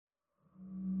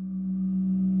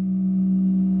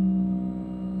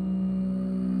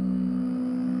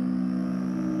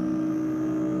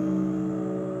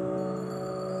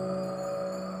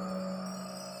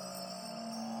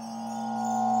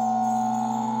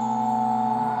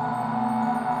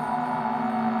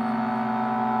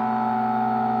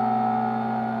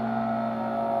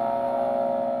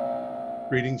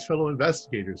Greetings, fellow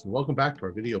investigators, and welcome back to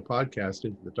our video podcast,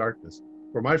 Into the Darkness,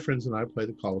 where my friends and I play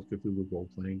the Call of Cthulhu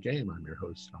role-playing game. I'm your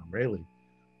host, Tom Rayleigh.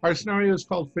 Our scenario is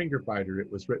called Fingerbiter.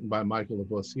 It was written by Michael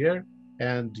Lavoisier,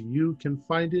 and you can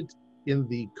find it in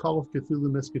the Call of Cthulhu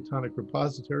Miskatonic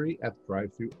repository at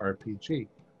Drive-Thru RPG.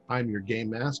 I'm your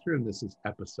game master, and this is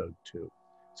episode 2.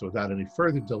 So without any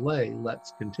further delay,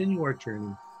 let's continue our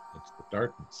journey into the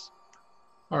darkness.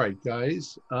 All right,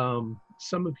 guys.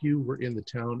 Some of you were in the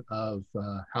town of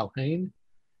Halhane,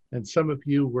 and some of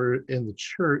you were in the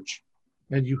church,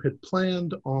 and you had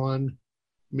planned on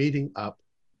meeting up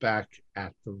back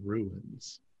at the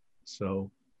ruins. So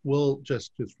we'll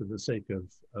just for the sake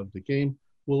of the game,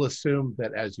 we'll assume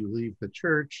that as you leave the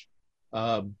church,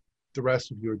 the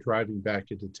rest of you are driving back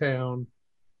into town.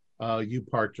 You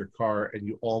parked your car, and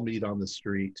you all meet on the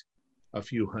street a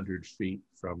few hundred feet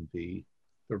from the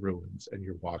ruins, and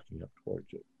you're walking up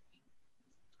towards it.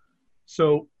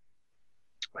 So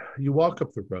you walk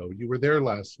up the road. You were there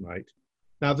last night.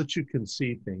 Now that you can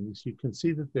see things, you can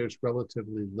see that there's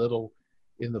relatively little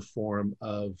in the form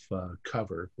of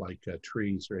cover, like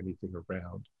trees or anything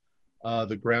around.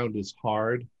 The ground is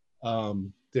hard.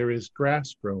 There is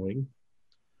grass growing,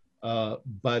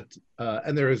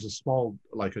 and there is a small,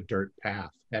 like a dirt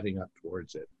path heading up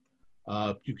towards it.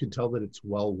 You can tell that it's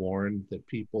well worn, that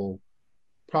people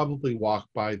probably walk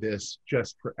by this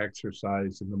just for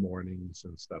exercise in the mornings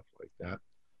and stuff like that.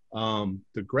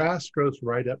 The grass grows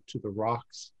right up to the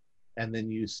rocks, and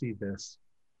then you see this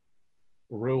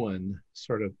ruin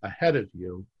sort of ahead of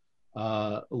you,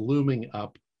 looming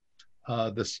up.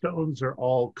 The stones are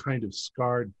all kind of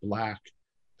scarred black.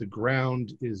 The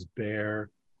ground is bare,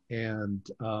 and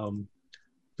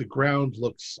the ground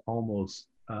looks almost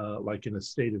like in a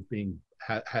state of being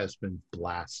has been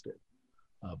blasted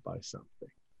by something.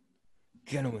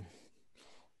 Gentlemen,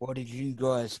 what did you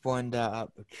guys find out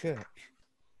at the church?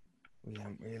 We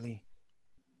haven't really.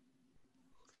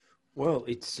 Well,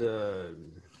 it's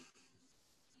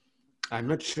I'm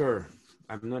not sure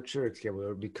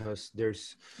Excalibur, because there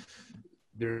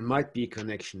might be a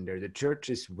connection there. The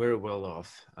church is very well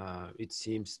off. It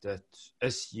seems that,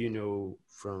 as you know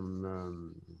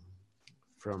from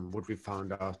what we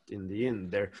found out in the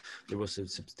end, there was a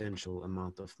substantial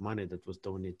amount of money that was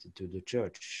donated to the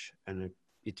church, and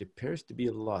it appears to be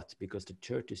a lot, because the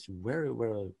church is very,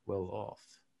 very well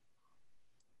off.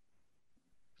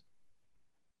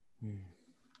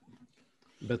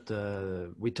 But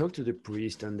we talked to the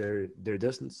priest, and it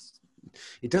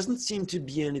doesn't seem to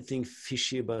be anything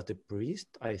fishy about the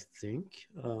priest, I think.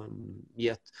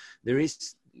 Yet there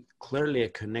is clearly a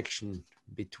connection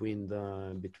between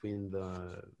the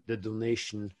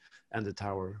donation and the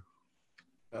tower.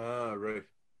 Right.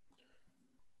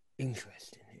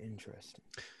 Interesting.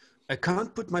 I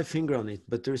can't put my finger on it,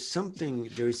 but there is something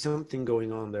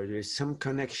going on there. There is some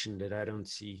connection that I don't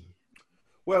see.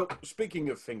 Well, speaking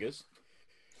of fingers,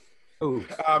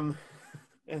 it's a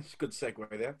good segue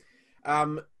there.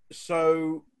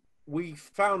 So we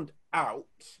found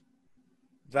out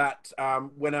that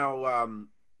when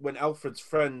Alfred's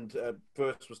friend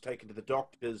first was taken to the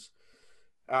doctors,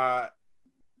 the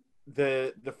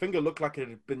finger looked like it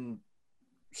had been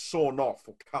sawn off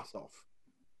or cut off.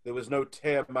 There was no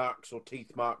tear marks or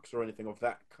teeth marks or anything of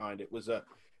that kind. It was a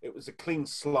clean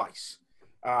slice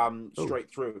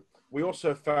straight through. We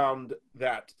also found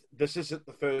that this isn't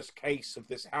the first case of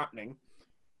this happening.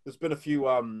 There's been a few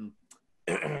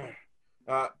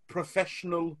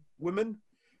professional women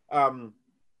who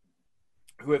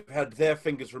have had their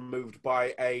fingers removed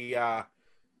by an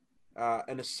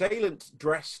assailant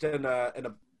dressed in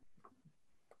a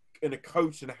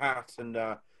coat and hat and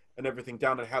everything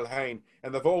down in Halhane,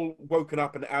 and they've all woken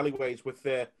up in alleyways with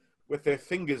their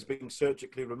fingers being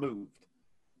surgically removed.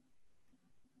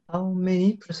 How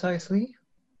many precisely?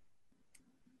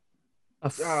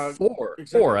 Four, exactly.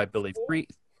 four, I believe. Three,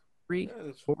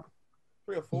 Yeah, four.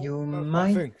 3 or 4. You No,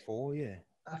 might. I think 4, yeah.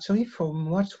 Actually, from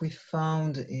what we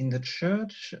found in the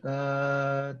church,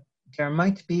 there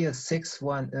might be a sixth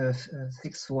one.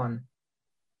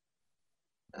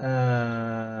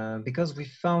 Because we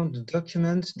found a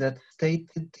document that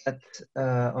stated that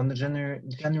on the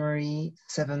January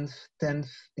 7th, 10th,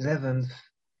 11th,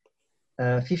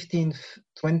 15th,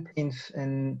 20th,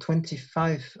 and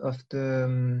 25th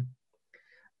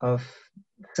of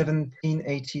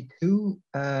 1782,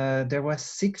 there were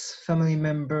 6 family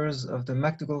members of the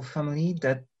MacDougall family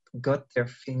that got their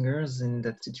fingers in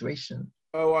that situation.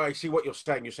 Oh, I see what you're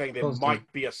saying. You're saying there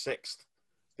might be a 6th.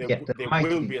 There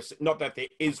will be a 6th. Not that there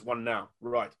is one now.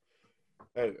 Right.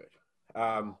 Very good.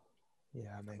 Yeah,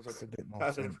 it makes a bit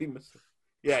more sense.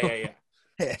 Yeah.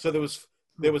 So there was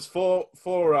there was four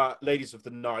ladies of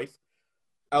the night,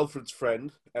 Alfred's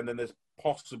friend, and then there's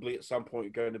possibly at some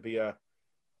point going to be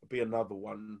another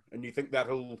one. And you think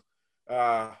that'll,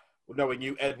 knowing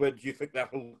you, Edward, do you think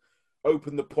that'll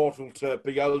open the portal to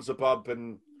Beelzebub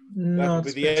and that'll Not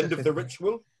be the end of the specifically.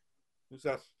 ritual? Is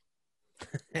that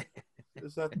The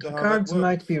how that cards works?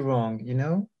 might be wrong, you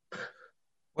know?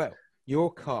 Well,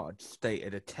 your card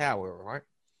stated a tower, right?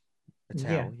 A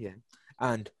tower, yeah.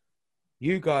 And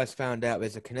you guys found out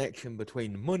there's a connection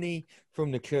between money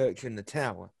from the church and the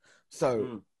tower.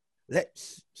 So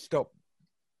let's stop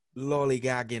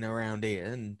lollygagging around here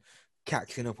and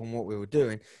catching up on what we were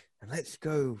doing, and let's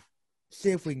go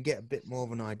see if we can get a bit more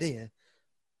of an idea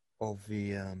of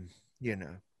the,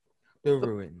 the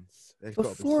ruins. There's got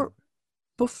to be some...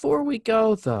 Before we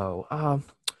go, though,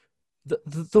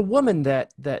 the woman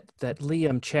that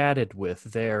Liam chatted with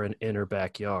there in her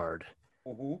backyard.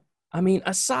 Mm-hmm. I mean,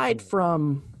 aside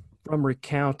from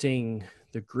recounting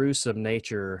the gruesome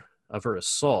nature of her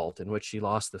assault in which she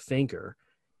lost the finger,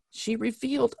 she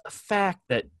revealed a fact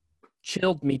that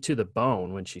chilled me to the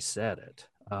bone when she said it.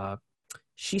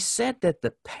 She said that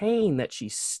the pain that she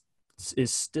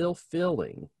is still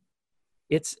feeling,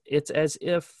 it's as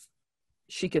if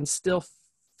she can still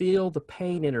feel the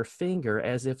pain in her finger,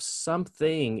 as if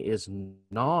something is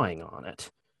gnawing on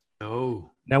it.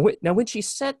 Oh. Now, when she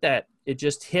said that, it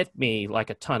just hit me like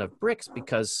a ton of bricks,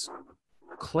 because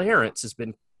Clarence has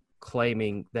been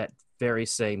claiming that very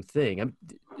same thing.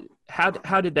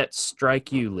 How did that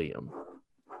strike you, Liam?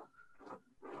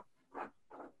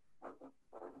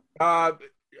 Well,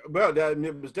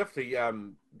 it was definitely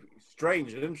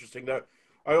strange and interesting, though.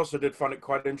 I also did find it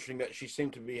quite interesting that she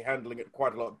seemed to be handling it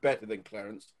quite a lot better than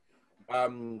Clarence.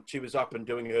 She was up and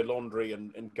doing her laundry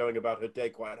and going about her day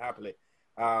quite happily.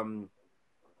 So,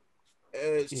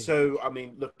 I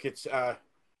mean, look, it's... I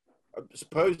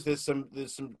suppose there's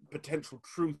some potential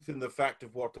truth in the fact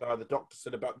of what the doctor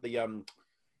said about the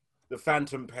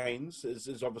phantom pains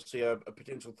is obviously a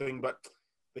potential thing, but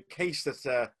the case that's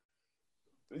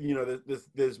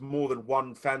there's more than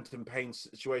one phantom pain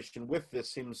situation with this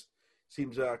seems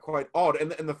quite odd,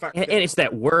 and the fact and it's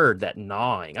that word, that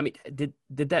gnawing. I mean, did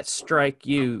that strike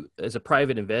you as a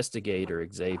private investigator,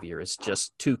 Xavier? It's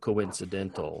just too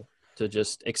coincidental to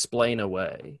just explain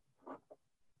away.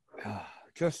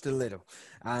 Just a little.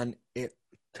 And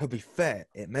to be fair,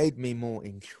 it made me more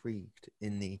intrigued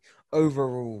in the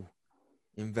overall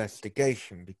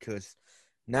investigation, because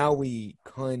now we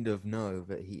kind of know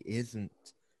that he isn't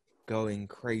going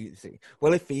crazy.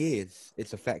 Well, if he is,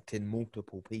 it's affecting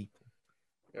multiple people.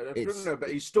 I don't know,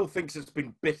 but he still thinks it's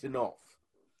been bitten off.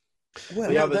 Well,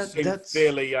 the others seem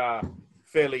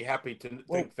fairly happy to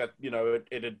think that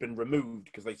it had been removed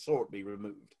because they saw it be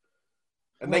removed,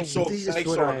 and they saw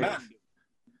a man.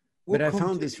 But I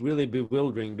found this really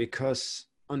bewildering, because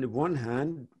on the one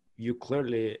hand, you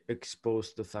clearly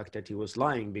exposed the fact that he was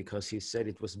lying, because he said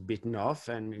it was bitten off,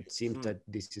 and it seemed that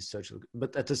this is such a...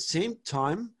 But at the same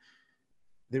time,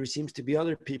 there seems to be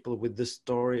other people with the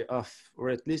story of, or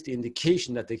at least the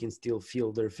indication that they can still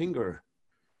feel their finger.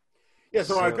 Yeah,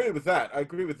 so I agree with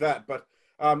that. But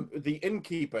the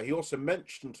innkeeper, he also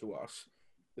mentioned to us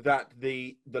that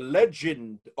the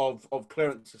legend of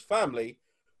Clarence's family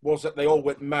was that they all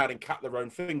went mad and cut their own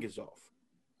fingers off.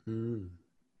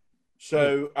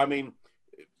 So, I mean,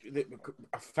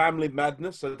 a family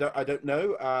madness, I don't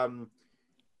know.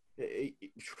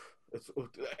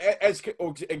 As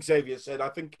Xavier said, I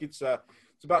think it's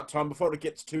about time, before it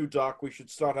gets too dark, we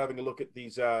should start having a look at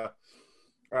these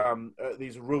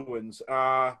ruins.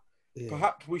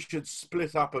 Perhaps we should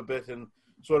split up a bit and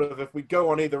sort of, if we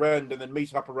go on either end and then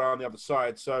meet up around the other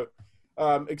side. So,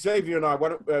 Xavier and I, why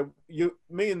don't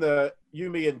me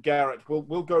and Garrett,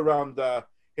 we'll go around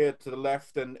here to the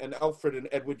left, and Alfred and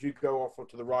Edward, you go off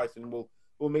to the right, and we'll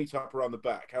meet up around the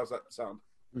back. How's that sound?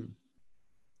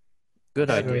 Good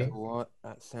idea.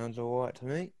 That sounds all right to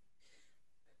me.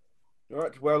 All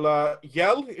right. Well,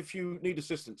 yell if you need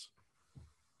assistance.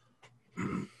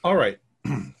 All right.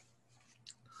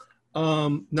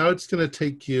 Now it's going to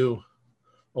take you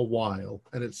a while,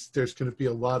 and there's going to be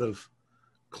a lot of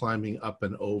climbing up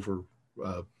and over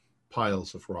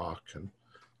piles of rock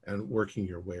and working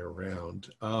your way around.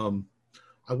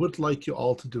 I would like you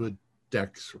all to do a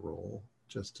dex roll,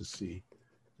 just to see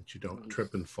that you don't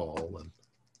trip and fall.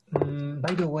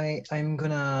 By the way, I'm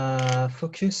gonna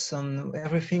focus on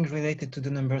everything related to the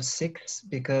number 6,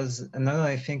 because now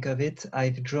I think of it,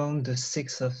 I've drawn the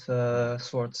 6 of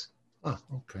swords. Oh,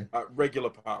 okay. Regular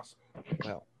pass.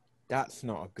 Well, that's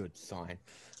not a good sign.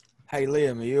 Hey,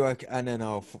 Liam, are you okay? And then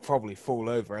I'll probably fall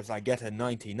over as I get a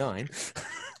 99.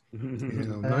 Yeah,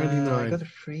 99. I got a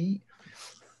 3.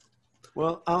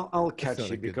 Well, I'll That's catch not a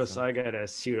you good because sign. I got a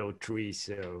 0-3,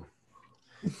 so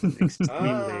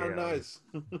extremely. Nice.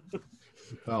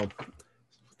 Well,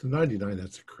 the 99,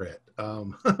 that's a crit. Yeah.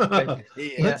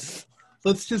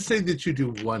 Let's just say that you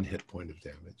do 1 hit point of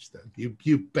damage. Then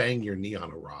you bang your knee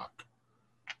on a rock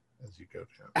as you go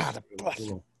down. Ah, the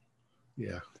blast.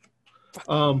 Yeah.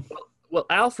 Well,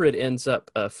 Alfred ends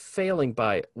up failing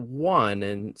by 1,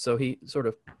 and so he sort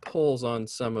of pulls on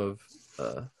some of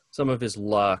his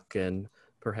luck and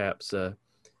perhaps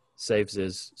saves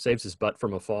his butt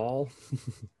from a fall.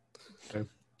 Okay.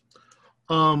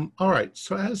 All right.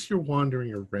 So as you're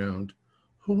wandering around,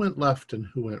 who went left and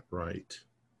who went right?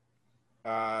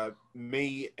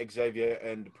 Me, Xavier,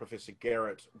 and Professor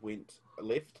Garrett went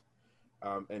left,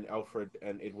 and Alfred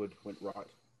and Edward went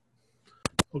right.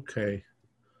 Okay.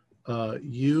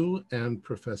 You and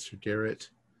Professor Garrett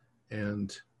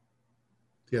and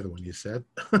the other one you said,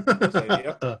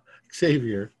 Xavier.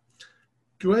 Xavier,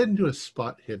 go ahead and do a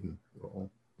spot hidden roll.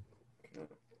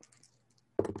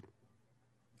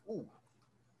 Ooh.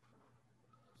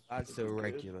 That's a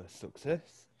regular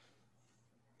success.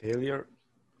 Failure.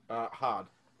 Hard.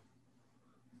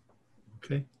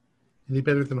 Okay. Any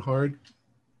better than hard?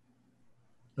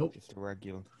 Nope. Just a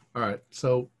regular. All right.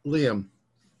 So, Liam,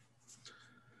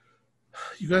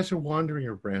 you guys are wandering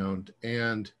around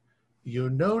and you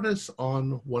notice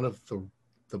on one of the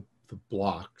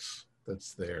blocks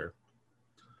that's there,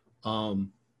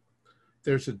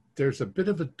 there's a bit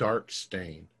of a dark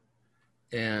stain.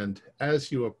 And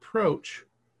as you approach,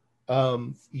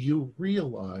 you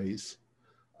realize,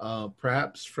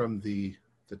 perhaps from the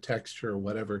texture or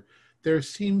whatever, there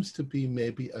seems to be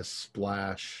maybe a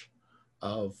splash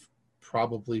of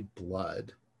probably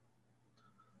blood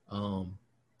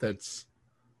that's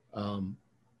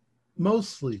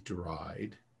mostly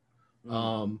dried.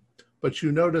 But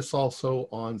you notice also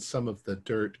on some of the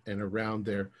dirt and around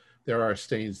there are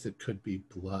stains that could be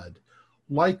blood,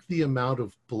 like the amount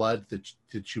of blood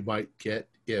that you might get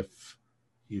if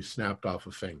you snapped off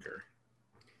a finger.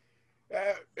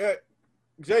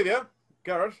 Xavier,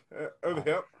 Garrett, over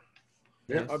here.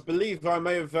 Yes. I believe I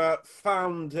may have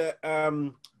found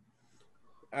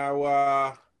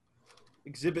our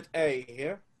Exhibit A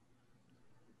here.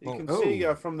 You can see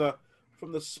from the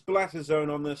splatter zone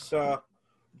on this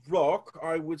rock,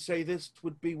 I would say this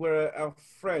would be where our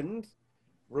friend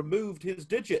removed his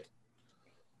digit.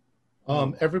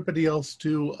 Everybody else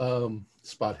do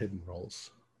spot hidden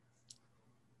rolls.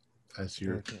 As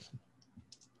you're...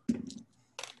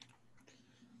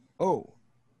 Oh,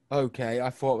 okay.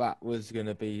 I thought that was going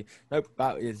to be... Nope,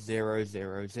 that is 0,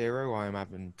 0, 0. I am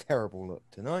having terrible luck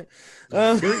tonight.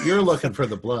 You're looking for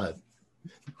the blood.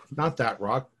 Not that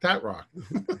rock, that rock.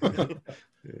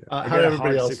 I How got a everybody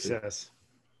hard else success.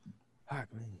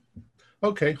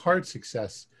 Okay, hard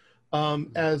success.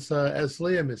 As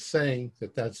Liam is saying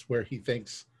that's where he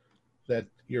thinks that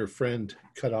your friend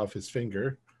cut off his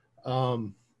finger,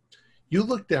 you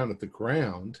look down at the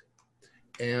ground,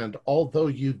 and although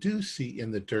you do see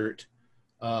in the dirt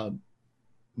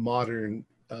modern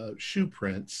shoe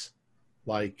prints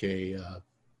like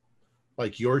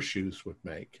your shoes would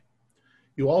make,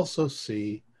 you also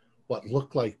see what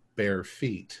look like bare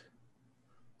feet,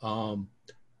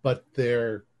 but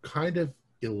they're kind of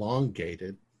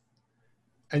elongated.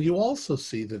 And you also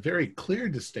see the very clear,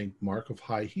 distinct mark of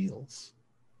high heels.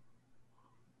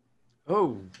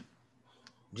 Oh,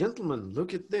 gentlemen,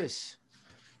 look at this.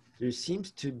 There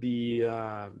seems to be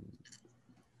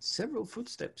several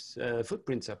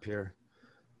footprints up here.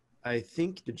 I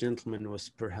think the gentleman was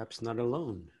perhaps not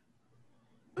alone.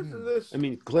 I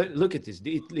mean, look at this.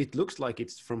 It looks like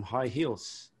it's from high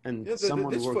heels and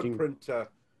someone this working. Footprint,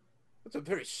 that's a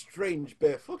very strange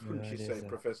bare footprint, Yeah, you it say, is,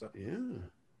 Professor. Yeah.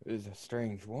 It was a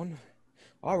strange one.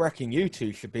 I reckon you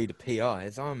two should be the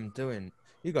PIs.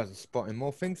 You guys are spotting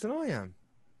more things than I am.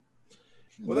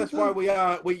 Well, that's why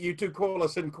you two call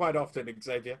us in quite often,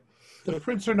 Xavier. The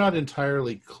prints are not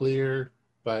entirely clear,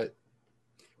 but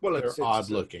they're it's odd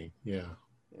looking. Yeah.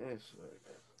 Yes,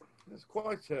 it's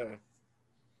quite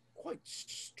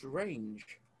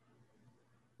strange.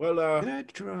 Well, Can I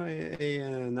try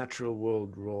a natural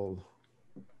world roll?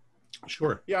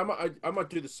 Sure. yeah, I might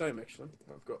do the same actually.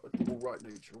 I've got a double right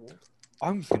nature roll.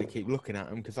 I'm just going to keep looking at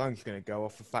them because I'm just going to go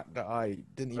off the fact that I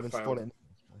didn't even spot it.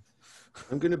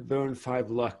 I'm gonna burn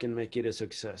 5 luck and make it a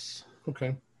success.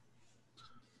 Okay.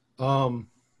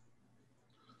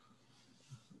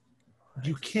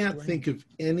 You can't think of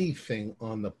anything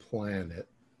on the planet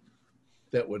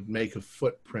that would make a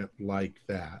footprint like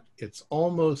that. It's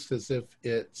almost as if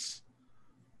it's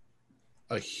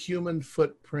a human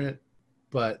footprint,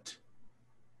 but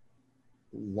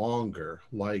longer,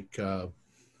 like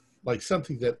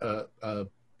something that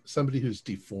somebody who's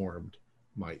deformed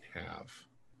might have.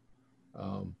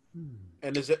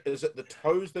 And is it the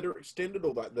toes that are extended,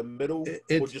 or like the middle?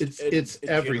 It's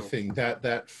everything.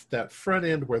 That front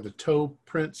end where the toe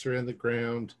prints are in the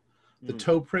ground, the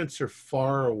toe prints are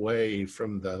far away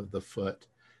from the foot,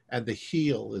 and the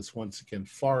heel is once again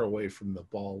far away from the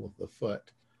ball of the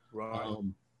foot. Right.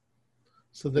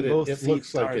 So that it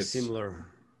looks like it's similar.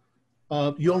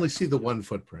 You only see the one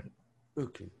footprint.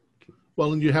 Okay.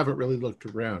 Well, and you haven't really looked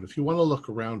around. If you want to look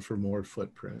around for more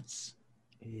footprints,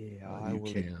 Yeah, you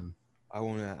can. I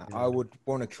would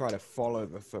want to try to follow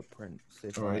the footprints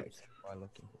All right. by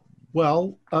looking.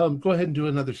 Well, go ahead and do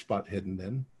another spot hidden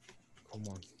then. Come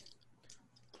on.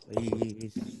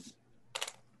 Please.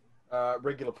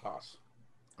 Regular pass.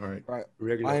 All right. Right.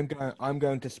 Regular. I'm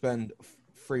going to spend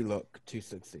free luck to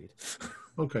succeed.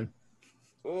 Okay.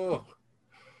 Oh.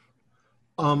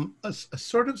 A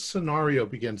sort of scenario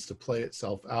begins to play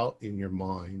itself out in your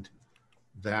mind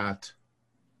that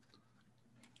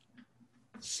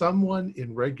someone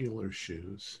in regular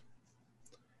shoes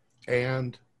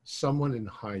and someone in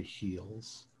high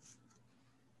heels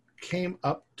came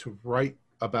up to right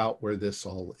about where this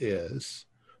all is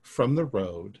from the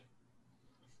road,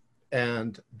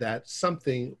 and that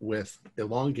something with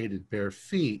elongated bare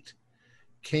feet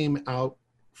came out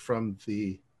from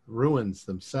the ruins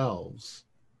themselves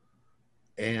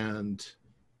and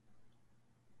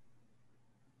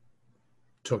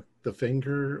took the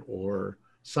finger or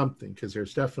something, because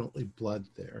there's definitely blood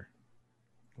there.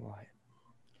 Right.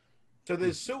 So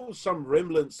there's still some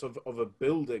remnants of a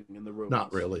building in the ruins.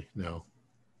 Not really, no.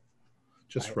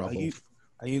 Just rubble.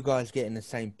 Are you guys getting the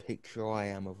same picture I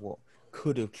am of what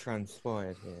could have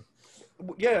transpired here?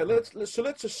 Yeah,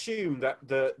 let's assume that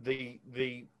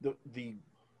the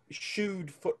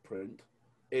shoed footprint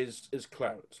is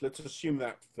Clarence. Let's assume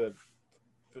that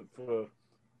for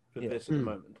this at the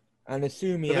moment. And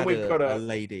assume he But then had we've got a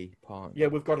lady partner. Yeah,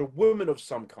 we've got a woman of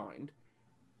some kind.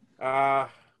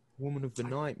 Woman of the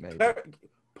night, maybe.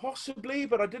 Possibly,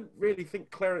 but I didn't really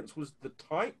think Clarence was the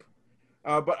type.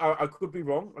 But I could be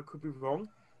wrong.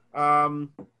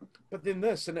 But then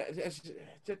this, and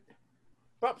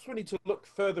perhaps we need to look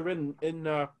further in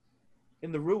the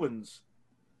ruins.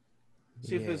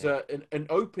 See if there's an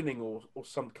opening or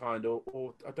some kind,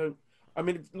 or I don't. I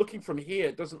mean, looking from here,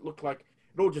 it doesn't look like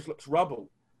it. All just looks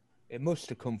rubble. It must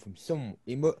have come from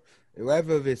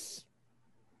whoever this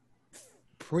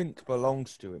print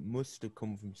belongs to. It must have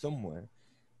come from somewhere.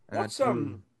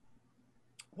 And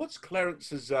what's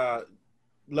Clarence's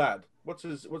lad? What's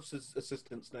his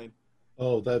assistant's name?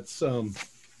 Oh, that's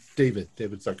David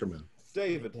Zuckerman.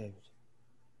 David.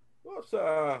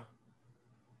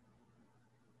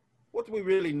 What do we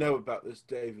really know about this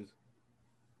David?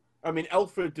 I mean,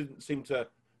 Alfred didn't seem to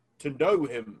know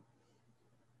him.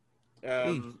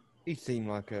 He seemed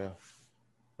like a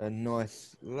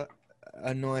nice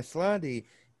lad.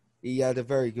 He had a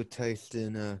very good taste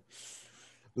in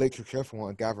literature, from what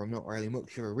I gather. I'm not really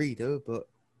much of a reader, but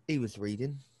he was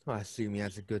reading. I assume he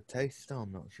has a good taste.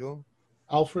 I'm not sure.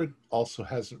 Alfred also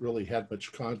hasn't really had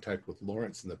much contact with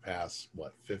Lawrence in the past,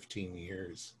 15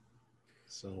 years.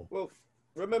 So, well,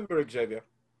 remember, Xavier,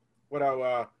 what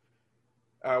our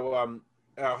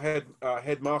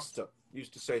headmaster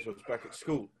used to say to us back at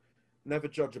school: never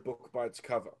judge a book by its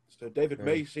cover. So David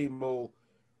may seem all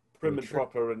prim and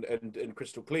proper and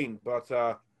crystal clean, but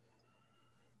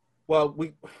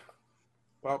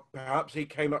perhaps he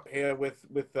came up here with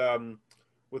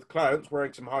Clarence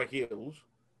wearing some high heels.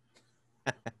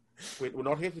 We're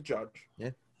not here to judge. Yeah,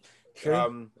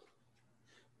 sure.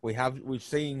 We've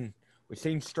seen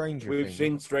stranger things. We've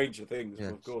seen stranger things,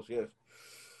 yes. Of course, yes.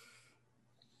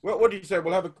 Well, what do you say?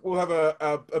 We'll have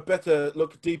a better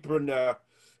look deeper in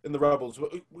the rubbles.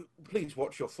 Please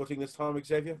watch your footing this time,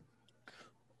 Xavier.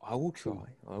 I will try.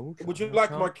 Would you like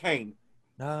my cane?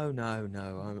 No.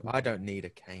 I don't need a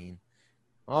cane.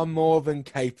 I'm more than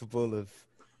capable of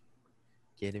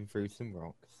getting through some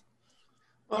rocks.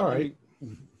 All right.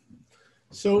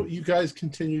 So you guys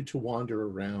continue to wander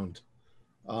around.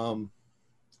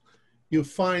 You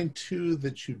find too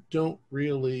that you don't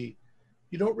really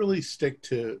stick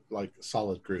to like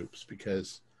solid groups,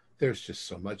 because there's just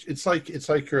so much. It's like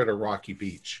you're at a rocky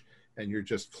beach and you're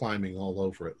just climbing all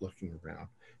over it, looking around.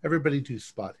 Everybody do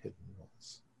spot hidden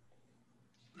rolls.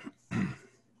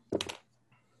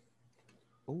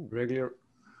 Ooh.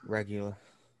 Regular.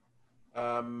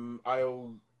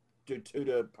 I'll do 2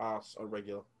 to pass on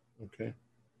regular. Okay.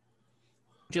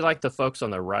 Would you like the folks on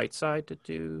the right side to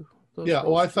do those? Yeah.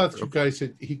 Well, rolls? I thought you guys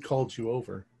he called you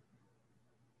over.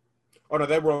 Oh no,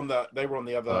 they were on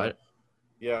the other.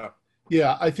 Yeah.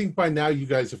 Yeah, I think by now you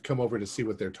guys have come over to see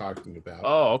what they're talking about.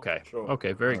 Oh, okay. Sure.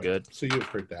 Okay, very All right. good. So you've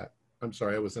heard that. I'm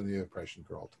sorry, I was under the impression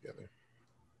you're all together.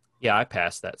 Yeah, I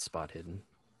passed that spot hidden.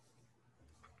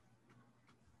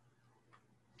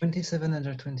 27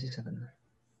 under 27.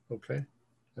 Okay.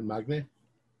 And Magne?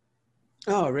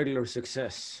 Oh, regular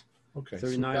success. Okay.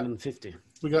 39 so and 50.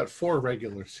 we got 4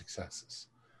 regular successes.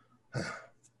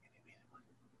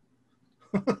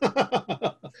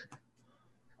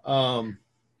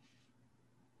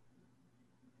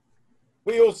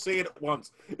 We all see it at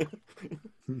once.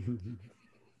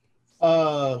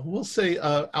 We'll say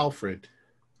Alfred.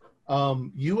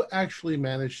 You actually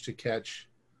managed to catch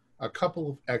a couple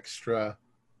of extra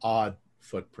odd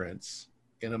footprints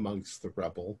in amongst the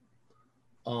rubble,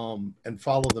 and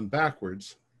follow them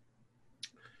backwards.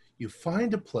 You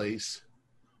find a place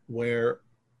where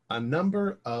a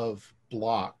number of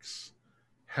blocks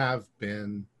have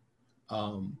been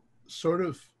sort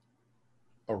of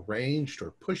arranged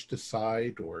or pushed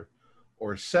aside or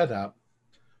set up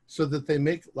so that they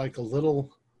make like a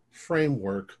little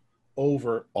framework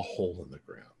over a hole in the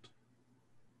ground.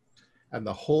 And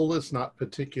the hole is not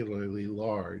particularly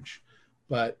large,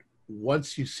 but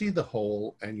once you see the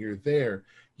hole and you're there,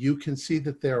 you can see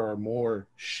that there are more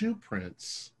shoe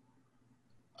prints,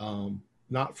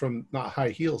 not high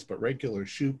heels, but regular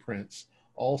shoe prints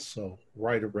also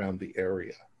right around the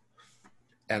area.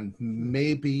 And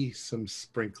maybe some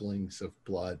sprinklings of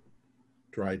blood,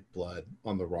 dried blood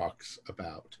on the rocks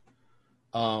about.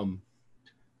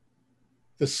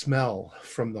 The smell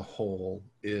from the hole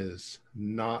is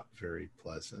not very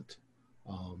pleasant.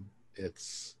 It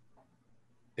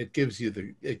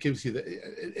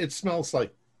smells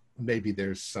like maybe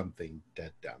there's something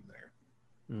dead down there.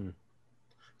 Mm.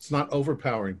 It's not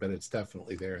overpowering, but it's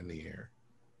definitely there in the air.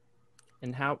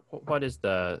 And what is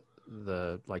the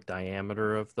like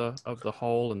diameter of the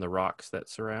hole and the rocks that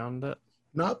surround it?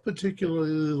 Not particularly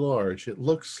large. It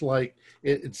looks like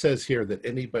it says here that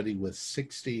anybody with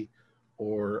 60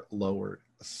 or lower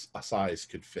a size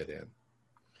could fit in.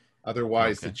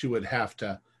 Otherwise, Okay. that you would have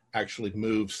to actually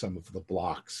move some of the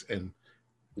blocks and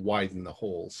widen the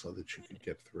hole so that you could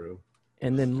get through.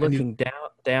 And then And looking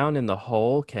down in the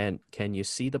hole, can you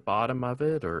see the bottom of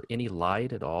it or any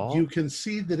light at all? You can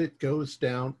see that it goes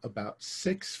down about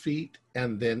 6 feet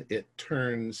and then it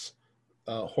turns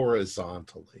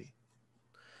horizontally.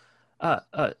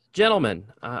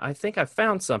 Gentlemen, I think I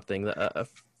found something.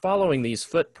 Following these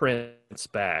footprints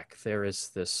back, there is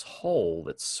this hole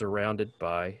that's surrounded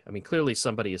by, I mean, clearly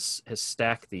somebody has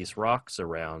stacked these rocks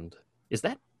around. Is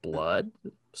that blood?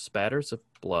 Spatters of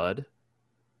blood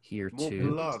here More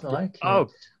too? blood. Like Oh,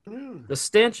 Mm. the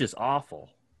stench is awful.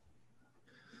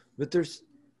 But there's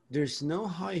no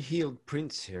high-heeled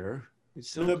prints here.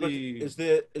 It's No, but only... is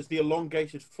the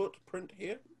elongated footprint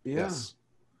here? Yeah. Yes.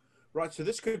 Right, so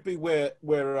this could be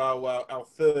where our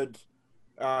third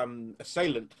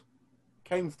assailant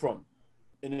came from,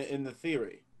 in the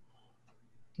theory.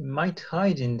 It might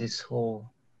hide in this hole.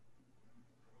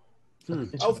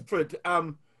 Alfred,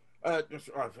 I'm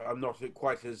not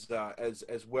quite as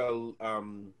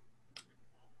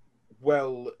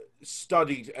well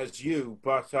studied as you,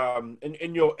 but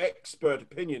in your expert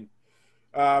opinion,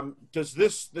 does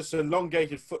this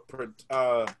elongated footprint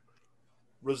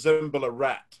resemble a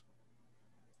rat?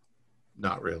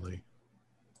 Not really.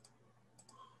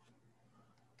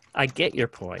 I get your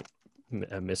point,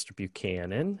 Mr.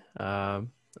 Buchanan. No,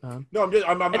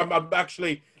 I'm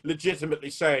actually legitimately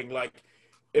saying, like,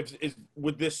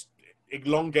 would this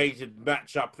elongated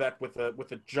match up that with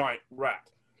a giant rat,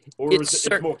 or is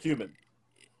it more human?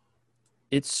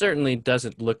 It certainly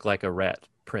doesn't look like a rat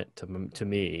print to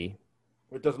me.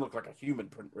 It doesn't look like a human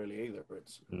print really either.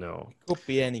 No. Could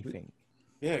be anything.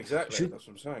 Yeah, exactly. That's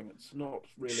what I'm saying. It's not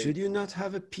really. Should you not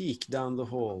have a peek down the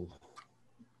hole?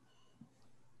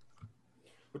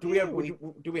 But do we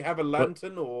have a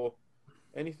lantern or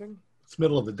anything? It's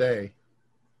middle of the day.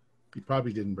 You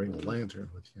probably didn't bring a lantern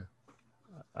with you.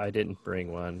 I didn't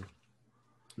bring one.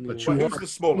 But Who's the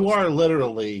smallest? you are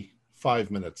literally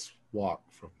 5 minutes walk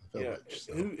from the Yeah. village.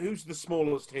 So. Who's the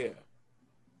smallest here?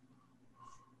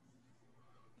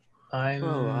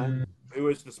 I'm Who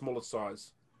is the smallest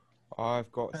size?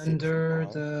 I've got under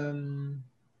 65. the.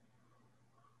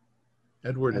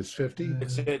 Edward is 50.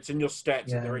 It's in your stats at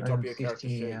the Yeah, very top of I'm your character 50,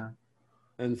 sheet. yeah.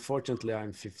 Unfortunately,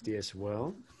 I'm 50 as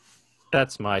well.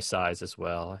 That's my size as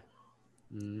well.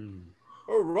 Mm.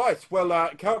 All right. Well,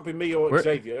 it can't be me or We're-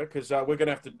 Xavier because we're going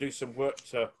to have to do some work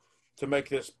to make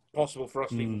this possible for us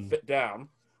to even fit down.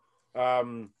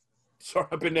 Sorry,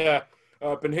 I've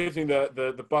been hitting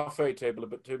the buffet table a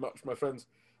bit too much, my friends.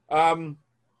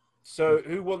 So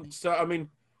who wants to? I mean,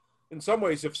 in some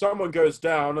ways, if someone goes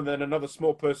down and then another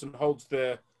small person holds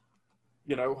their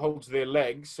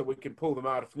legs, so we can pull them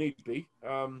out if need be.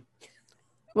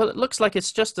 Well, it looks like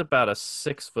it's just about a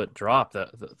 6-foot drop.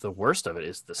 The worst of it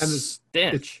is the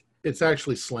stench. It's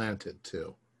actually slanted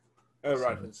too. Oh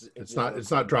right, So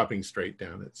it's not dropping straight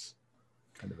down. It's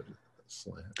kind of a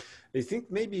slant. I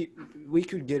think maybe we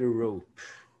could get a rope,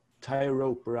 tie a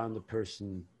rope around the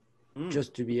person,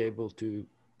 just to be able to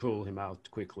pull him out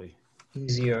quickly.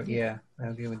 Easier, yeah, I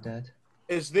agree with that.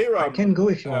 Is there? I can go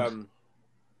if you want.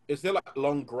 Is there like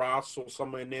long grass or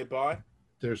somewhere nearby?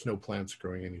 There's no plants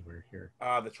growing anywhere here.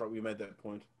 Ah, that's right. We made that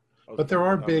point. But there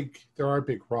are big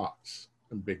rocks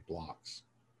and big blocks.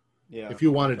 Yeah. If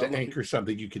you wanted to anchor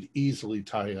something, you could easily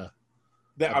tie a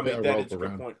that is a rope good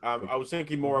around. point. I was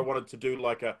thinking more. I wanted to do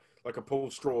like a pull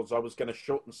straws. I was going to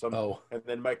shorten some and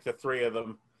then make the three of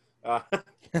them.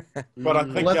 But I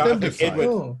think let them think decide.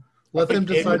 Edward. Let them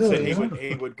decide.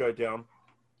 He would go down.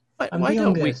 Why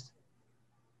don't we?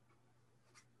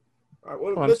 All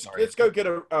right, well, let's go get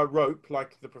a rope,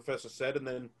 like the professor said, and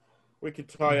then we could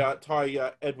tie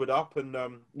Edward up, and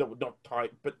no, not tie,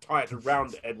 but tie it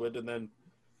around Edward, and then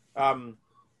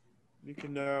you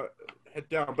can head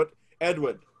down. But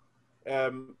Edward,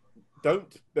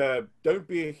 don't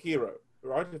be a hero,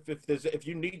 right? If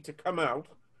you need to come out,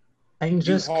 I'm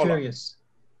just curious.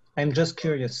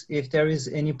 If there is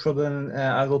any problem,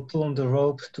 I will pull on the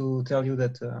rope to tell you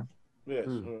that. Yes.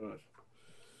 All right.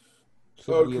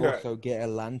 So we also get a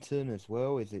lantern as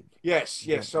well. Is it? Yes.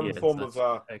 Some form of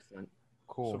excellent.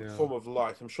 Cool. Some form of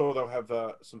light. I'm sure they'll have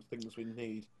some things we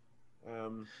need.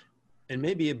 And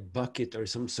maybe a bucket or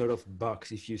some sort of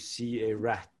box if you see a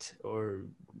rat, or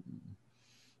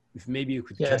if maybe you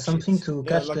could catch something it. to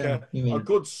catch like them. a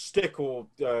good stick or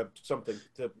something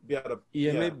to be able to.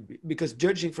 Yeah, maybe, because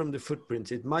judging from the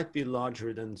footprints, it might be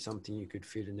larger than something you could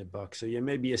fit in a box. So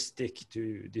maybe a stick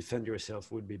to defend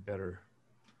yourself would be better.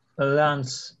 A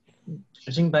lance,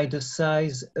 judging by the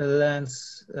size, a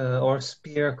lance or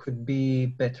spear could be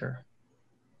better.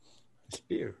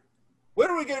 Spear. Where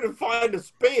are we going to find a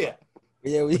spear?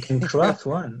 Yeah, we can craft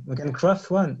one.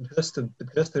 Just a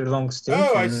long stick.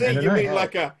 Oh, I see. You mean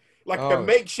like a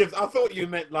makeshift? I thought you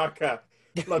meant like a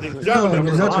bloody juggernaut.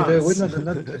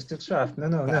 not just a shaft.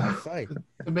 No.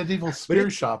 The medieval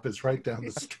spear shop is right down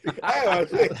the street. I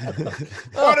see.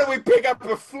 Why don't we pick up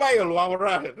a flail while we're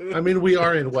at it? I mean, we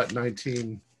are in what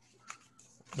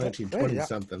 1920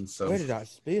 something. So where did that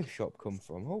spear shop come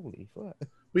from? Holy fuck!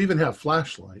 We even have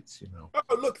flashlights, you know.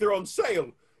 Oh, look, they're on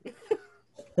sale.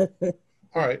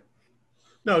 All right.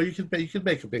 No, you could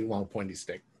make a big, long, pointy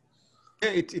stick. Yeah,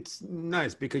 it's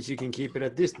nice because you can keep it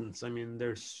at distance. I mean,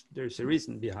 there's a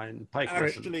reason behind pike.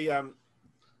 Actually,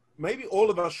 maybe all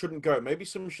of us shouldn't go. Maybe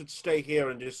some should stay here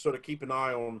and just sort of keep an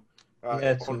eye on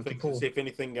things to see if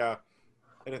anything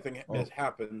has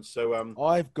happened. So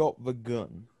I've got the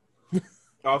gun.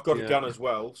 I've got a gun as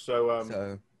well.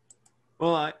 So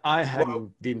well, I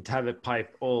didn't have a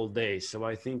pipe all day, so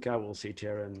I think I will sit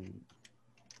here and.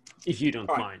 If you don't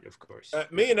mind, of course.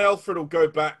 Me and Alfred will go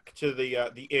back to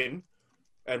the inn,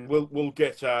 and we'll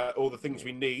get all the things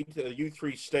we need. You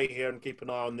three stay here and keep an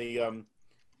eye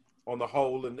on the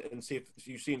hole and see if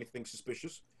you see anything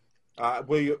suspicious.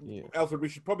 Alfred, we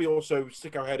should probably also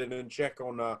stick our head in and check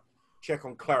on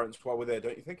Clarence while we're there,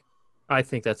 don't you think? I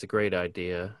think that's a great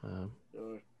idea.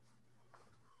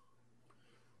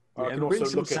 I can also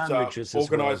look at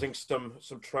organising some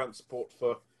transport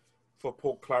for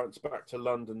poor Clarence back to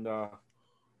London. I'll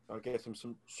get him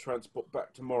some transport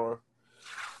back tomorrow.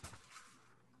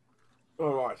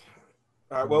 All right.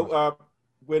 Well,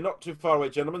 we're not too far away,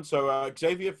 gentlemen. So,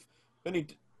 Xavier, if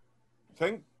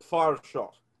anything, fire a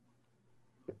shot.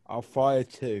 I'll fire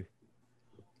 2.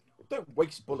 Don't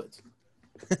waste bullets.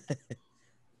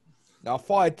 I'll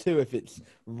fire 2 if it's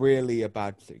really a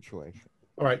bad situation.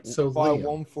 All right. So fire Liam,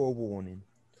 1 for a warning.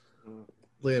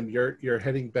 Liam, you're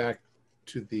heading back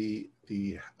to the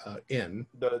inn.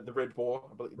 The Red Boar,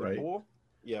 I believe. Right. The Boar?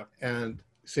 Yeah. And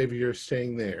Xavier, you're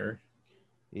staying there.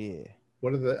 Yeah.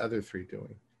 What are the other 3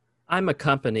 doing? I'm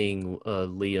accompanying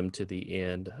Liam to the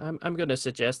end. I'm going to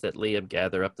suggest that Liam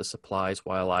gather up the supplies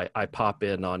while I pop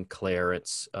in on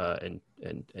Clarence and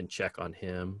check on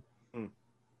him.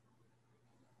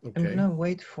 Okay. I'm gonna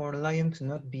wait for Liam to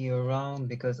not be around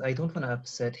because I don't want to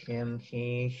upset him.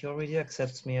 He already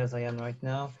accepts me as I am right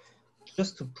now.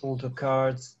 Just to pull the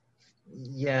cards,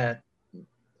 in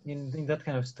that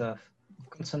kind of stuff.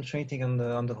 Concentrating on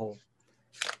the whole.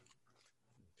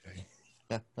 Okay.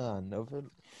 Another.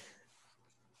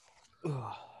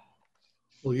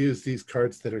 We'll use these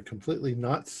cards that are completely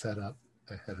not set up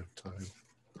ahead of time.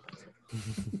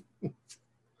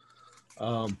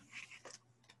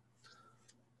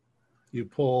 You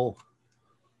pull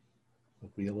the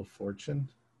Wheel of Fortune.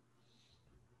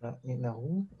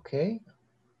 No, okay.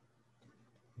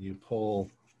 You pull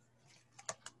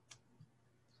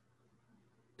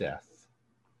Death.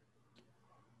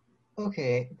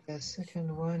 Okay, the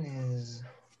second one is...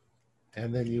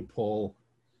 And then you pull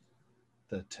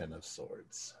the Ten of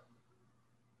Swords.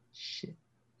 Shit.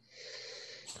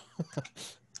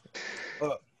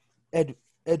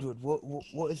 Edward,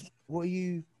 what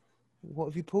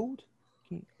have you pulled?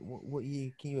 Can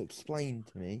you explain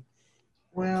to me?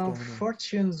 Well, going on?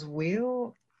 Fortune's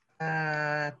Wheel,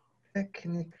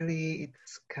 technically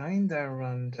it's kinda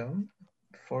random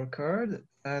for card.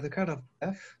 The card of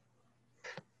Death.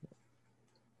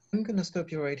 I'm gonna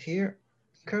stop you right here.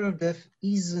 The card of Death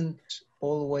isn't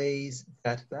always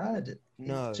that bad.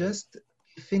 No. It's just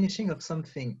finishing of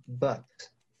something, but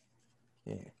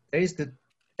Yeah. there is the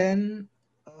 10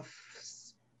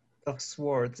 of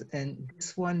swords, and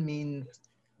this one means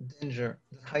danger,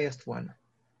 the highest one.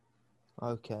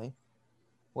 Okay.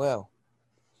 Well.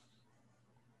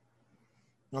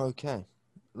 Okay.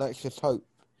 Let's just hope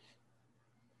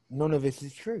none of this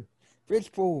is true. It's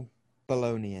all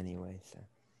baloney anyway, so.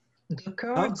 The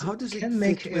cards How does it can fit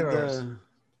make with errors.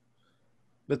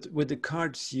 but with the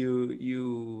cards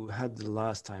you had the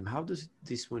last time, how does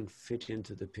this one fit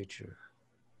into the picture?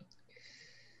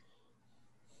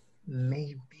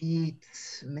 Maybe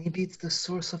it's the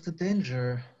source of the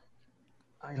danger.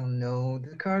 I don't know.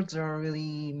 The cards are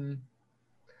really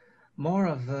more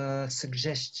of a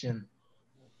suggestion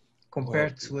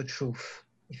compared to a truth,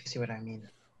 if you see what I mean.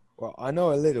 Well, I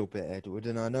know a little bit, Edward,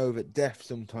 and I know that death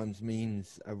sometimes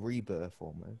means a rebirth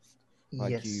almost.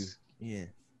 Like Yes. Yeah.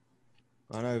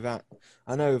 I know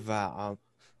that.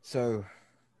 So,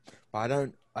 but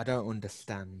I don't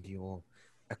understand your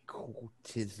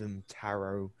occultism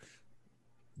tarot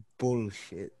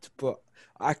bullshit. But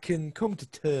I can come to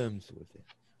terms with it,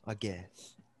 I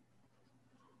guess.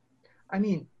 I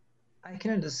mean, I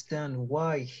can understand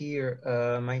why here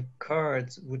my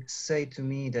cards would say to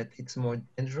me that it's more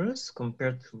dangerous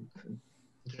compared to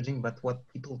judging by what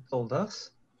people told us.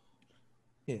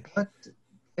 Yeah. But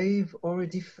they've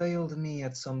already failed me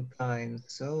at some time,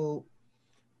 so...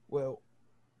 Well,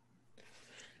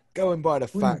 going by the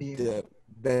Wouldn't fact be- that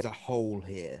there's a hole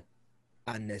here,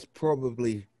 and there's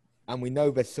probably, and we know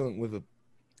there's something with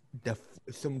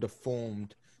some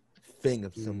deformed thing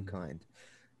of some kind.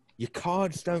 Your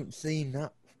cards don't seem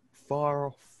that far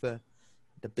off the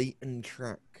beaten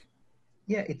track.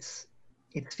 Yeah, it's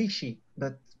fishy,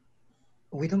 but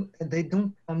they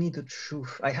don't tell me the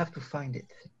truth. I have to find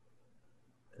it.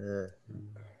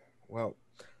 Well,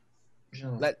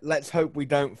 Sure. let's hope we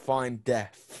don't find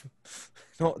death.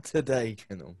 Not today,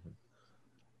 gentlemen.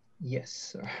 Yes,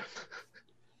 sir.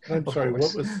 I'm Of sorry,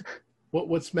 course.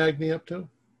 what's Magni up to?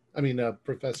 I mean,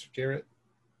 Professor Garrett?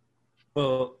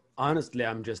 Well, honestly,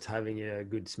 I'm just having a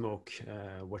good smoke,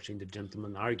 watching the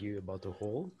gentleman argue about the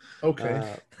whole.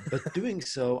 Okay. But doing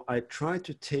so, I try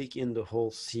to take in the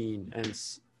whole scene and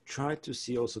try to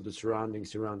see also the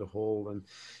surroundings around the hole. And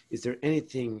is there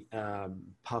anything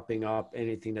popping up,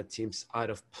 anything that seems out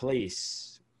of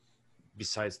place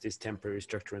besides this temporary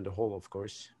structure in the hole, of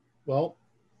course? Well,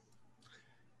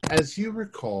 as you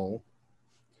recall,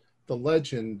 the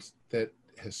legend that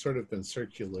has sort of been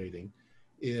circulating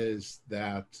is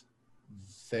that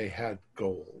they had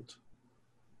gold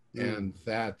and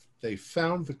that they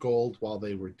found the gold while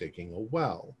they were digging a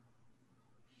well.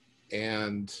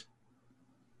 And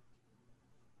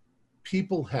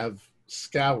people have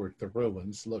scoured the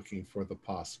ruins looking for the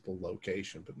possible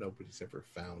location, but nobody's ever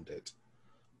found it.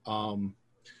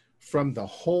 From the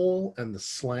hole and the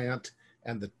slant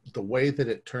and the way that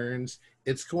it turns,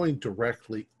 it's going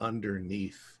directly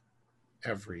underneath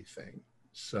everything.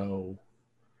 So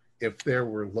if there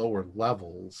were lower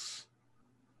levels,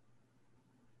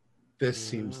 this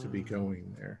seems to be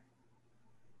going there.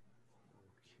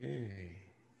 Okay.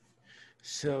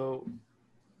 So,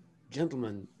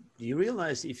 gentlemen, do you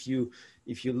realize if you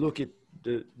look at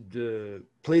the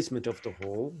placement of the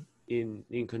hole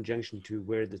in conjunction to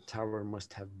where the tower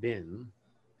must have been,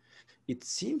 it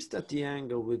seems that the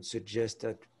angle would suggest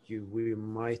that we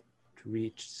might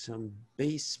reach some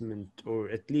basement, or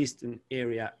at least an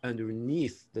area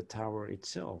underneath the tower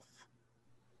itself.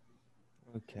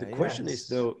 Okay. The question is,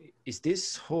 though, is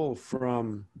this hole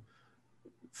from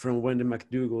when the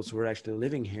MacDougals were actually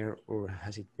living here, or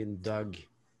has it been dug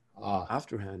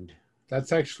afterhand?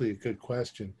 That's actually a good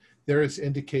question. There is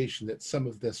indication that some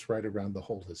of this right around the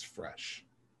hole is fresh,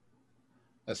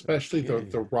 especially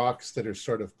the rocks that are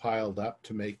sort of piled up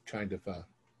to make kind of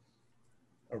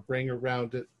a ring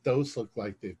around it. Those look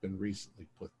like they've been recently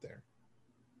put there.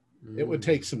 It would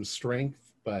take some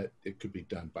strength, but it could be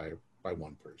done by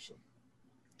one person.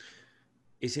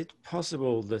 Is it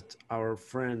possible that our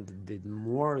friend did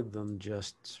more than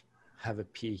just have a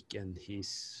peek and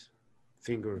his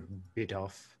finger bit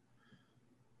off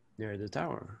near the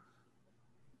tower?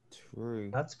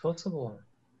 True. That's possible.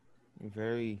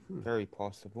 Very, very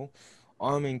possible.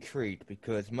 I'm intrigued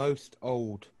because most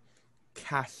old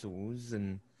castles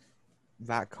and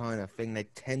that kind of thing, they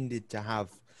tended to have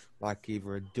like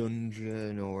either a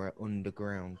dungeon or an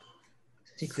underground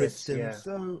Secrets, system. yeah.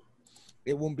 So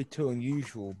it wouldn't be too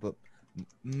unusual, but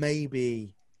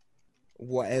maybe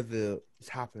whatever's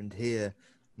happened here,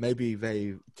 maybe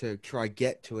they, to try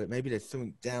get to it, maybe there's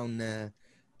something down there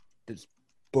that's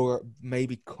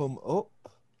maybe come up.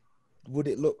 Would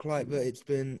it look like that it's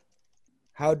been,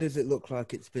 how does it look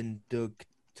like it's been dug,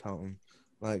 Tom?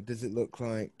 Like, does it look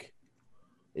like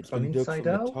it's From been dug inside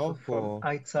from the out, top from or?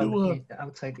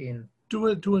 outside in. Do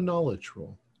a knowledge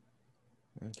roll.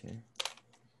 Okay.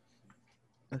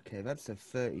 Okay, that's a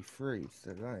 33,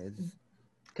 so that is...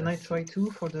 Can I try too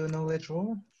for the knowledge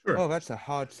roll? Sure. Oh, that's a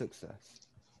hard success.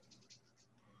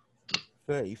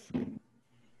 33.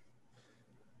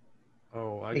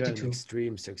 Oh, I got an 82.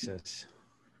 extreme success.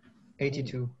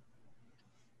 82.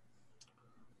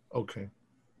 Okay.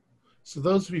 So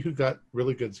those of you who got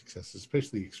really good successes,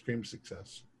 especially extreme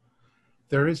success,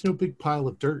 there is no big pile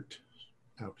of dirt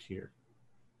out here.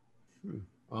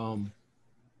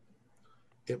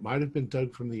 It might have been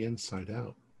dug from the inside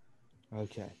out.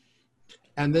 Okay.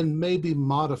 And then maybe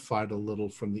modified a little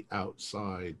from the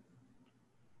outside.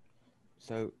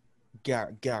 So,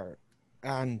 Garrett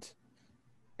and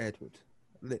Edward.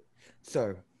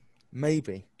 So,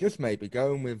 maybe, just maybe,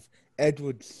 going with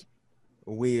Edward's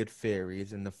weird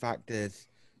theories and the fact there's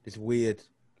this weird,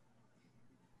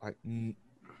 like,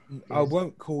 I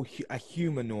won't call a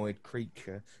humanoid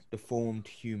creature, deformed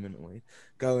humanoid,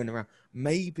 going around.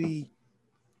 Maybe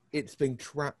it's been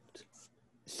trapped.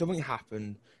 Something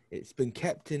happened. It's been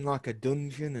kept in like a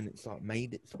dungeon and it's like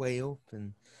made its way up.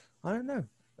 And I don't know.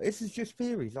 This is just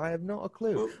theories. I have not a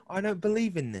clue. Well, I don't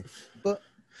believe in this. But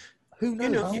who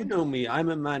knows? You know me. I'm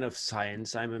a man of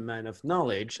science. I'm a man of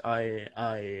knowledge. I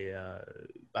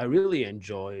really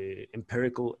enjoy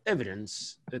empirical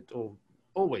evidence.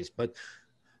 Always, but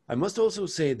I must also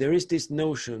say there is this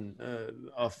notion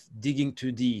of digging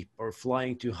too deep or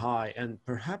flying too high, and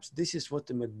perhaps this is what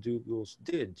the McDougalls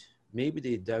did. Maybe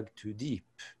they dug too deep,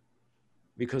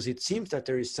 because it seems that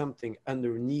there is something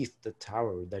underneath the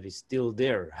tower that is still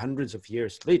there hundreds of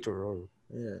years later. Or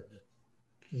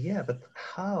Yeah, but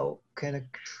how can a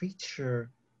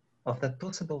creature of that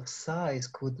possible size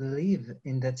could live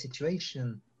in that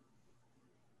situation?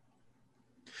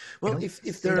 Well,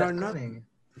 if there are not,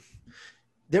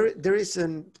 there is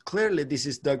clearly this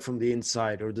is dug from the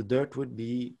inside, or the dirt would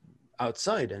be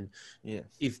outside, and yes.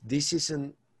 If this is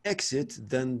an exit,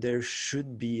 then there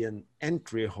should be an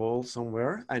entry hole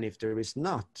somewhere, and if there is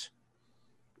not,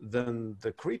 then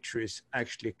the creature is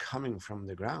actually coming from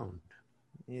the ground.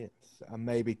 Yes, and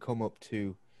maybe come up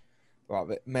to, well,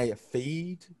 it may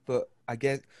feed, but I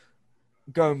guess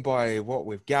going by what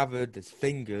we've gathered, there's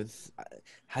fingers.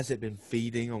 Has it been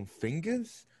feeding on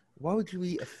fingers? Why would you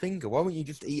eat a finger? Why wouldn't you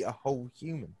just eat a whole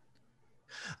human?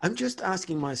 I'm just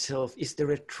asking myself, is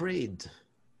there a trade?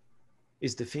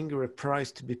 Is the finger a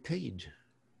price to be paid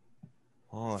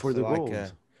for the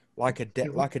gold? Like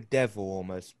a devil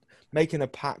almost. Making a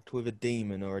pact with a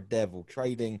demon or a devil,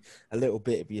 trading a little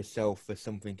bit of yourself for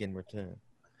something in return.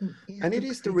 And it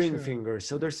is the ring finger,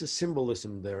 so there's a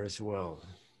symbolism there as well.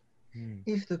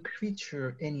 If the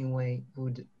creature anyway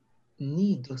would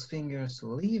need those fingers to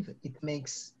live, it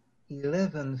makes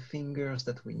 11 fingers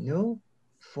that we know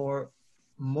for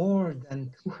more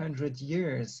than 200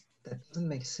 years. That doesn't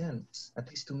make sense, at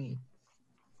least to me.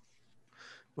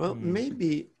 Well,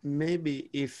 maybe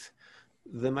if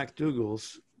the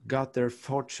McDougalls got their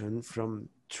fortune from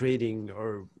trading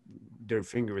or their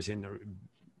fingers in or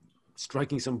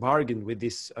striking some bargain with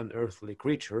this unearthly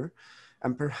creature,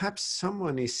 and perhaps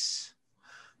someone is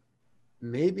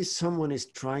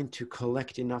trying to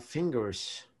collect enough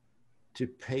fingers to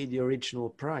pay the original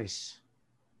price,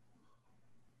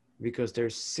 because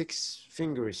there's 6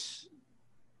 fingers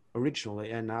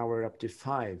originally and now we're up to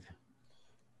 5.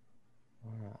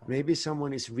 Maybe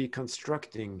someone is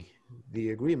reconstructing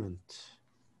the agreement,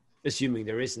 assuming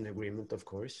there is an agreement, of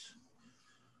course.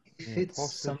 If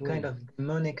it's some kind of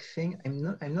demonic thing,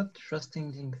 I'm not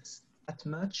trusting things that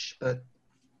much, but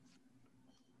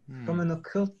from an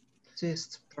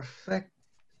occultist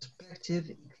perspective,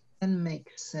 it can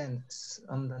make sense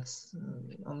on that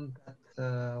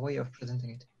way of presenting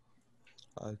it.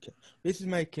 Okay. This is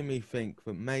making me think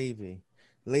that maybe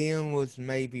Liam was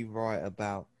maybe right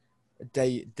about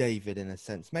David in a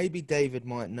sense. Maybe David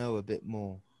might know a bit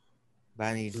more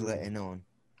than he's letting on,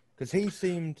 because he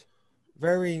seemed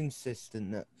very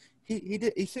insistent that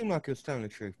he seemed like he was telling the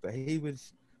truth, but he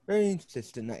was very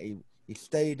insistent that he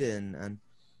stayed in. And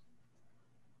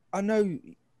I know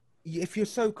if you're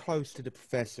so close to the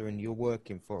professor and you're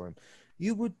working for him,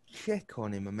 you would check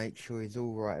on him and make sure he's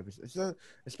all right. So,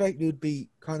 especially you'd be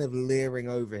kind of leering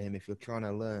over him if you're trying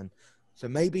to learn. So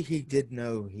maybe he did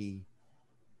know he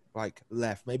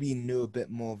left. Maybe he knew a bit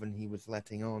more than he was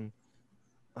letting on.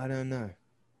 I don't know.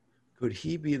 Could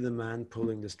he be the man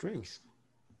pulling the strings?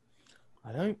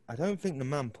 I don't think the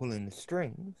man pulling the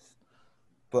strings,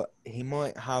 but he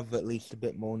might have at least a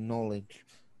bit more knowledge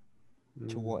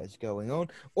to what is going on.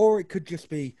 Or it could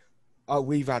just be,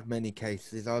 we've had many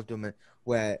cases, I've done it,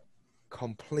 where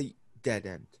complete dead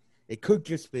end. It could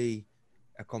just be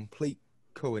a complete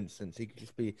coincidence. It could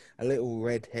just be a little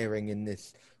red herring in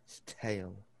this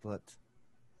tale, but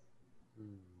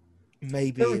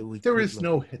maybe there is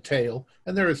no tail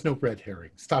and there is no red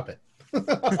herring. Stop it.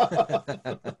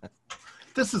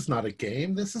 This is not a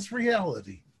game. This is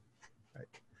reality. Right.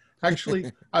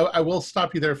 Actually, I will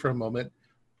stop you there for a moment.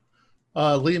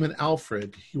 Liam and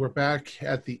Alfred, you are back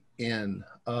at the inn.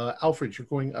 Alfred, you're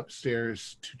going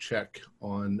upstairs to check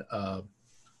on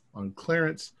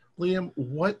Clarence. Liam,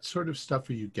 what sort of stuff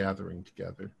are you gathering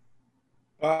together?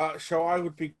 So I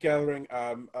would be gathering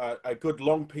a good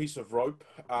long piece of rope,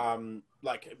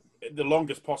 like the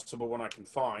longest possible one I can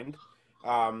find.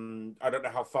 I don't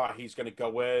know how far he's going to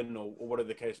go in or whatever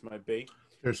the case may be.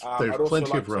 There's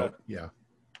plenty of rope, yeah.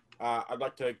 I'd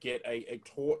like to get a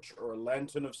torch or a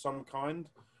lantern of some kind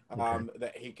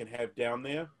that he can have down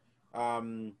there.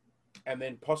 And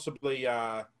then possibly,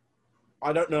 I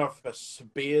don't know if a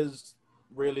spear's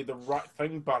really the right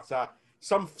thing, but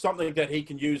something that he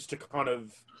can use to kind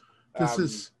of...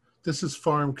 This is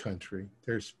farm country.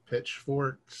 There's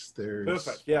pitchforks. There's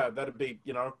perfect. Yeah, that'd be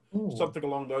something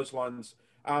along those lines.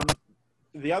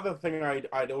 The other thing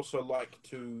I'd also like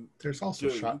to there's also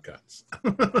shotguns.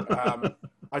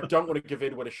 I don't want to give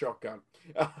Edward a shotgun.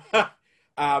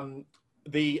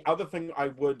 The other thing I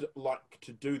would like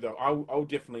to do, though, I'll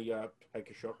definitely take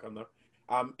a shotgun though.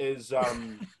 Is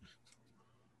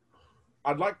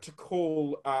I'd like to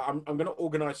call. I'm going to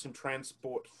organise some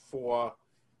transport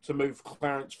to move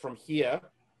Clarence from here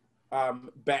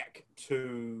back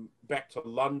to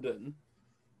London,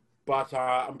 but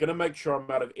I'm going to make sure I'm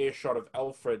out of earshot of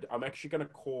Alfred. I'm actually going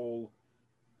to call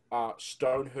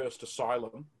Stonehurst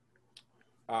Asylum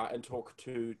and talk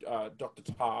to Dr.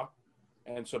 Tarr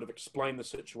and sort of explain the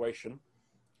situation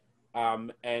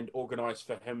and organise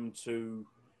for him to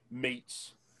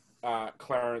meet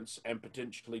Clarence and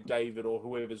potentially David or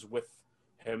whoever's with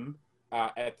him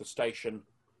at the station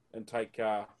and take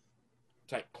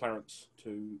Clarence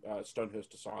to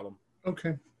Stonehurst Asylum.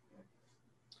 Okay.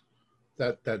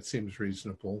 That seems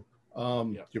reasonable.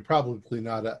 You're probably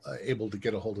not able to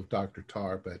get a hold of Dr.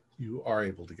 Tarr, but you are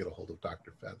able to get a hold of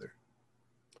Dr. Feather.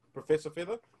 Professor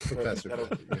Feather? Professor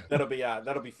Feather, yeah.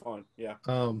 That'll be fine, yeah.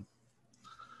 All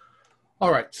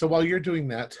right, so while you're doing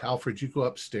that, Alfred, you go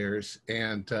upstairs,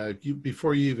 and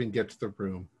before you even get to the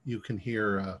room, you can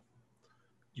hear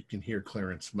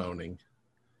Clarence moaning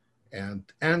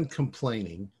and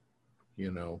complaining,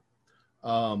 you know.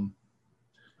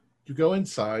 You go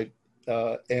inside,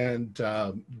 and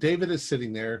David is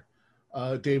sitting there.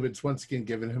 David's once again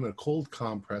giving him a cold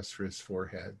compress for his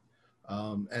forehead,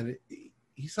 and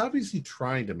he's obviously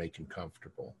trying to make him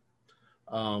comfortable.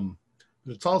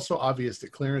 But it's also obvious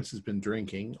that Clarence has been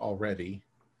drinking already,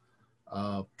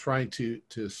 trying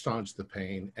to staunch the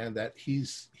pain, and that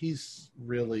he's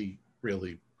really,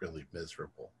 really, really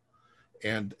miserable.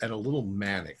 And a little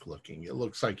manic looking. It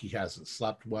looks like he hasn't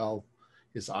slept well.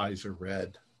 His eyes are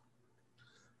red.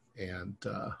 And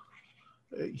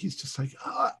he's just like,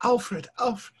 Alfred,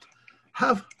 have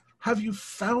you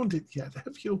found it yet?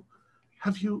 Have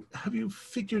you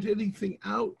figured anything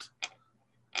out?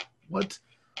 What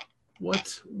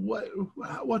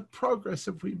progress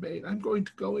have we made? I'm going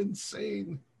to go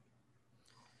insane.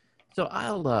 So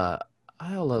I'll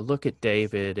look at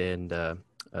David and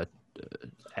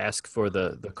ask for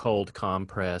the cold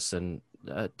compress. And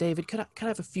David, could I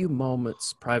have a few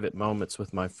private moments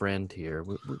with my friend here?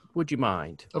 Would you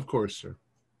mind? Of course, sir.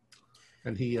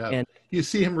 And you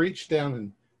see him reach down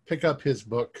and pick up his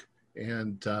book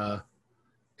and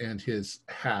his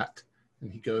hat,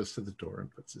 and he goes to the door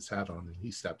and puts his hat on, and he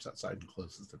steps outside and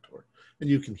closes the door. And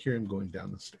you can hear him going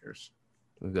down the stairs.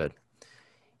 Good.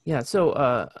 Yeah. So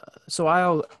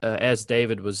I'll, as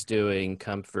David was doing,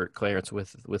 comfort Clarence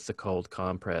with the cold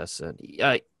compress. And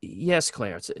yes,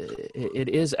 Clarence, it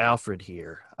is Alfred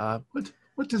here.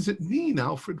 What does it mean,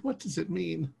 Alfred? What does it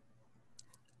mean?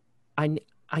 I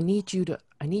need you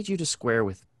to square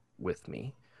with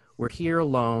me. We're here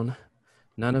alone.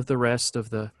 None of the rest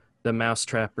of the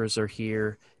mousetrappers are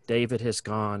here. David has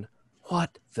gone.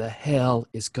 What the hell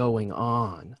is going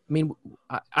on? I mean,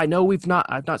 I know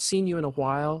I've not seen you in a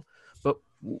while, but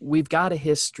we've got a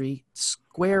history.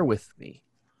 Square with me.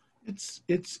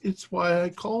 It's why I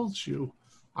called you.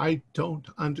 I don't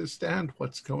understand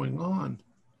what's going on.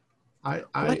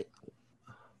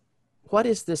 What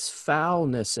is this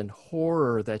foulness and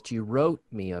horror that you wrote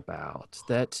me about,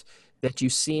 that you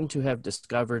seem to have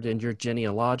discovered in your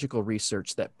genealogical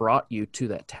research that brought you to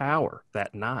that tower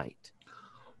that night?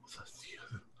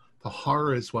 The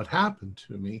horror is what happened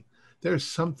to me. There's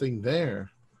something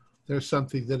there. There's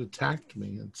something that attacked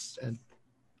me and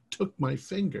took my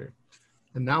finger.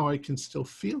 And now I can still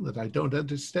feel it. I don't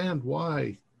understand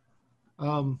why.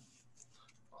 All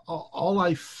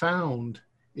I found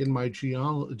in my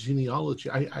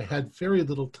genealogy, I had very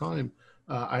little time.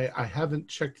 I haven't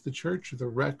checked the church or the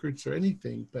records or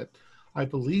anything, but I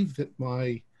believe that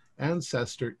my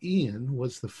ancestor Ian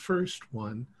was the first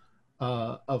one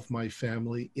of my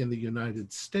family in the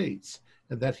United States,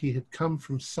 and that he had come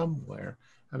from somewhere.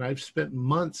 And I've spent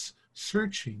months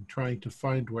searching, trying to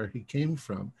find where he came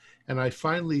from. And I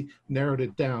finally narrowed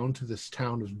it down to this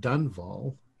town of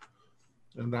Dunval.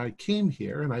 And I came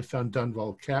here and I found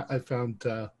Dunval, I found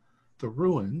the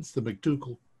ruins, the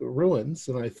McDougall ruins,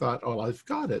 and I thought, oh, I've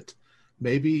got it.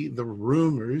 Maybe the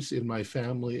rumors in my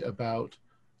family about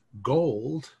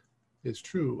gold is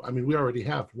true. I mean, we already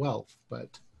have wealth,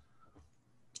 but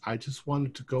I just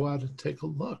wanted to go out and take a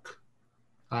look.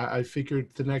 I figured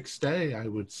the next day I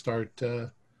would start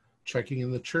checking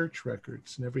in the church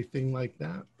records and everything like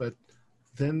that. But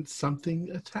then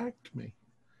something attacked me,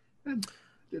 and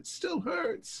it still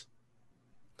hurts.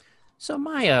 So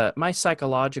my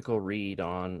psychological read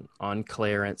on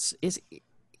Clarence is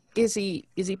he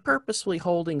purposely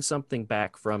holding something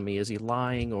back from me? Is he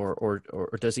lying, or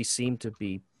does he seem to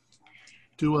be?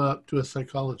 Do a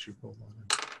psychology roll on him.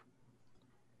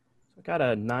 I got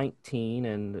a 19,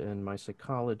 and my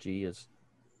psychology is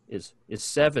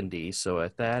 70. So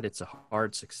at that, it's a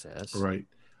hard success. Right.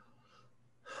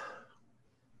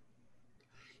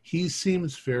 He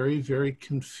seems very, very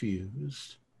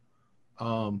confused,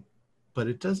 but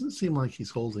it doesn't seem like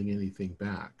he's holding anything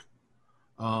back.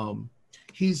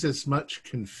 He's as much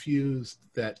confused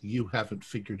that you haven't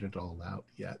figured it all out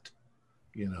yet,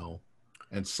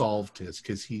 and solved his,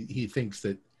 because he thinks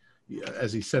that,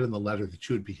 as he said in the letter, that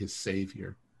you would be his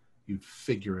savior. You'd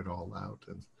figure it all out,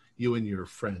 and you and your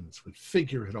friends would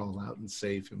figure it all out and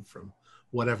save him from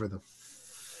whatever the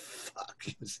fuck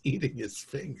is eating his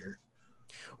finger.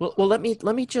 Well, let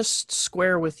me just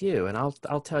square with you, and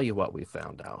I'll tell you what we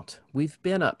found out. We've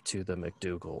been up to the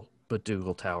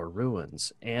McDougall Tower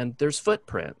ruins, and there's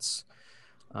footprints.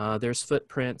 There's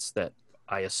footprints that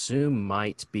I assume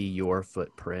might be your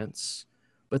footprints,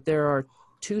 but there are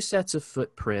two sets of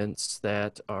footprints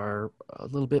that are a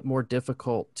little bit more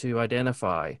difficult to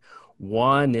identify.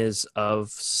 One is of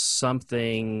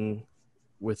something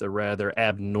with a rather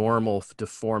abnormal,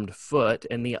 deformed foot,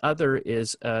 and the other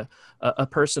is a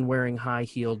person wearing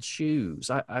high-heeled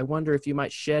shoes. I wonder if you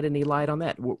might shed any light on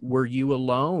that. Were you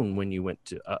alone when you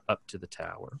went up to the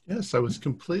tower? Yes, I was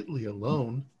completely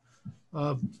alone.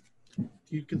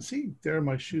 You can see there are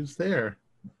my shoes there,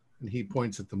 and he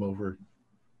points at them over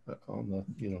on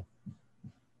the,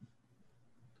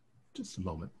 just a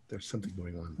moment. There's something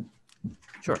going on.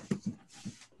 Sure.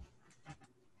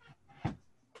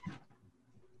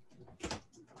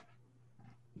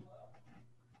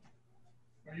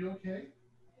 Are you okay?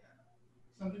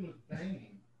 Something was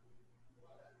banging.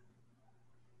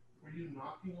 Were you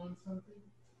knocking on something?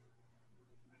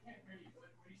 I can't hear you. What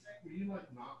are you saying? Were you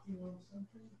knocking on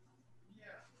something?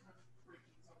 Yeah,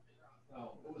 breaking something up.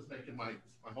 Oh, it was making my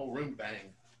whole room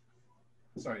bang.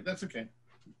 Sorry, that's okay.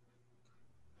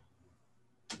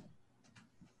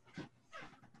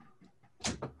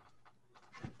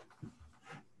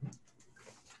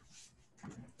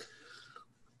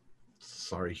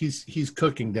 Sorry, he's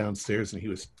cooking downstairs, and he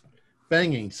was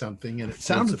banging something, and it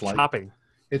sounded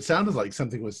like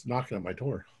something was knocking at my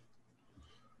door,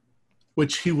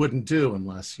 which he wouldn't do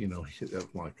unless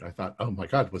I thought, oh my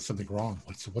God, was something wrong?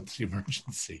 What's the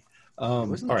emergency? He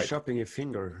wasn't all right. chopping a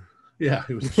finger. Yeah,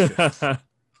 he was.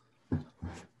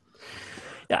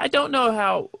 I don't know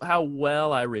how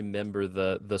well I remember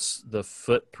the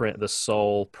footprint, the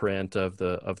sole print of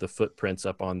the footprints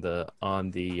up on the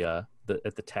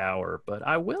at the tower, but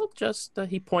I will just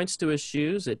he points to his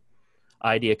shoes.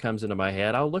 Idea comes into my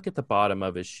head. I'll look at the bottom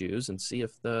of his shoes and see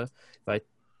if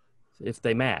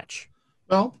they match.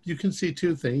 Well, you can see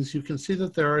two things. You can see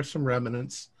that there are some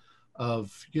remnants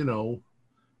of,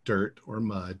 dirt or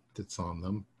mud that's on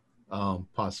them,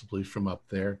 possibly from up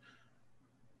there.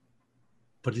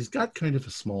 But he's got kind of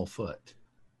a small foot.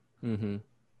 Mm-hmm.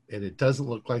 And it doesn't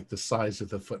look like the size of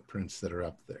the footprints that are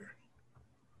up there.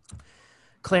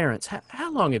 Clarence,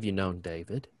 how long have you known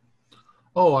David?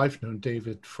 Oh, I've known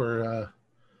David for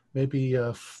maybe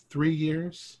 3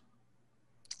 years.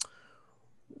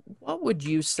 What would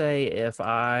you say if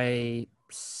I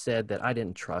said that I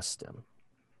didn't trust him?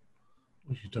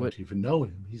 Well, you don't even know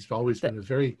him. He's always been a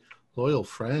very loyal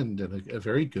friend and a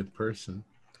very good person.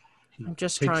 He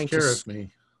takes care of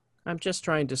me. I'm just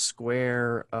trying to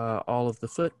square all of the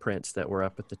footprints that were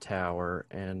up at the tower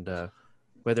and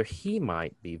whether he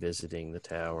might be visiting the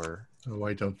tower. Oh,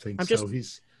 I don't think so.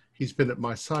 He's been at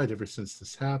my side ever since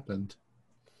this happened.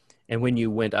 And when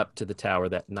you went up to the tower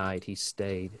that night, he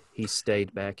stayed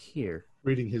back here.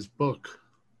 Reading his book.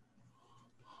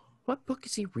 What book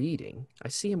is he reading? I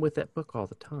see him with that book all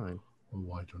the time.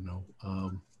 Oh, I don't know.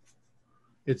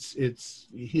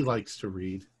 He likes to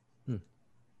read.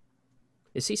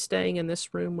 Is he staying in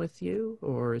this room with you,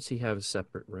 or does he have a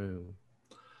separate room?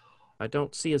 I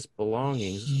don't see his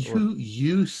belongings.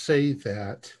 You say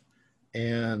that,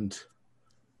 and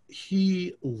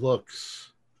he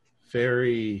looks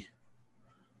very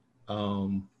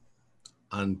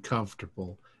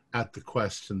uncomfortable at the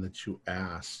question that you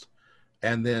asked,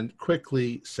 and then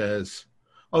quickly says,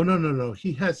 "Oh, no.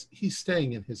 He's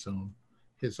staying in his own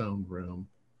room."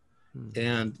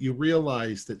 And you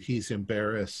realize that he's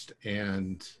embarrassed,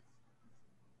 and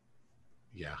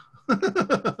yeah.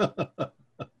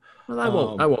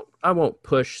 Well, I won't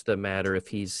push the matter if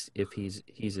he's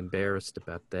embarrassed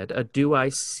about that. Do I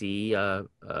see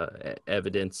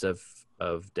evidence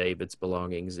of David's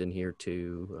belongings in here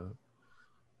too?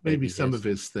 Maybe some of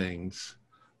his things.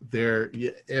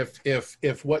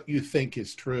 If what you think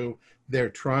is true, they're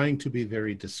trying to be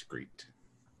very discreet.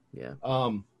 Yeah.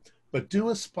 But do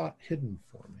a spot hidden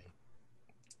for me.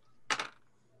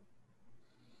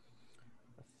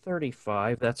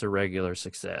 35, that's a regular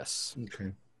success.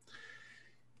 Okay.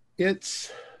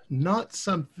 It's not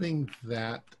something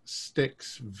that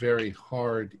sticks very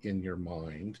hard in your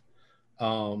mind.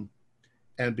 And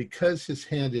because his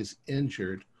hand is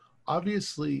injured,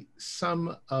 obviously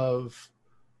some of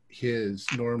his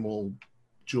normal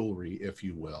jewelry, if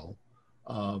you will,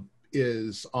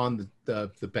 is on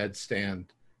the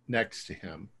bedstand next to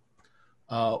him,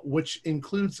 which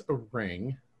includes a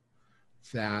ring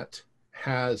that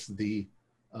has the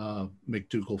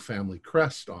McDougal family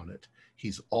crest on it.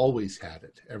 He's always had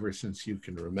it ever since you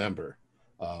can remember.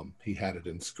 He had it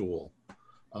in school.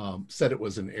 Said it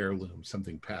was an heirloom,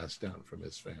 something passed down from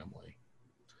his family.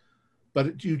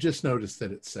 But you just noticed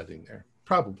that it's sitting there,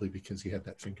 probably because he had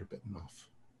that finger bitten off.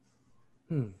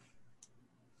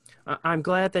 I'm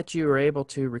glad that you were able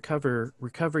to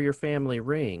recover your family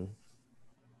ring.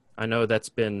 I know that's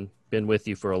been with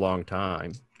you for a long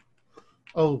time.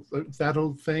 Oh, that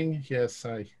old thing? Yes,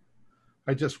 I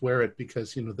just wear it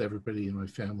because, everybody in my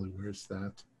family wears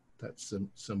that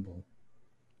symbol.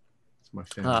 It's my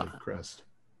family crest.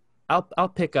 I'll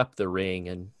pick up the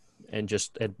ring and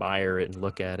just admire it and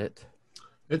look at it.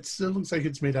 It looks like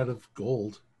it's made out of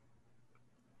gold.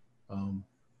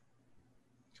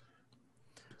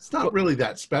 It's not really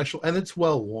that special, and it's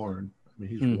well worn. I mean,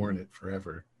 he's worn it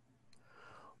forever.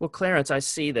 Well, Clarence, I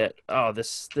see that. Oh,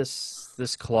 this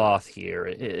cloth here,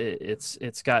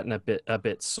 it's gotten a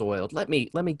bit soiled. Let me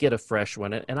get a fresh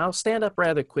one, and I'll stand up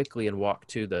rather quickly and walk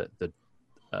to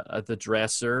the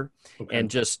dresser and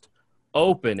just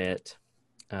open it.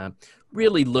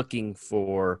 Really looking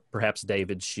for perhaps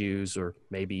David's shoes or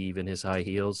maybe even his high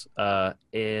heels,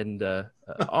 and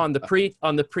on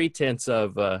the pretense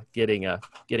of getting a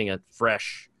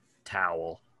fresh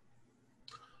towel.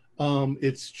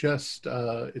 It's just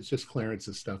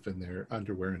Clarence's stuff in there,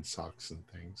 underwear and socks and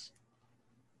things.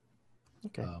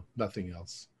 Okay. Nothing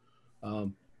else.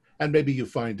 And maybe you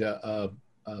find a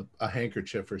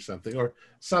handkerchief or something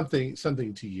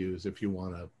to use if you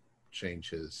want to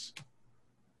change his.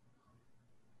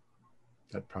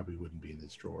 That probably wouldn't be in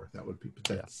his drawer. That would be, but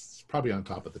that's probably on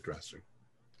top of the dresser.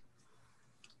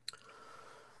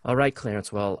 All right,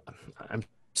 Clarence. Well, I'm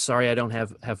sorry I don't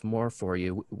have more for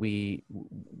you.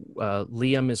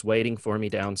 Liam is waiting for me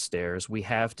downstairs. We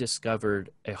have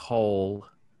discovered a hole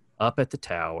up at the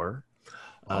tower.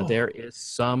 Oh. There is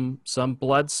some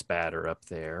blood spatter up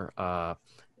there,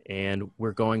 and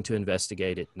we're going to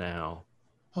investigate it now.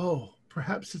 Oh,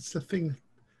 perhaps it's the thing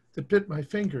that bit my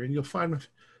finger, and you'll find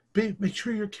make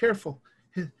sure you're careful.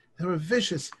 They were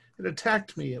vicious. It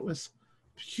attacked me. It was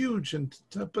huge,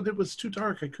 but it was too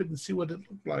dark. I couldn't see what it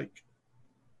looked like.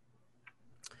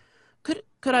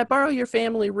 Could I borrow your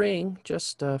family ring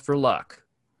just for luck?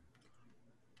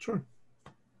 Sure.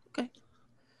 Okay.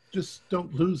 Just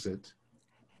don't lose it.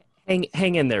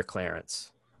 Hang in there,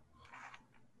 Clarence.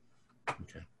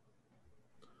 Okay.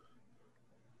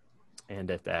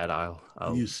 And at that, I'll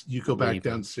you go back leave.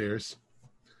 downstairs.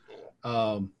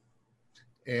 And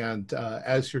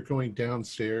as you're going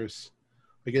downstairs,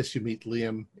 I guess you meet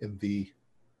Liam in the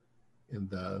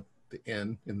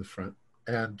inn in the front.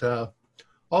 And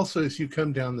also, as you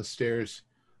come down the stairs,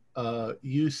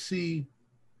 you see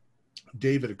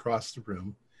David across the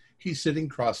room. He's sitting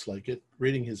cross-legged,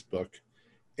 reading his book,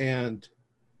 and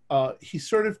he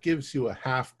sort of gives you a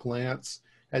half glance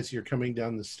as you're coming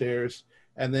down the stairs,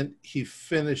 and then he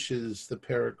finishes the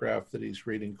paragraph that he's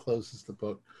reading, closes the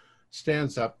book,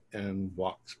 stands up, and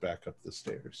walks back up the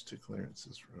stairs to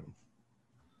Clarence's room.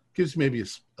 Gives maybe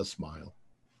a smile.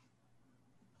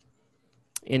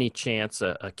 Any chance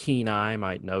a keen eye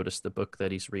might notice the book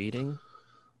that he's reading?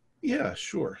 Yeah,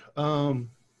 sure.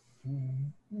 Count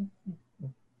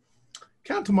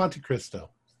of Monte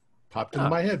Cristo popped into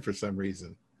my head for some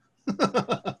reason.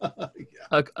 Yeah.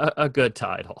 A good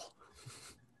title.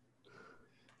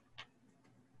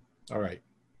 All right.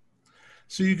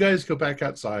 So you guys go back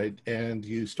outside and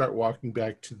you start walking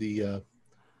back to the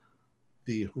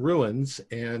ruins,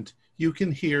 and you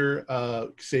can hear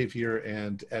Xavier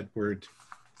and Edward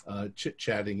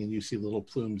chit-chatting, and you see little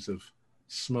plumes of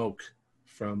smoke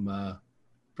from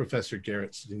Professor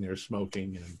Garrett sitting there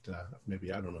smoking, and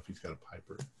maybe, I don't know if he's got a pipe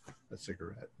or a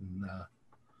cigarette. And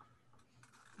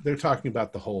they're talking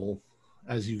about the hole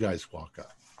as you guys walk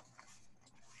up.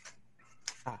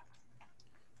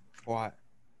 What,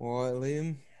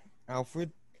 Liam?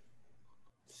 Alfred?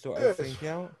 Sort everything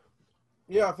out?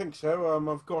 Yeah, I think so.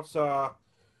 I've got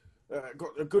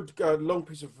a good long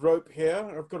piece of rope here.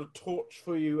 I've got a torch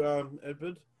for you,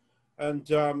 Edward, and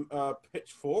a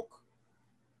pitchfork.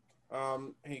 Here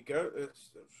you go.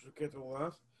 Let's get all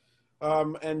that.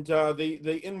 And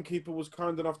the innkeeper was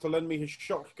kind enough to lend me his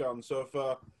shotgun. So if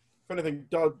anything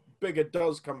bigger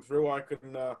does come through, I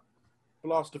can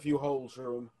blast a few holes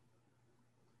through him.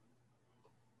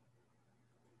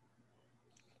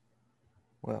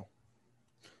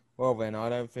 Well then, I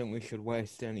don't think we should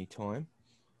waste any time.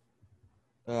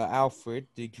 Alfred,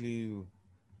 did you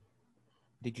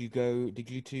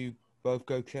two both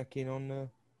go check in on the...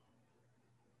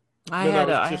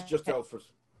 Just Alfred.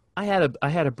 I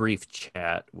had a brief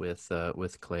chat with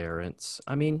Clarence.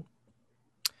 I mean,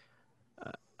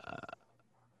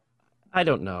 I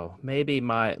don't know. Maybe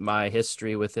my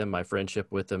history with him, my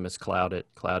friendship with him, has clouded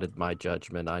my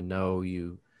judgment. I know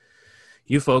you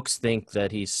folks think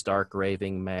that he's stark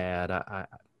raving mad.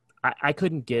 I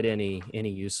couldn't get any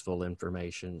useful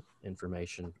information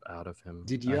out of him.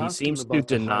 Did you he ask seems him about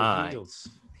to the deny. high heels?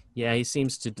 Yeah, he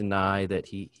seems to deny that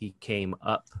he came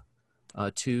up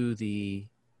to the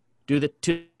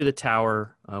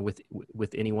tower with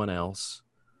anyone else.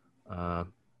 So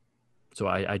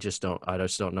I just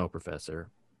don't know, Professor.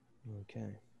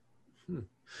 Okay.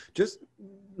 Just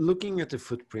looking at the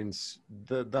footprints,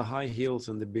 the high heels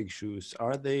and the big shoes,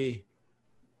 are they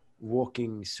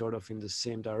walking sort of in the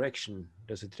same direction?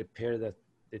 Does it appear that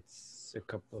it's a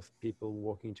couple of people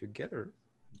walking together?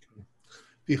 Okay.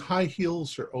 The high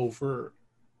heels are over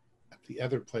at the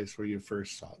other place where you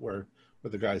first saw, where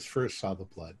the guys first saw the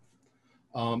blood.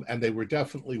 And they were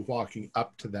definitely walking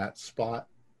up to that spot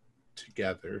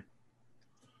together.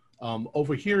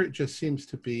 Over here, it just seems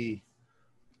to be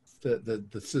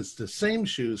the same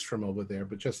shoes from over there,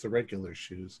 but just the regular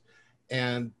shoes.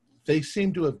 And they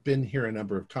seem to have been here a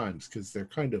number of times because they're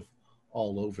kind of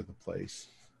all over the place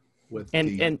with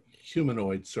the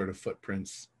humanoid sort of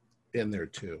footprints in there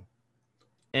too.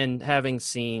 And having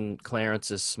seen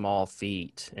Clarence's small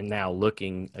feet and now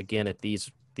looking again at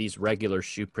these regular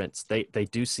shoe prints, they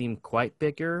do seem quite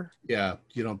bigger. Yeah,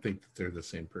 you don't think that they're the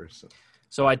same person.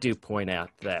 So I do point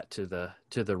out that to the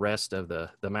rest of the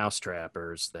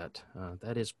mousetrappers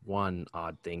that is one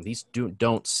odd thing. These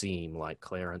don't seem like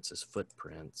Clarence's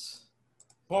footprints.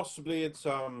 Possibly it's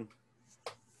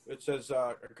it says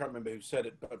I can't remember who said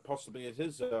it, but possibly it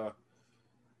is a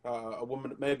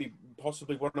woman, maybe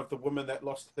possibly one of the women that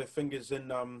lost their fingers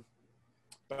in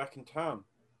back in town.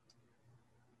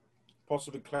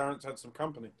 Possibly Clarence had some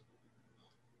company.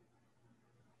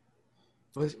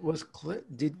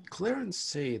 Did Clarence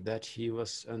say that he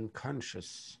was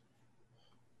unconscious?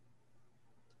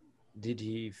 Did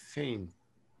he faint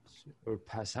or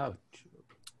pass out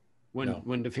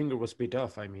when the finger was bit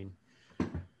off? I mean,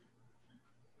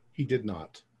 he did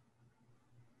not.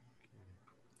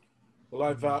 Well,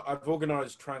 I've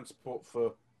organised transport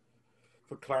for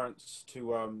Clarence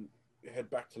to head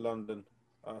back to London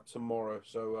tomorrow.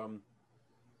 So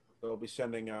they'll be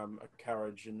sending a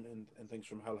carriage and things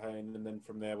from Helhane, and then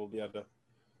from there we'll be able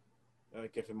to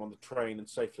get him on the train and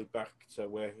safely back to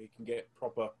where he can get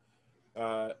proper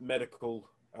medical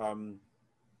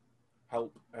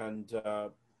help and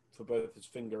for both his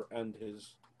finger and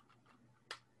his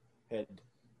head.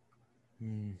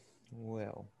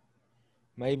 Well,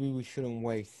 maybe we shouldn't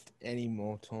waste any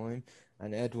more time,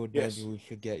 and Edward, Yes. maybe we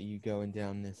should get you going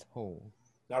down this hall.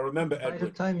 Now remember, By the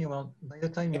Edward, time you are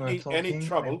talking, any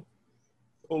trouble,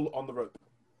 pull on the rope.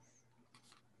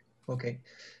 Okay.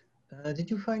 Did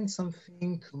you find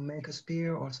something to make a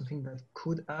spear or something that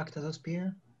could act as a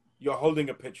spear? You're holding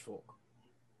a pitchfork.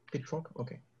 Pitchfork?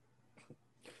 Okay.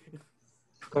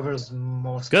 Covers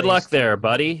more space. Good luck there,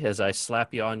 buddy, as I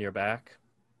slap you on your back.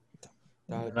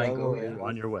 Don't I go, worry, yeah.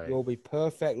 On your way. You'll be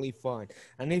perfectly fine.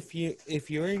 And if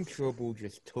you're in trouble,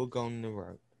 just tug on the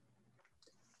rope.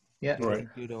 Yeah. Give it Right.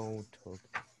 a good old tug.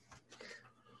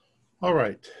 All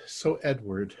right. So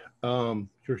Edward,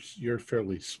 you're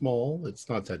fairly small. It's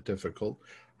not that difficult.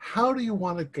 How do you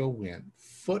want to go in?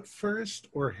 Foot first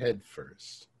or head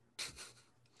first?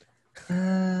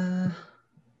 I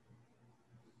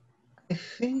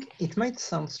think it might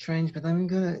sound strange, but I'm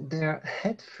gonna there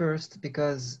head first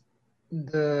because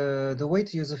the way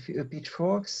to use a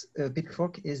pitchfork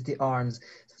is the arms,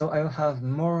 so I'll have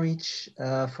more reach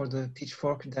for the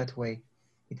pitchfork that way.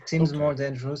 It seems Okay. more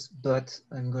dangerous, but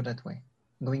I'm good that way.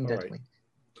 Going All that right. way.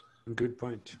 good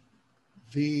point.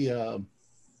 The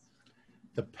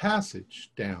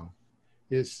passage down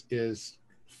is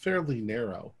fairly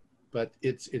narrow, but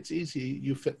it's easy.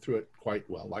 You fit through it quite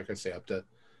well. Like I say, up to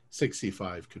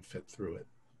 65 could fit through it.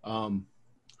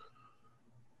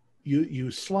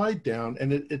 You slide down,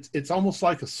 and it's almost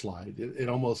like a slide. It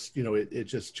almost, it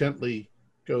just gently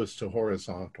goes to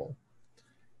horizontal,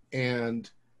 and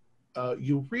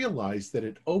you realize that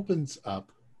it opens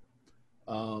up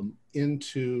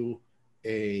into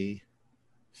a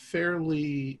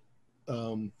fairly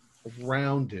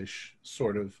roundish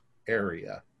sort of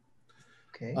area.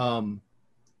 Okay.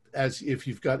 As if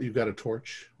you've got a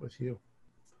torch with you,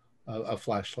 a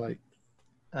flashlight.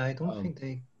 I don't think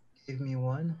they gave me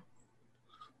one.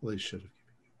 Well, they should have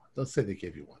given you one. Let's say they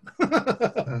gave you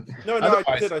one. No, otherwise,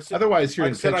 I did. I said, otherwise you're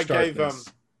in said pitch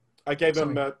darkness. I gave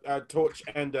him Sorry. a torch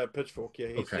and a pitchfork. Yeah,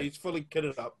 Okay. he's fully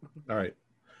kitted up. All right.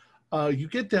 You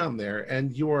get down there,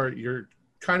 and you're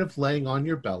kind of laying on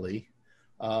your belly,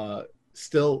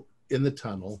 still in the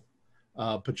tunnel,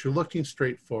 but you're looking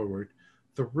straight forward.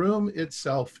 The room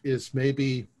itself is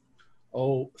maybe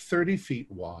 30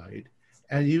 feet wide,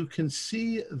 and you can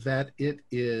see that it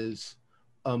is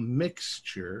a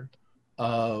mixture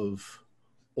of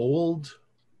old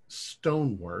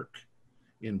stonework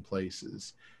in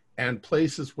places and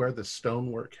places where the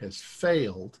stonework has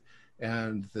failed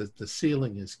and the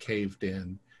ceiling is caved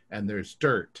in and there's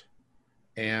dirt.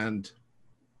 And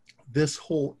this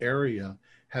whole area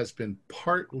has been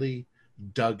partly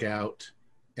dug out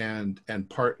and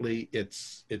partly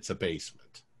it's a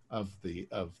basement of the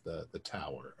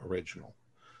tower original.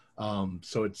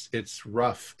 So it's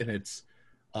rough, and it's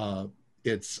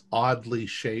oddly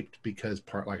shaped because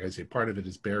like I say, part of it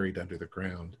is buried under the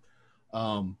ground.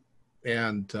 But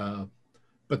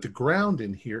the ground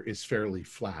in here is fairly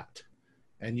flat,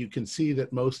 and you can see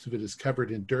that most of it is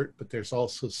covered in dirt, but there's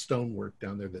also stonework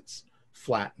down there that's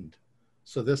flattened.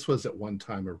 So this was at one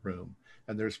time a room,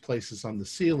 and there's places on the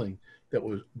ceiling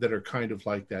that are kind of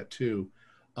like that too,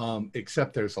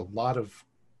 except there's a lot of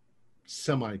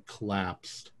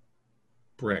semi-collapsed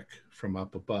brick from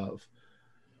up above.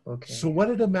 Okay. So what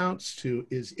it amounts to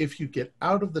is if you get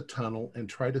out of the tunnel and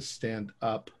try to stand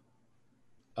up,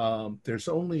 there's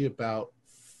only about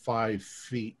 5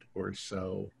 feet or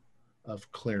so of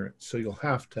clearance. So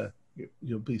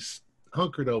you'll be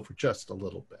hunkered over just a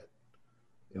little bit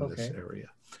in this area.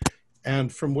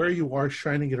 And from where you are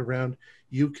shining it around,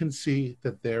 you can see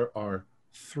that there are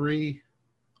 3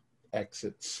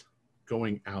 exits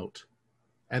going out.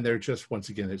 And they're just, once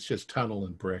again, it's just tunnel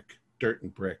and brick, dirt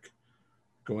and brick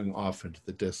going off into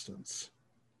the distance.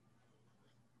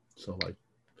 So like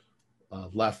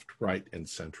left, right, and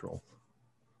central.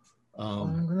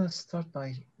 I'm gonna start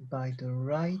by the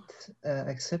right,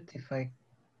 except if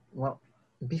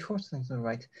before turning to the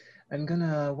right, I'm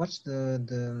gonna watch the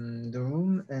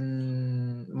room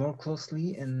and more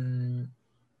closely and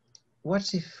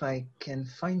watch if I can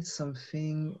find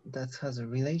something that has a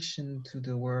relation to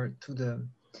the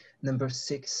number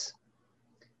 6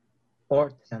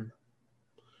 or 10.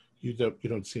 You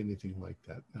don't see anything like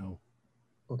that, no.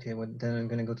 Okay, well then I'm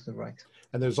gonna go to the right.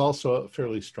 And there's also a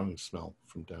fairly strong smell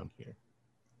from down here.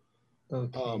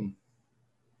 Okay.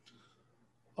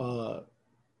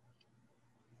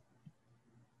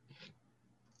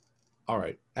 All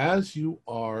right. As you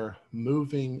are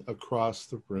moving across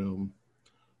the room,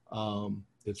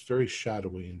 it's very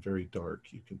shadowy and very dark,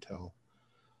 you can tell.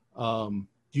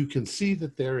 You can see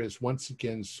that there is once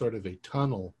again sort of a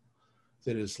tunnel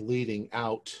that is leading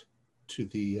out to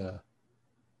the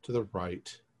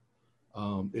right.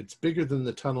 It's bigger than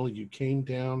the tunnel you came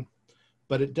down,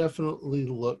 but it definitely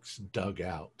looks dug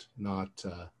out, not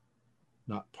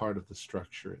part of the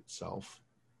structure itself.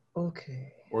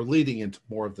 Okay. Or leading into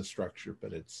more of the structure,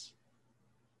 but it's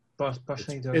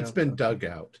been dug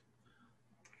out.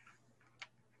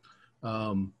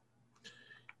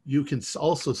 You can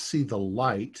also see the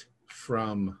light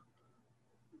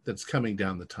that's coming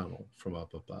down the tunnel from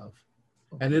up above.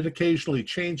 Okay. And it occasionally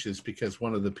changes because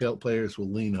one of the players will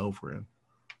lean over and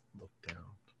look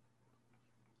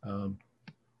down.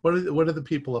 What do the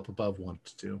people up above want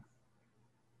to do?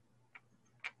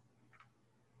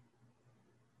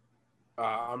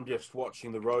 I'm just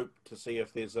watching the rope to see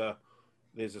if there's a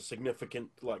significant,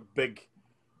 like, big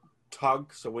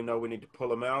tug, so we know we need to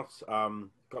pull him out.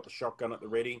 Got the shotgun at the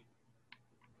ready.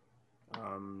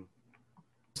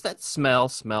 Does that smell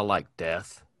like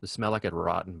death? Does it smell like a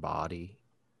rotten body?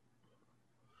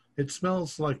 It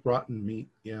smells like rotten meat,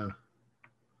 yeah.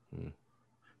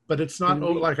 But it's not,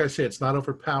 like I say, it's not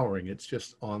overpowering. It's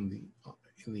just in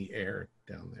the air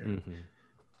down there. Mm-hmm.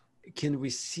 Can we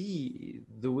see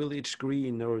the village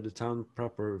green or the town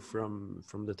proper from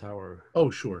the tower?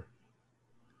 Oh, sure.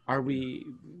 Are we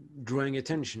drawing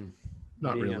attention?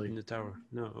 Not being really. Up in the tower?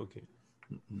 No, okay.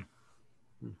 Mm-mm.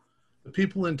 The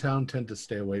people in town tend to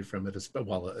stay away from it,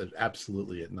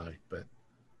 absolutely at night, but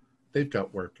they've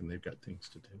got work and they've got things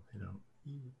to do, you know.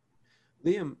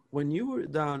 Liam, when you were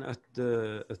down at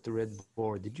the red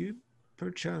board, did you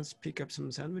perchance pick up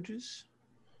some sandwiches?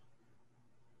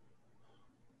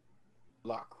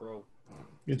 Luck roll.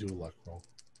 You do a luck roll.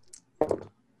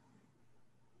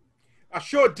 I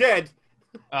sure did.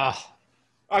 Ah,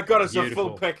 I got us beautiful. a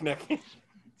full picnic.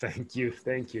 Thank you.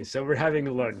 So we're having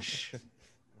lunch.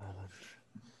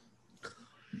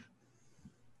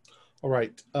 All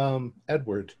right,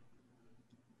 Edward,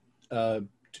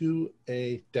 do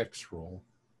a dex roll.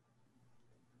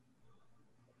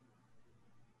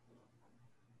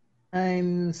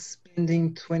 I'm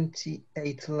spending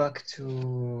 28 luck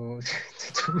to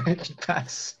make it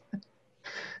pass.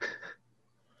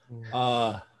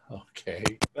 Okay.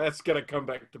 That's gonna come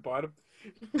back to bite him.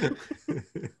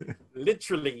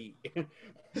 Literally.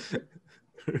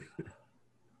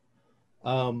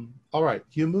 All right.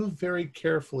 You move very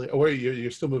carefully. Or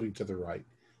you're still moving to the right.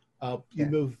 You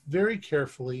move very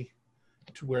carefully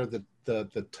to where the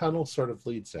tunnel sort of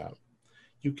leads out.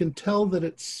 You can tell that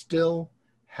it still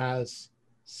has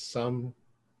some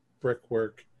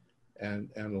brickwork and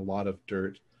a lot of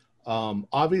dirt.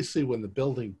 Obviously, when the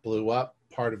building blew up,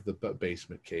 part of the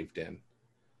basement caved in.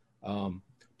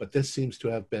 But this seems to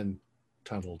have been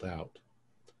tunneled out.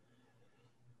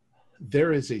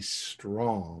 There is a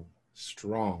strong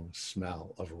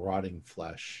smell of rotting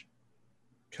flesh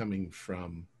coming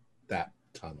from that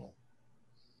tunnel.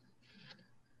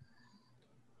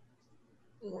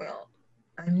 Well,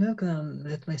 I'm not gonna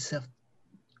let myself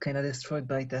kind of destroyed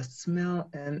by that smell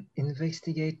and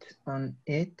investigate on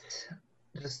it.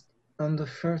 Just on the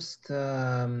first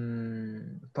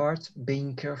part,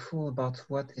 being careful about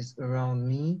what is around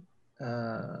me.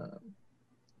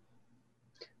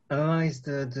 Analyze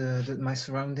my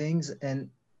surroundings and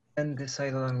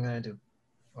decide what I'm gonna do.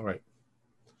 All right.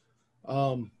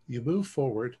 You move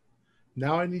forward.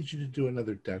 Now I need you to do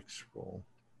another dex roll.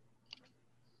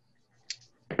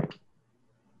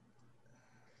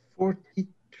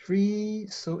 43,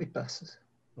 so it passes.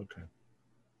 Okay.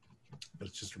 But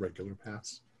it's just a regular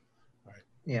pass. All right.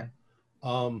 Yeah.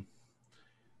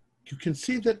 You can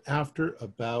see that after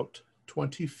about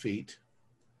 20 feet,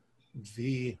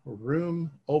 the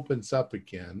room opens up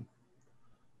again.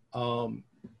 And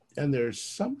there's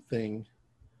something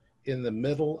in the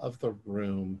middle of the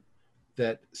room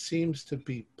that seems to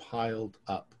be piled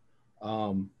up.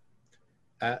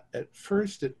 At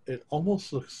first, it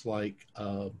almost looks like,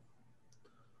 I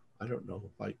don't know,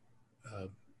 like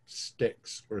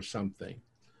sticks or something.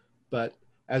 But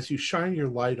as you shine your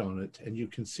light on it, and you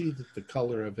can see that the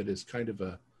color of it is kind of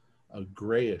a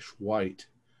grayish white,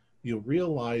 you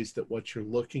realize that what you're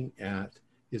looking at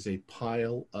is a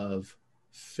pile of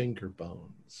finger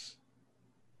bones.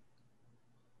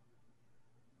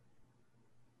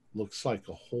 Looks like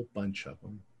a whole bunch of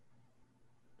them.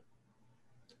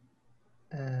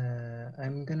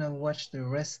 I'm gonna watch the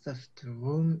rest of the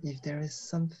room if there is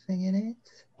something in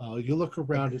it. You look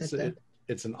around, Like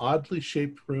it's an oddly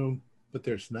shaped room, but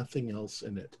there's nothing else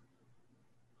in it.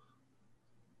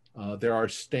 There are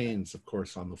stains, of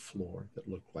course, on the floor that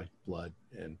look like blood,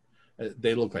 and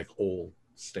they look like old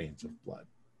stains of blood.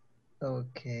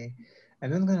 Okay. I'm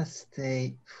not gonna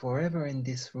stay forever in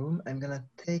this room. I'm gonna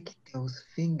take those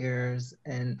fingers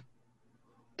and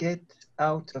get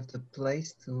out of the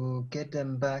place to get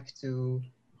them back to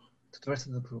the rest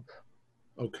of the group.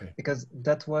 Okay. Because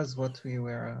that was what we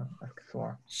were asking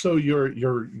for. So you're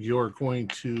going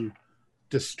to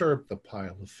disturb the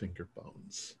pile of finger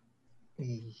bones.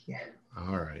 Yeah.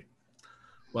 All right.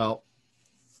 Well,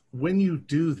 when you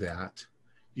do that,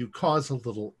 you cause a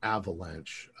little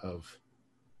avalanche of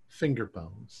finger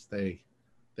bones. They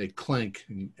clank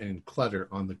and clutter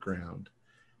on the ground.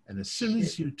 And as soon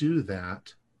as you do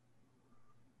that,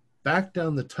 back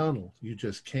down the tunnel you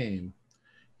just came,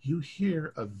 you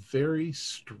hear a very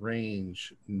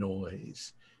strange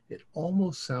noise. It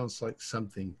almost sounds like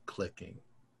something clicking.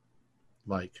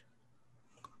 Like,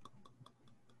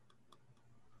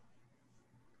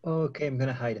 Okay, I'm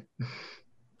gonna hide.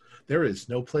 there is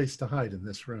no place to hide in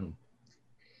this room.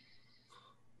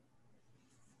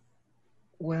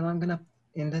 Well,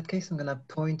 in that case, I'm gonna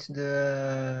point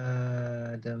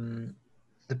the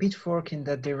pitchfork in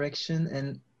that direction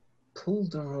and pull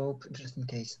the rope just in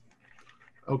case.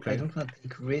 Okay. I don't want to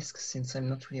take risks since I'm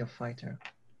not really a fighter.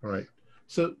 All right.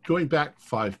 So going back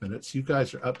 5 minutes, you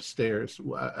guys are upstairs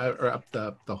or up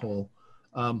the hole.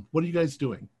 What are you guys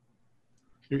doing?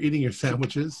 You're eating your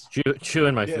sandwiches?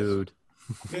 Chewing my Yes. food.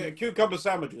 Yeah, cucumber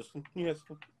sandwiches. Yes.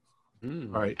 All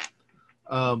right.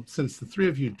 Since the three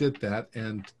of you did that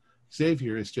and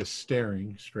Xavier is just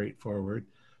staring straight forward,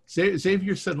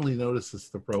 Xavier suddenly notices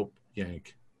the rope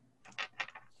yank.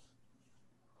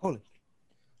 Holy.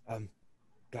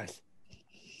 Guys.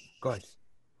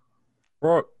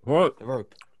 What? The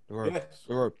rope. Yes.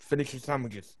 The rope. Finish your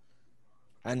sandwiches.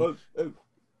 And Oh.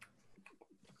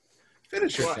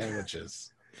 Finish your Right.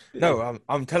 sandwiches. no,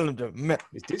 I'm telling them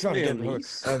Is this trying to get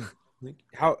mayonnaise?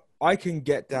 how I can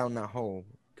get down that hole,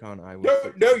 can't I?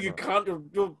 No, you can't.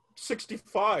 You're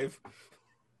 65.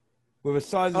 With a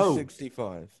size Oh. of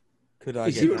 65, could I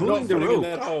Is get he You're down? pulling not the fitting in rope?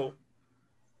 that hole.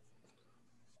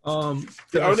 The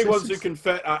The only ones who assistants- can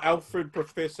fit are Alfred,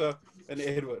 Professor, and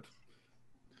Edward.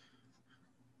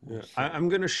 Yeah. I'm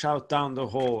going to shout down the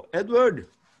hall. Edward,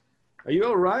 are you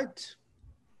all right?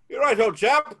 You're right, old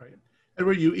chap. And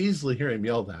where you easily hear him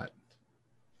yell that.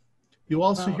 You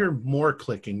also Oh. hear more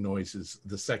clicking noises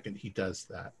the second he does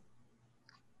that.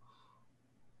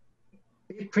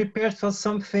 Be prepared for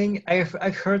something. I've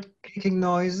heard clicking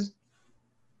noise.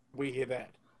 We hear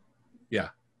that.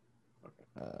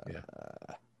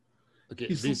 Okay,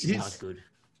 He's- this is he's- not good.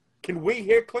 Can we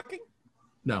hear clicking?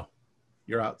 No,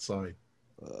 you're outside.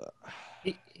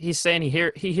 He's saying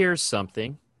he hears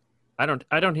something. I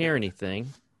don't hear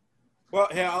anything. Well,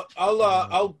 here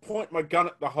I'll point my gun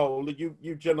at the hole. And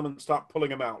you gentlemen start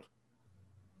pulling him out.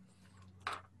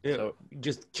 Yeah,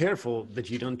 just careful that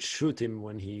you don't shoot him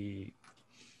when he...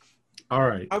 All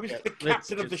right. I was Yeah, the let's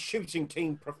captain of the just- shooting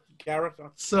team, Garrett.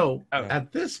 So Oh.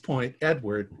 at this point,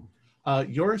 Edward,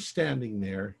 you're standing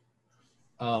there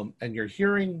and you're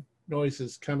hearing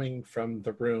noises coming from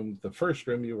the first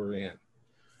room you were in.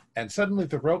 And suddenly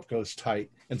the rope goes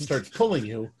tight and starts pulling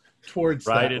you towards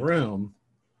Right that in- room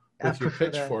I with your prefer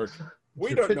that. pitchfork. We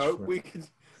Your don't know. pitchfork. We can.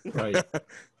 Right.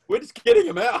 We're just getting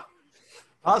him out.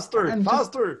 Faster, I'm just-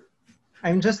 faster!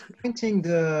 I'm just pointing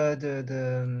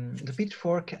the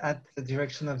pitchfork at the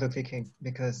direction of the clicking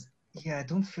because I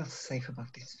don't feel safe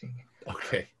about this thing.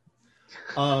 Okay.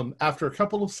 After a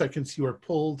couple of seconds, you are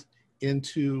pulled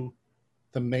into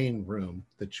the main room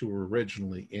that you were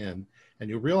originally in, and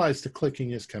you realize the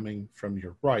clicking is coming from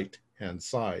your right-hand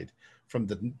side, from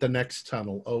the next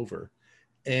tunnel over.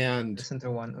 The And center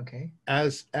one, okay.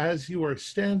 as you are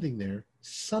standing there,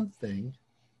 something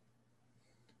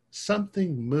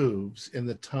moves in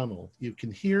the tunnel. You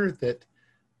can hear that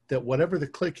whatever the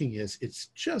clicking is, it's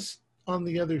just on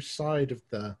the other side of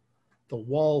the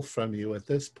wall from you at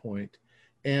this point,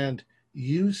 and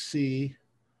you see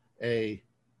a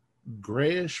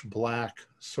grayish black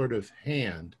sort of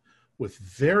hand with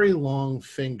very long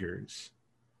fingers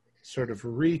sort of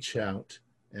reach out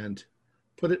and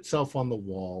put itself on the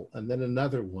wall, and then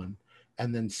another one,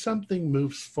 and then something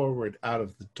moves forward out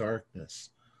of the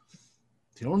darkness.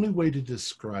 The only way to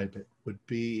describe it would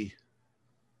be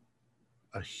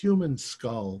a human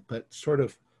skull, but sort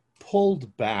of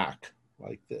pulled back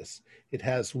like this. It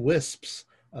has wisps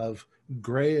of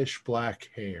grayish black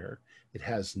hair. It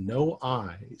has no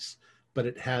eyes, but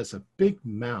it has a big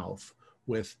mouth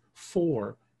with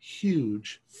 4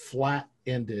 huge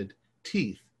flat-ended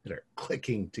teeth that are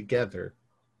clicking together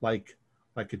like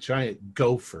a giant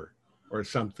gopher or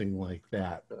something like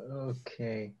that.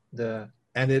 Okay.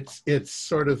 And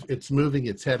it's moving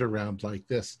its head around like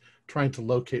this, trying to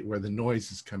locate where the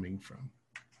noise is coming from.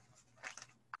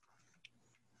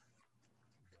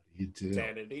 What do you do?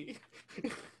 Sanity.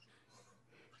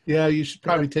 Yeah, you should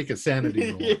probably take a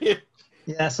sanity roll.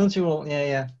 Yeah, since you roll,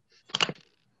 yeah.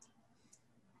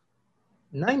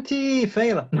 90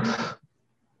 fail.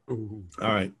 Ooh. All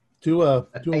right. Do a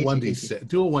 80, 1d6.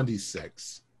 Do a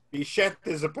 1d6. He shat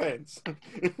his pants.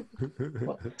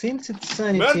 Well, since it's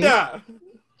sanity, Murder!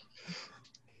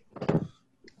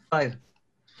 5.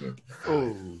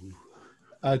 Oh.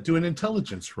 Do an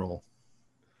intelligence roll.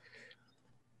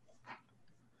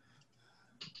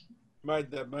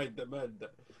 Murder.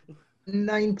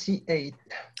 98.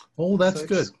 Oh, that's So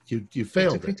good. it's- You It's a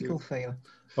failed it. critical fail.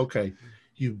 Okay.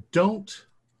 You don't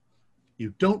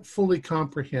fully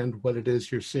comprehend what it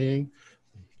is you're seeing,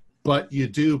 but you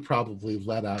do probably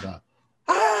let out a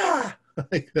ah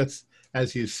like this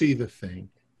as you see the thing.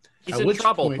 He's At in which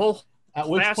trouble. point- Pull At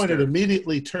which point it faster.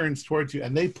 immediately turns towards you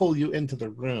and they pull you into the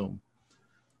room.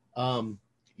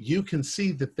 You can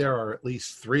see that there are at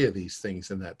least 3 of these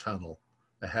things in that tunnel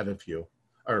ahead of you,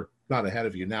 or not ahead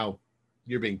of you. Now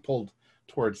you're being pulled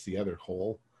towards the other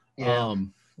hole. Yeah.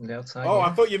 The outside. Oh, yeah.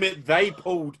 I thought you meant they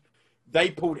pulled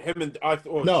him, and I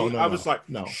thought. No, I was like,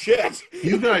 shit.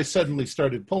 You guys suddenly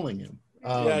started pulling him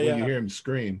when you Yeah. hear him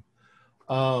scream.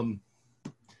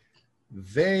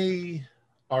 They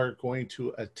are going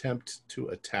to attempt to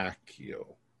attack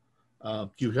you.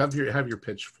 You have your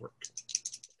pitchfork.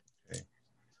 Okay.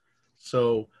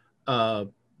 So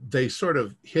they sort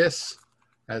of hiss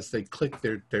as they click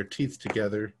their teeth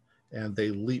together, and they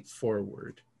leap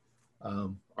forward.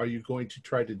 Are you going to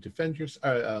try to defend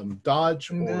dodge,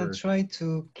 I'm or gonna try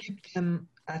to keep them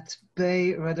at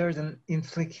bay rather than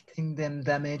inflicting them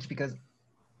damage because,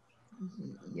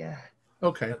 yeah,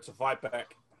 okay? That's a fight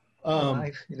back.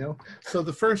 life, So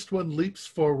the first one leaps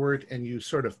forward, and you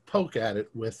sort of poke at it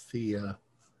with the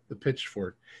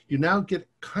pitchfork. You now get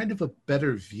kind of a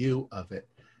better view of it.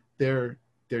 They're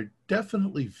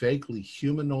definitely vaguely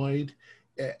humanoid,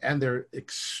 and they're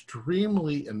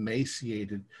extremely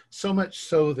emaciated, so much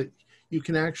so that you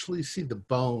can actually see the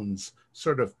bones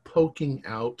sort of poking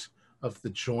out of the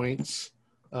joints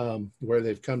where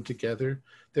they've come together.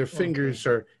 Their fingers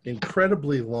are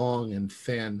incredibly long and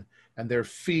thin, and their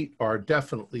feet are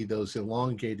definitely those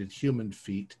elongated human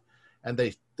feet. And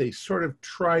they sort of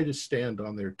try to stand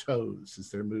on their toes as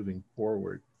they're moving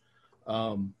forward.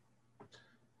 And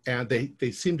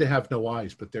they seem to have no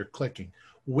eyes, but they're clicking.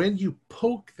 When you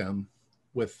poke them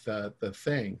with the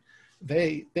thing,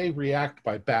 they react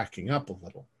by backing up a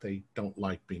little. They don't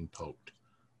like being poked.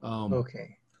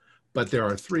 Okay. But there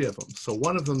are 3 of them. So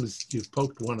one of them is, you've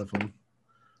poked one of them.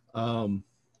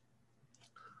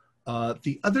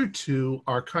 The other 2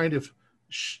 are kind of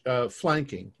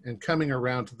flanking and coming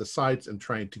around to the sides and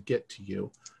trying to get to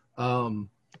you.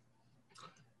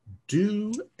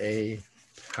 Do a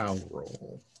power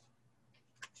roll.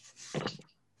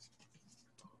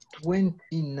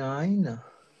 29.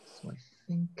 So I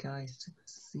think I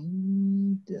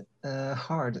succeed.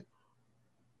 Hard.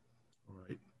 All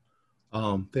right.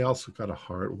 They also got a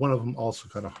hard. One of them also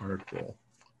got a hard roll.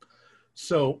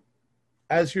 So,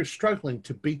 as you're struggling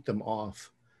to beat them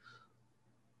off,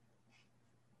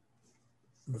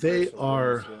 they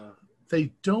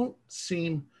don't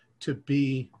seem to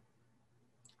be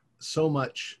so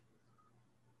much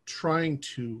trying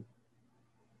to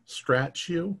scratch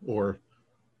you or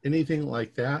anything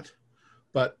like that,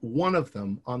 but one of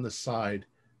them on the side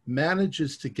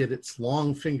manages to get its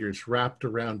long fingers wrapped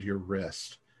around your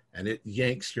wrist, and it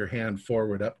yanks your hand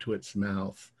forward up to its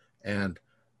mouth and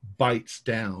bites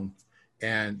down,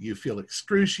 and you feel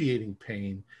excruciating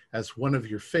pain as one of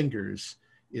your fingers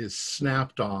is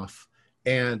snapped off,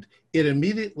 and it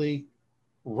immediately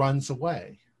runs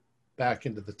away back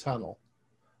into the tunnel.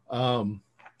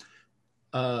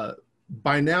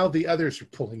 By now, the others are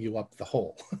pulling you up the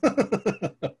hole.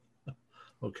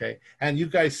 Okay. And you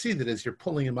guys see that as you're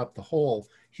pulling him up the hole,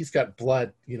 he's got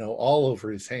blood, all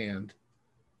over his hand.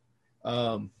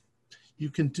 You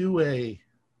can do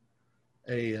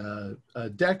a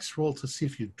dex roll to see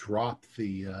if you drop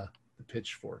the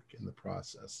pitchfork in the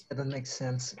process. Yeah, that makes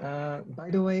sense. By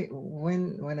the way,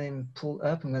 when I'm pulled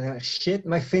up, I'm gonna shit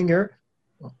my finger.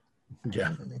 Oh,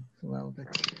 Yeah. Well, but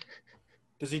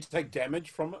Does he take damage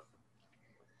from it?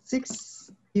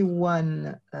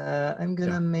 61. I'm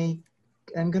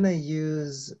gonna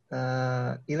use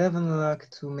 11 luck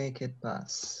to make it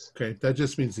pass. Okay, that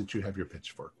just means that you have your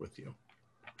pitchfork with you.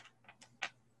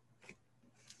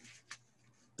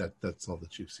 That's all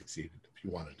that you've succeeded if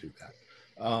you want to do that.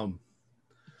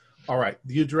 All right,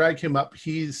 you drag him up.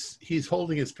 He's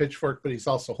holding his pitchfork, but he's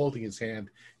also holding his hand.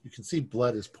 You can see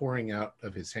blood is pouring out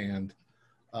of his hand,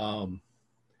 and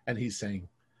he's saying,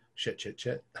 "Shit, shit,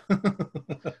 shit."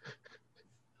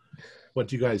 What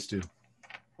do you guys do?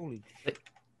 Holy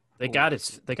They got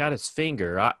his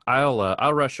finger.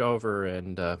 I'll rush over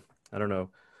and I don't know,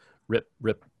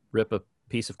 rip a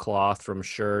piece of cloth from a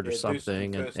shirt or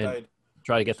something and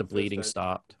try to get the bleeding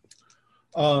stopped.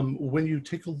 When you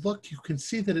take a look, you can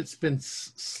see that it's been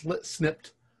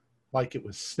snipped, like it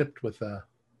was snipped with a,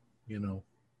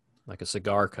 like a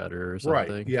cigar cutter or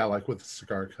something. Right? Yeah, like with a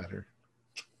cigar cutter.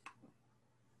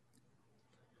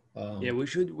 Yeah, we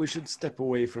should step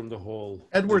away from the hole.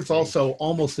 Edward's also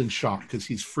almost in shock because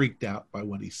he's freaked out by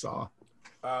what he saw.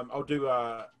 I'll do.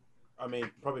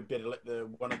 Probably better let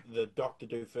the doctor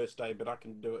do first aid, but I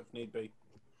can do it if need be.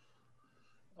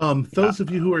 Those of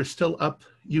you who are still up,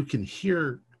 you can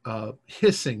hear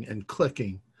hissing and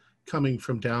clicking coming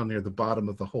from down near the bottom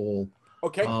of the hole.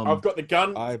 Okay, I've got the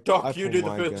gun. Doc, you do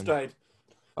the first aid.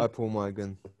 I pull my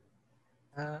gun.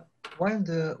 While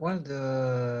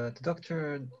the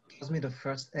doctor gives me the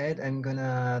first aid, I'm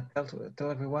gonna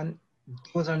tell everyone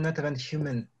those are not even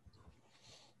human.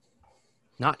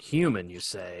 Not human, you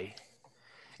say?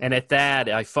 And at that,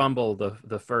 I fumble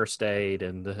the first aid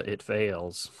and it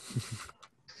fails.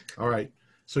 All right.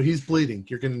 So he's bleeding.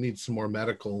 You're going to need some more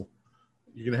medical.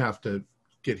 You're going to have to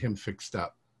get him fixed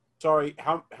up. Sorry,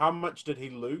 how much did he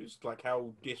lose? Like,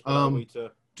 how desperate are we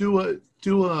to do a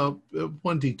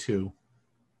 1d2?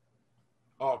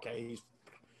 Oh, okay, he's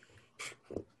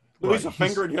lose a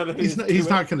finger and the other. He's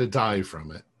not going to die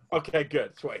from it. Okay,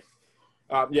 good, sweet.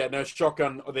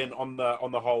 Shotgun. Then on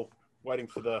the hole, waiting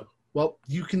for the. Well,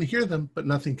 you can hear them, but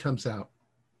nothing comes out.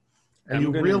 And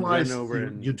you realize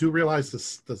you do realize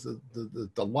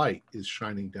the light is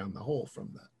shining down the hole from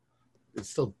that. It's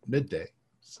still midday,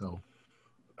 so.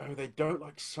 Oh, they don't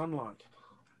like sunlight.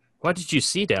 What did you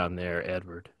see down there,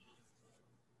 Edward?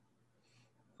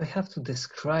 I have to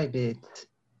describe it.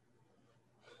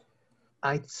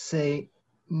 I'd say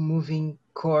moving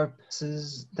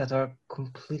corpses that are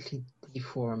completely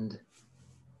deformed.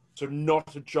 So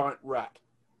not a giant rat.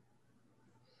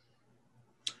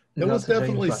 There was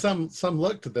definitely some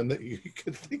look to them that you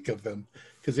could think of them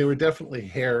because they were definitely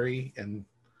hairy and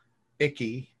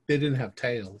icky. They didn't have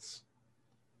tails.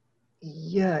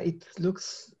 Yeah, it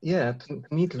looks. Yeah, to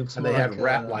me it looks. And more they had like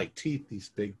rat-like teeth. These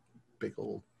big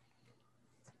old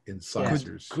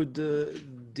incisors. Could the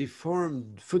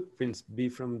deformed footprints be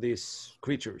from these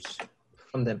creatures?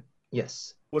 From them,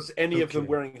 yes. Was any of them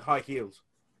wearing high heels?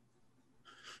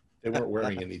 They weren't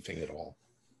wearing anything at all.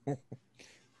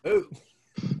 Oh,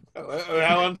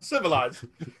 how uncivilized!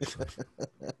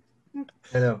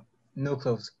 No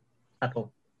clothes at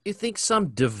all. You think some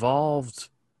devolved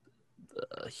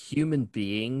human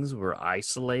beings were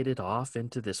isolated off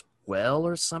into this well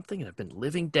or something and have been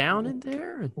living down in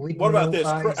there? What about this?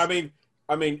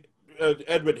 I mean,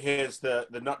 Edward here's the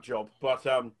nut job, but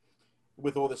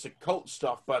with all this occult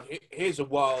stuff. But here's a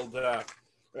wild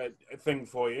thing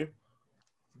for you.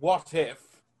 What if?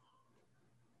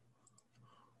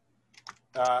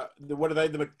 What are they?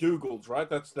 The McDougalls, right?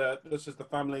 This is the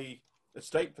family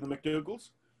estate for the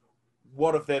McDougalls.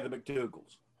 What if they're the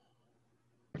McDougalls?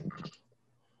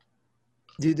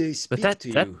 Did they speak to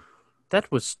you?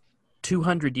 That was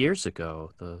 200 years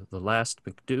ago. The last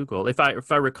McDougal,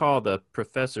 if I recall the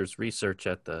professor's research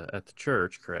at the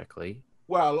church correctly.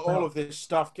 Well, all of this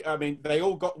stuff. I mean, they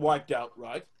all got wiped out,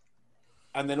 right?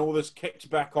 And then all this kicks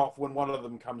back off when one of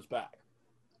them comes back.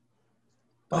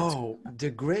 Oh, the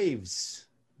graves.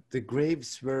 The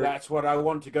graves were. That's what I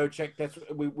want to go check.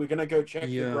 We're going to go check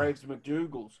the graves of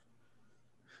McDougalls.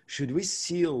 Should we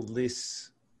seal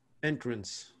this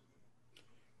entrance?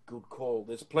 Good call.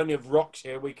 There's plenty of rocks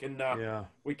here. We can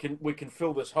we can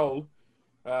fill this hole.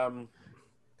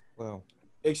 Well,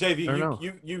 Xavier,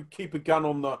 you keep a gun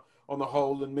on the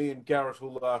hole, and me and Garrett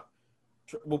will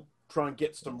try and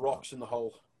get some rocks in the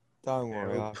hole. Don't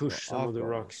worry. We'll push some of the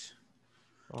rocks.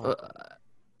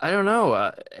 I don't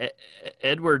know,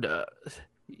 Edward.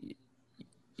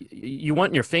 You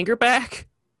want your finger back?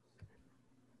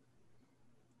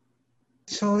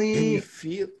 Actually,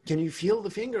 Can you feel the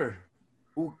finger?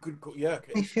 Oh, good. Yeah.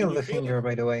 I feel the finger,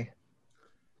 by the way.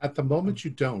 At the moment, you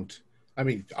don't. I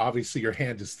mean, obviously, your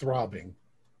hand is throbbing.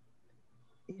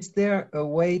 Is there a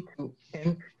way to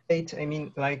amputate? I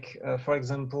mean, like, for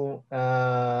example,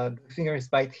 the finger is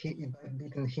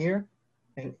bitten here,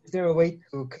 and is there a way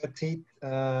to cut it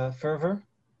further?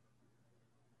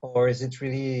 Or is it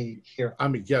really here? I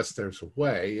mean, yes, there's a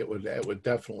way. It would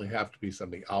definitely have to be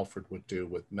something Alfred would do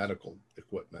with medical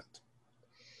equipment.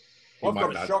 I've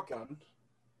got a shotgun.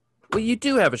 Well, you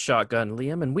do have a shotgun,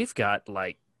 Liam, and we've got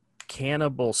like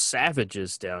cannibal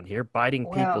savages down here biting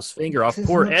people's finger off.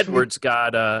 Poor Edward's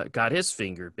got his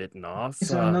finger bitten off.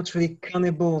 These are not really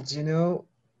cannibals, you know.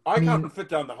 I can't fit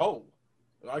down the hole.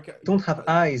 Don't have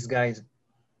eyes, guys.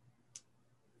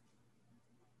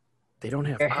 They don't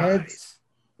have eyes.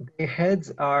 Their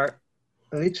heads are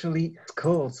literally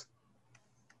skulls.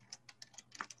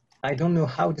 I don't know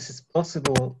how this is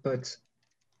possible, but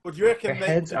do you reckon their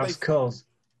heads are skulls.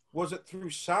 Was it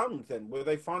through sound then? Were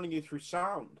they finding you through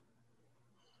sound?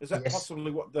 Is that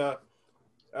possibly what the?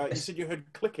 You said you heard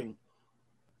clicking,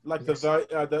 like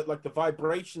the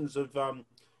vibrations of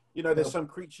you know. There's some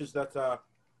creatures that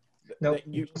no,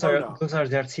 that those are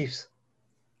their teeth.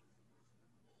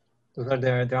 Those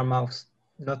are their mouths,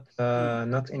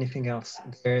 not anything else.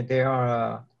 They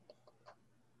are.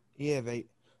 Yeah, they.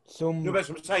 Some. No, that's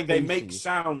what I'm saying. They make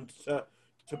sound to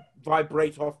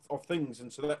vibrate off things,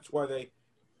 and so that's why they.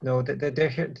 No, they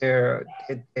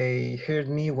heard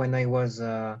me when I was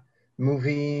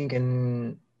moving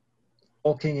and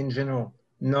talking in general,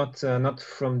 not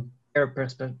from their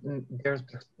perspective.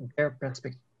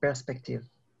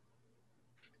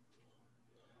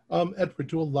 Edward,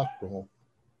 do a luck roll.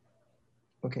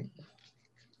 Okay.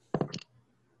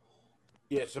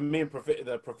 Yeah, so me and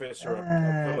the professor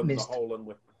are filling the hole in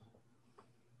with.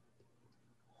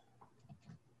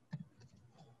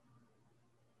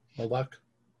 No luck.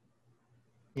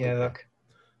 Yeah, luck.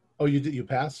 Oh, you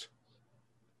passed?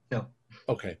 No.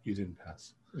 Okay, you didn't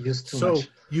pass. Used too so much.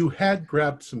 You had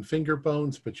grabbed some finger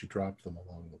bones, but you dropped them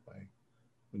along the way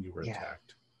when you were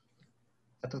attacked.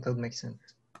 I thought that would make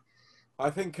sense. I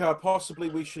think possibly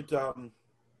we should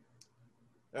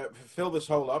fill this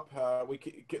hole up.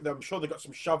 I'm sure they've got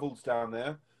some shovels down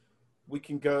there. We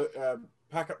can go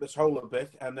pack up this hole a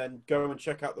bit and then go and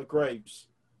check out the graves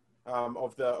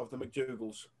of the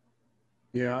McDougalls.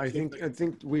 Yeah, I think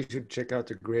we should check out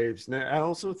the graves. Now, I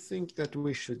also think that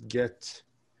we should get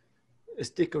a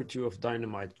stick or two of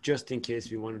dynamite just in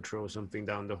case we want to throw something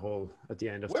down the hole at the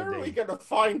end of the day. Where are we going to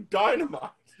find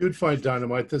dynamite? You'd find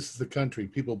dynamite. This is the country.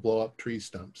 People blow up tree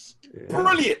stumps. Yeah.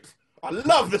 Brilliant! I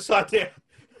love this idea.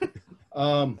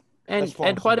 And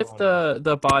what if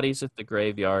the bodies at the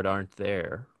graveyard aren't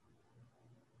there?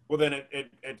 Well, then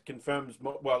it confirms.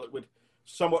 Well, it would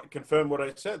somewhat confirm what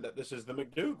I said, that this is the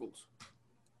McDougalls.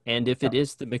 And if it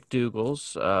is the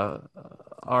McDougalls,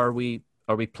 are we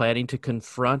planning to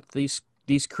confront these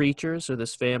creatures or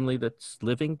this family that's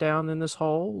living down in this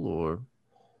hole, or?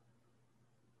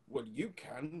 Well, you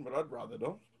can, but I'd rather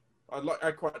not. I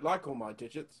quite like all my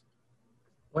digits.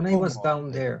 When I was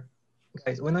down there,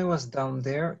 guys,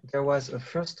 there was a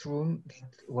first room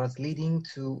that was leading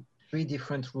to 3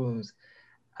 different rooms.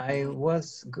 I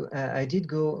did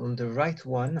go on the right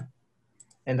one,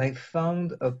 and I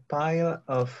found a pile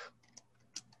of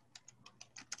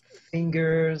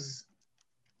fingers,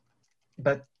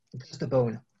 but just a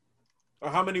bone.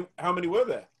 How many were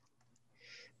there?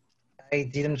 I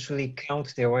didn't really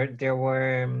count. There was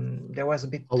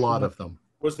a lot of them.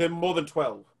 Was there more than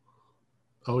 12?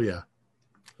 Oh yeah.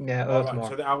 Yeah, a lot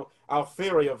more. So our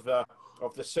theory of the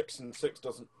 6 and 6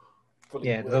 doesn't fully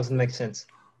work. It doesn't make sense.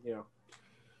 Yeah.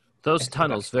 Those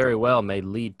tunnels very well may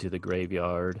lead to the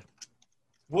graveyard.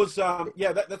 Was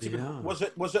that's a good.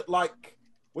 Was it like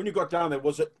when you got down there?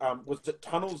 Was it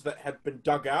tunnels that had been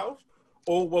dug out,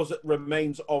 or was it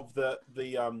remains of the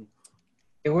They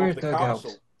were the dug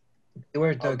castle? out. They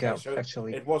were dug out, so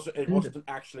actually. It wasn't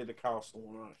actually the castle,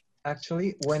 right?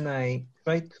 Actually, when I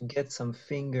tried to get some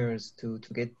fingers to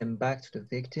get them back to the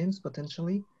victims,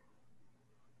 potentially,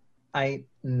 I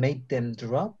made them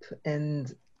drop,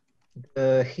 and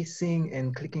the hissing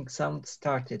and clicking sound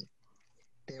started.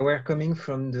 They were coming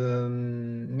from the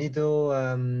middle.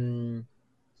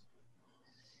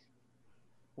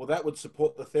 Well, that would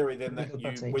support the theory then that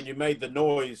when you made the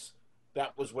noise,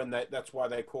 that was when that's why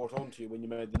they caught on to you when you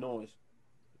made the noise.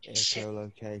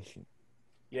 Echolocation.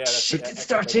 Yeah, that's Shit, it's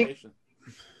starting.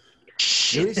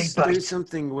 There is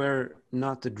something we're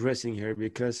not addressing here,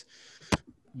 because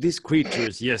these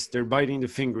creatures, yes, they're biting the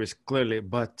fingers clearly,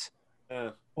 but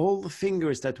all the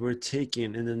fingers that were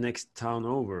taken in the next town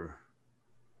over,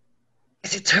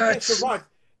 Shit, it Yes, hurts. you're right.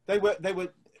 They were.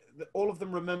 All of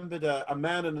them remembered a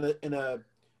man in a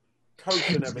coat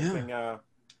and everything.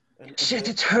 Shit,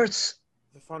 it hurts.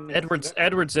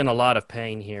 Edward's in a lot of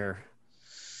pain here.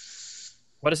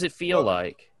 What does it feel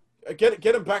like? Get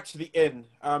him back to the inn.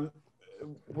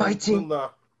 Biting.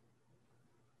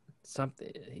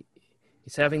 Something.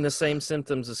 He's having the same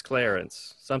symptoms as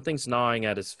Clarence. Something's gnawing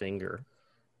at his finger.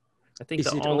 I think Is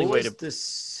the it only way always to. the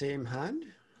same hand?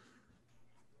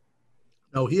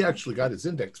 No, he actually got his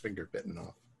index finger bitten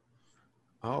off.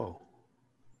 Oh.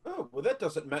 Oh, well, that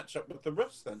doesn't match up with the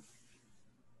rest then.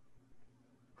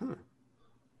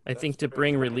 I think to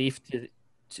bring relief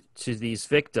to these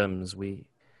victims, we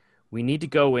need to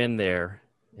go in there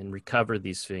and recover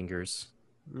these fingers.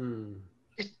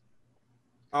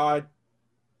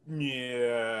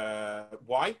 Yeah.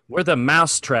 Why? We're the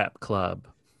Mousetrap Club.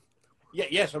 Yeah,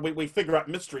 yes, and we figure out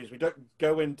mysteries. We don't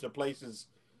go into places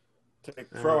to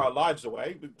throw our lives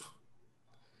away.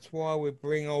 That's why we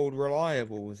bring old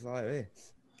reliables like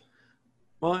this.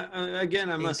 Well, again,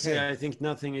 I must say, I think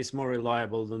nothing is more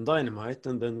reliable than dynamite,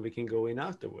 and then we can go in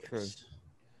afterwards. True.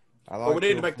 But we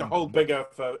need to make the hole bigger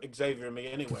for Xavier and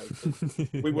me anyway.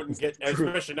 We wouldn't get,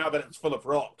 especially now that it's full of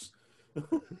rocks.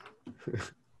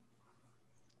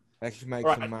 Let's make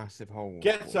a massive hole.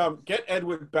 Get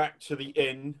Edward back to the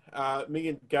inn. Me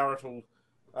and Garrett and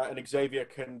Xavier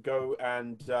can go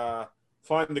and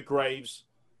find the graves,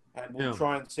 and we'll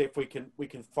try and see if we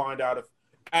can find out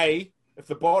if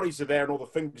the bodies are there and all the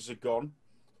fingers are gone,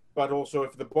 but also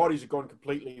if the bodies are gone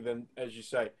completely, then as you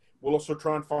say, we'll also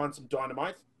try and find some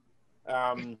dynamite.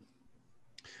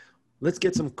 Let's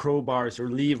get some crowbars or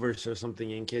levers or something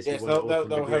in case yes, you want to open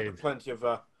the they'll grave. have plenty of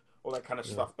all that kind of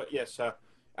stuff. But yes,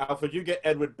 Alfred, you get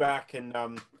Edward back and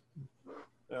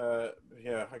I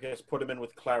guess put him in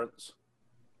with Clarence.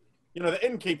 You know, the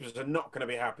innkeepers are not going to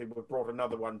be happy we've brought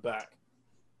another one back.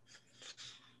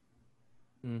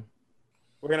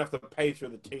 We're going to have to pay through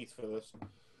the teeth for this.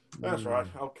 That's right.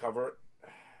 I'll cover it.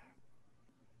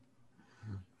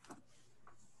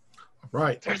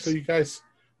 Right. So you guys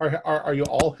are you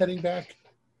all heading back?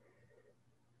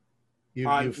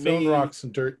 You've thrown rocks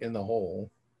and dirt in the hole.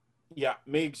 Yeah,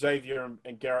 me, Xavier,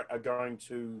 and Garrett are going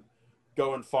to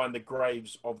go and find the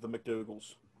graves of the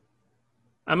McDougals.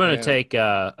 I'm going to take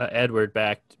Edward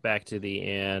back to the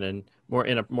inn and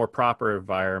in a more proper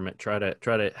environment. Try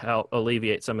to help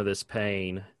alleviate some of this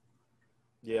pain.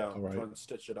 Yeah, try and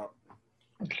stitch it up.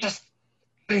 Just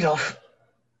get off.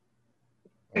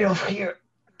 Get off here.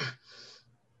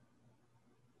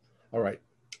 All right.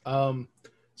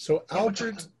 So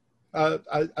Alfred,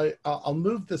 I'll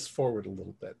move this forward a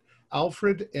little bit.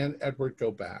 Alfred and Edward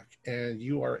go back, and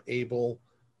you are able,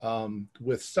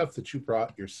 with stuff that you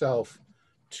brought yourself,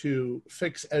 to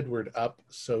fix Edward up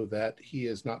so that he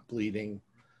is not bleeding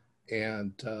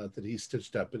and that he's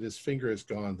stitched up, but his finger is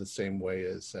gone the same way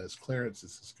as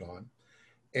Clarence's is gone.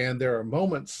 And there are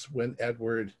moments when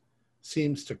Edward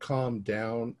seems to calm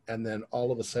down, and then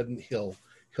all of a sudden he'll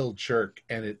jerk,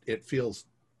 and it feels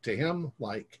to him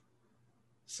like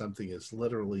something is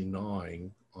literally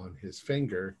gnawing on his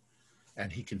finger,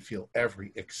 and he can feel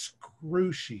every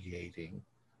excruciating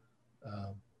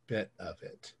bit of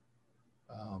it.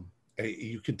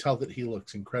 You can tell that he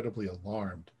looks incredibly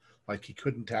alarmed, like he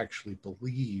couldn't actually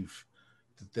believe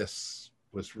that this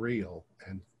was real,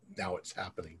 and now it's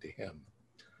happening to him.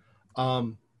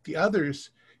 The others,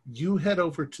 you head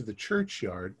over to the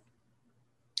churchyard,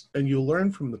 and you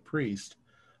learn from the priest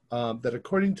that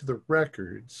according to the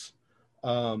records,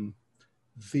 the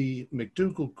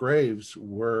McDougall graves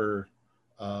were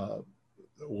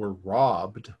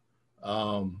robbed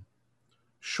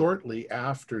shortly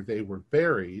after they were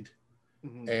buried,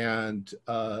 and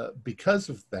because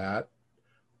of that,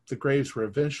 the graves were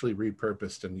eventually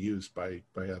repurposed and used by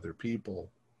other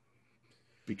people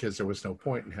because there was no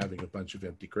point in having a bunch of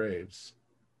empty graves.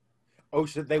 Oh,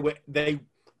 so they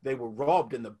were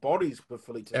robbed and the bodies were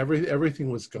fully taken. Everything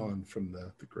was gone from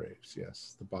the graves.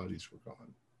 Yes, the bodies were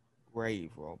gone.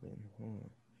 Grave robbing.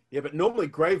 Yeah, but normally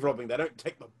grave robbing, they don't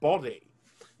take the body.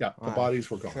 Yeah, the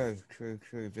bodies were gone. True.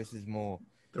 This is more.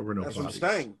 There were no That's bodies.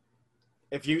 what I'm saying.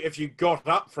 If you got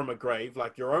up from a grave,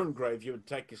 like your own grave, you would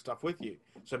take your stuff with you.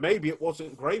 So maybe it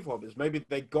wasn't grave robbers. Maybe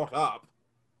they got up.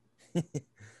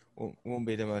 Won't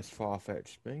be the most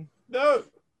far-fetched thing. No.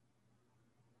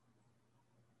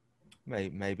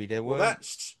 Maybe there were. Well,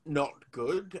 that's not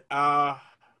good.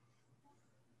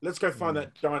 Let's go find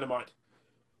that dynamite.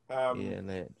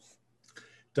 Let's.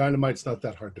 Dynamite's not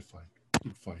that hard to find.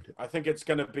 You'd find it. I think it's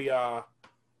going to be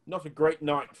not a great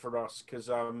night for us because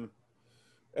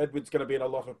Edward's going to be in a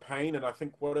lot of pain, and I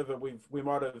think whatever we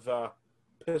might have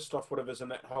pissed off whatever's in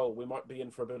that hole. We might be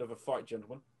in for a bit of a fight,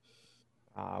 gentlemen.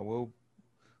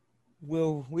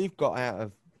 We've got out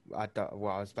of. I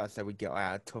was about to say we got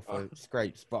out of tougher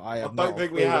scrapes, but I have don't not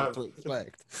think we clue have. what to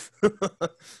expect.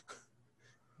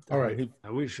 All right.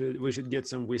 We should get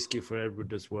some whiskey for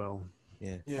Edward as well.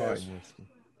 Yeah. Yes. All right.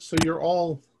 So you're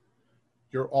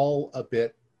all a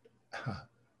bit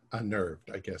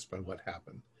unnerved, I guess, by what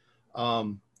happened.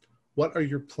 What are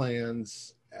your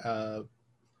plans? Are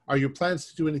your plans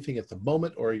to do anything at the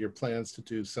moment, or are your plans to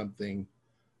do something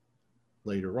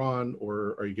later on,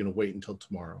 or are you going to wait until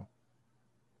tomorrow?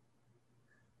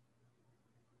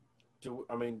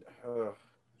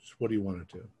 What do you want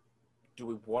to do? Do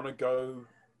we want to go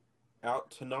out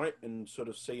tonight and sort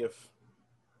of see if...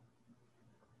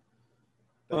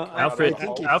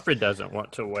 Alfred doesn't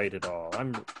want to wait at all.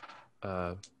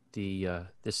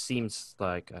 This seems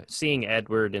like seeing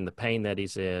Edward in the pain that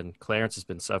he's in. Clarence has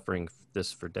been suffering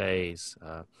this for days.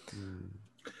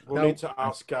 We'll need to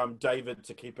ask David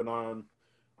to keep an eye on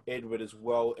Edward as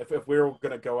well. If we're all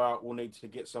going to go out, we'll need to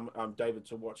get some David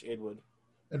to watch Edward.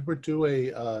 Edward, do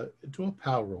a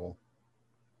POW roll.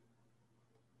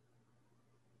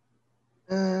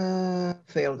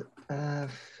 Failed.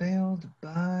 Failed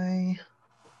by...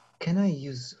 Can I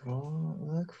use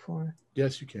luck for?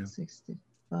 Yes, you can.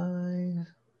 65.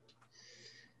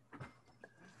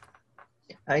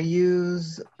 I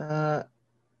use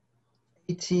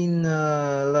 18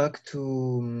 luck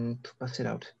to pass it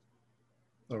out.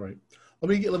 All right. Let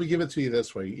me give it to you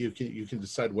this way. You can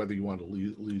decide whether you want to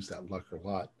lose that luck or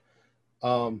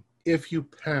not. If you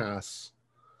pass,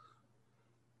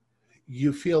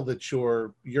 you feel that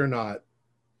you're not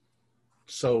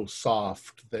so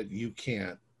soft that you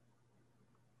can't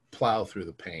plow through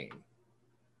the pain.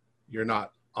 You're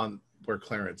not on where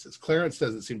Clarence is. Clarence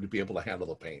doesn't seem to be able to handle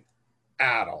the pain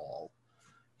at all.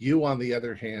 You, on the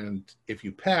other hand, if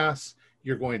you pass,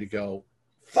 you're going to go,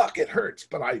 fuck, it hurts,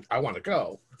 but I want to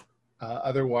go.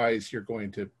 Otherwise, you're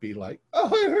going to be like, oh,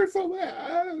 it hurts so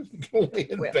bad. Go lay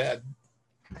in bed.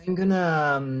 I'm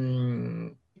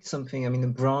gonna eat something, a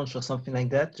branch or something like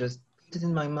that, just put it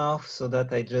in my mouth so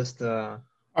that I just...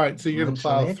 All right, so you're going to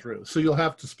plow through. So you'll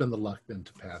have to spend the luck then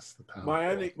to pass the power.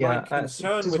 My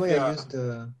concern this is with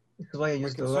why I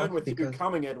used the luck, with you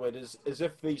coming, Edward, is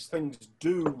if these things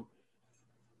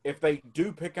if they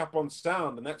do pick up on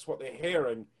sound and that's what they're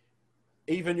hearing,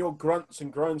 even your grunts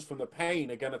and groans from the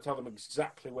pain are going to tell them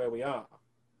exactly where we are.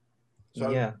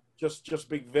 So yeah. just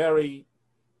be very...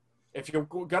 If you're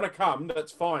going to come,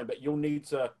 that's fine, but you'll need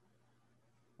to...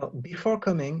 Before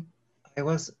coming,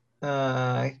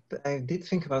 I did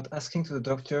think about asking to the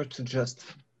doctor to just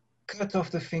cut off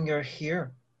the finger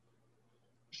here,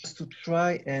 just to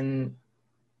try and,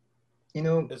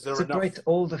 separate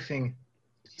all the thing.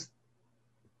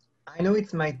 I know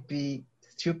it might be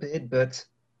stupid, but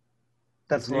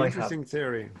that's what I have. Interesting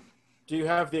theory. Do you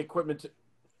have the equipment?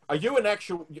 Are you an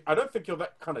actual... I don't think you're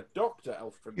that kind of doctor,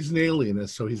 Alfred. He's an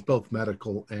alienist, so he's both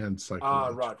medical and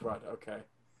psychological. Right, okay.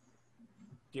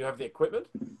 Do you have the equipment?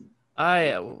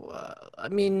 A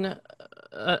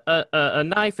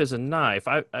knife is a knife.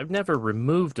 I've never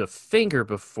removed a finger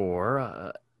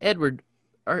before. Edward,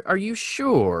 are you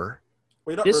sure?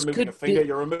 Well, you're not removing a finger,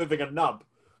 you're removing a nub.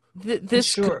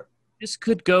 This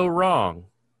could go wrong.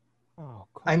 Oh,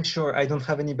 cool. I'm sure I don't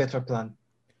have any better plan.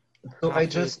 So I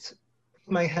just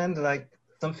put my hand like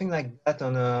something like that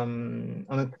on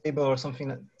a table or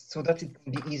something, so that it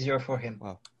can be easier for him.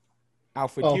 Wow.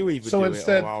 Alfred, you either so do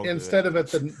instead of at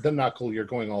the knuckle, you're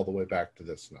going all the way back to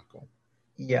this knuckle.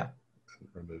 Yeah. And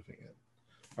removing it.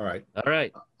 All right.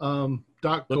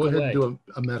 Doc, go ahead and do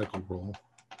a medical roll.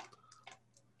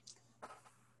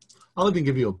 I'll even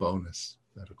give you a bonus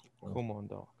medical roll. Come on,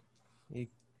 Doc. You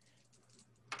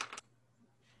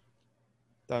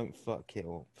don't fuck it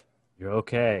up. You're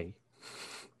okay.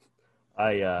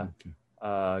 I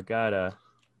got a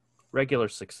regular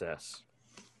success.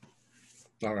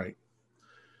 All right.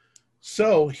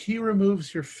 So he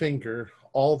removes your finger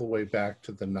all the way back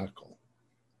to the knuckle,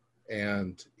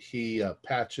 and he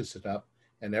patches it up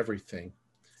and everything.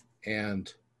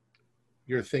 And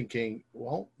you're thinking,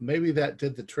 well, maybe that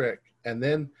did the trick. And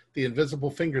then the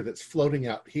invisible finger that's floating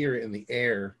out here in the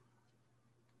air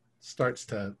starts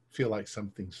to feel like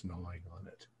something's gnawing on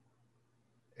it.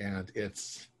 And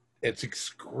it's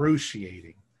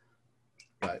excruciating.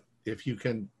 But if you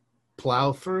can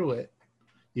plow through it,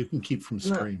 you can keep from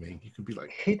screaming. You can be like...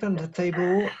 Hit on the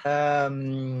table,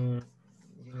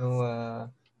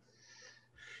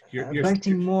 you're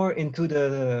biting more into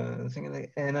the thing,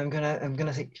 and I'm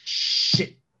gonna say,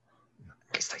 shit.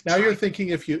 Now you're thinking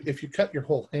if you cut your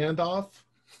whole hand off,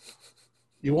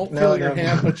 You won't No, feel your no.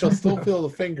 hand, but you'll still feel the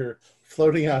finger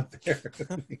floating out there.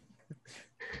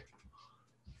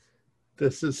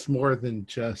 This is more than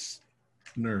just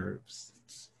nerves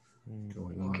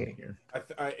going on Okay. here.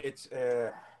 I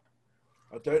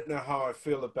don't know how I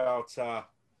feel about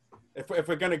if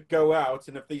we're going to go out,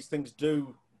 and if these things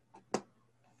do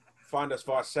find us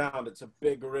via sound, it's a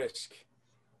big risk.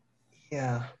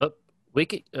 Yeah. We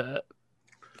could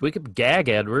gag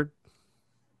Edward.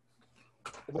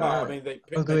 Well, I mean,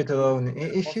 I'll do it alone.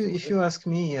 If you ask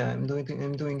me, I'm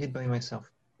doing it by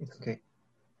myself. It's okay.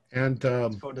 And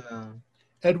For the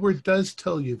Edward does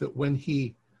tell you that when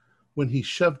he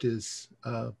shoved his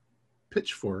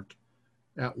pitchfork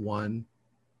at one,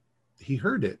 he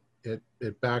heard it.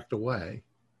 It backed away.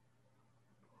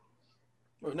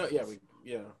 Well, no, yeah,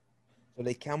 So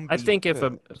they can. I be think if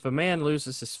hurt. a man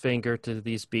loses his finger to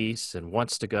these beasts and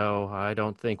wants to go, I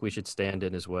don't think we should stand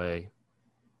in his way.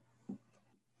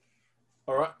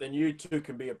 All right, then you two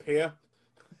can be a pair.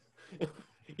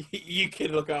 You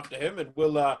can look after him, and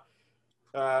we'll.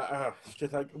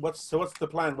 What's the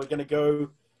plan? We're going to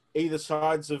go either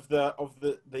sides of the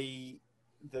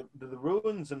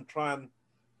ruins and try and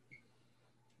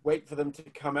wait for them to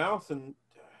come out and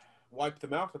wipe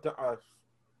them out.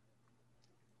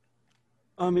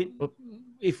 I mean,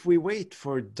 if we wait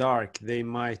for dark, they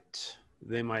might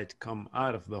come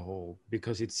out of the hole,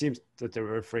 because it seems that they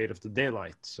were afraid of the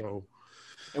daylight. So,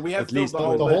 and we have at least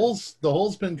the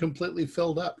hole's been completely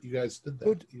filled up. You guys did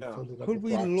that. Could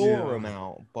we lure them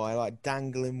out by like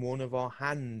dangling one of our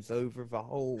hands over the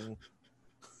hole?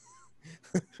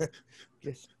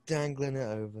 Just dangling it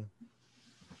over.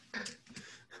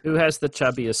 Who has the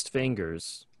chubbiest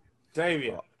fingers?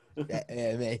 Davia.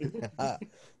 Yeah, me.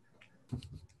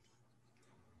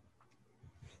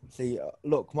 See,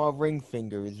 look, my ring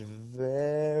finger is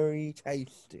very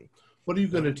tasty. What are you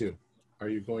going to do? Are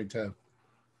you going to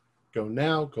go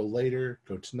now, go later,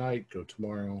 go tonight, go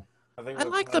tomorrow? I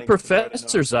like the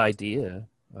professor's idea.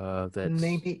 That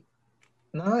maybe.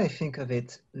 Now I think of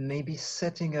it, maybe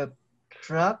setting up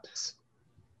traps.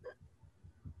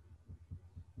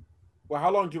 Well, how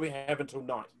long do we have until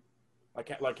night? Like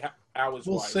hours?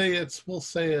 We'll say it's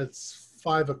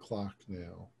 5 o'clock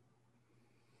now.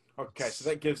 Okay, so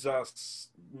that gives us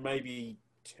maybe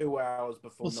 2 hours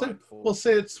before nightfall. We'll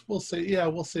say it's 5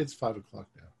 o'clock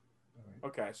now. All right.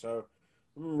 Okay, so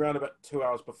around about 2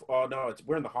 hours before. Oh no,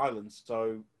 we're in the Highlands,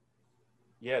 so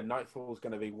yeah, nightfall is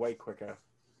going to be way quicker.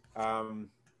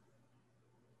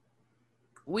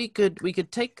 we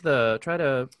could take the try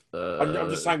to. I'm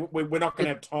just saying we're not going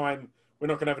to have time. We're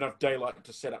not going to have enough daylight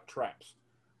to set up traps.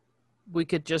 We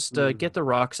could just get the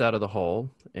rocks out of the hole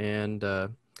and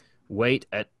wait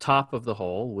at top of the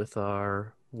hole with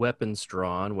our weapons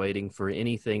drawn, waiting for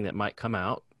anything that might come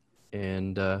out,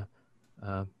 and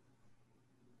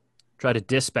try to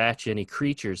dispatch any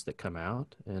creatures that come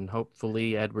out. And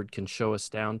hopefully Edward can show us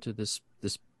down to this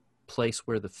place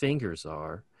where the fingers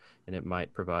are, and it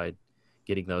might provide.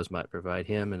 Getting those might provide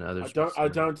him and others.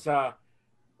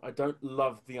 I don't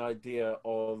love the idea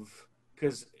of,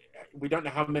 because we don't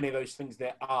know how many of those things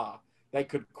there are. They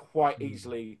could quite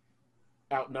easily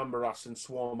outnumber us and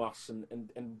swarm us,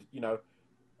 and you know,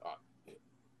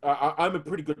 I'm a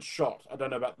pretty good shot. I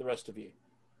don't know about the rest of you.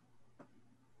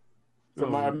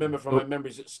 I remember from my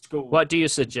memories at school. What do you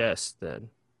suggest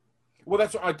then? Well,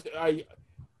 that's what I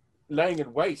laying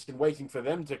in wait and waiting for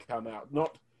them to come out.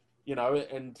 Not, you know,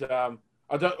 and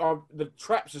I don't. The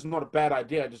traps is not a bad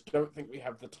idea. I just don't think we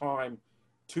have the time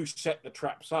to set the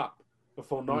traps up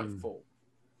before nightfall.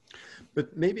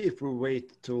 But maybe if we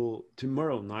wait till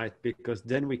tomorrow night, because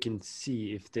then we can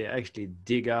see if they actually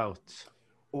dig out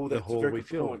the hole we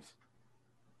filled.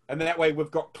 And that way we've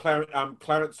got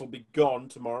Clarence will be gone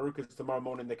tomorrow, because tomorrow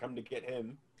morning they come to get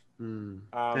him. And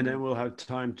then we'll have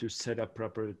time to set up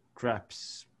proper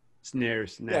traps,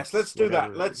 snares, nets. Yes, let's do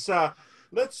that. Let's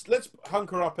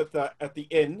hunker up at the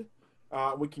inn.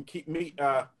 We can keep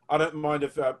I don't mind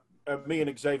if me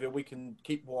and Xavier, we can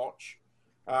keep watch,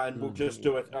 and we'll just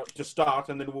do it to start,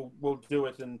 and then we'll do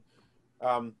it, and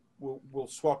we'll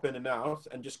swap in and out,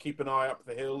 and just keep an eye up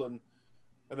the hill, and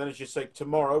then, as you say,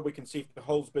 tomorrow we can see if the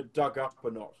hole's been dug up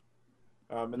or not,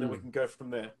 and then we can go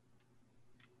from there.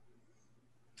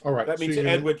 All right. That means, so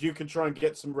Edward, you can try and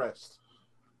get some rest.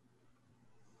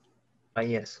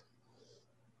 Yes.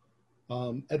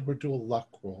 Edward, do a luck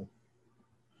roll.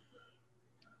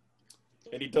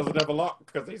 And he doesn't have a luck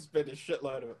because he spent a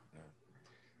shitload of it.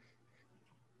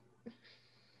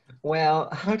 Well,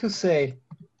 how to say?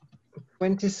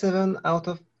 27 out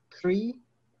of 3.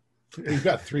 You've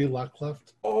got 3 luck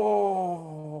left.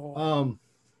 Oh.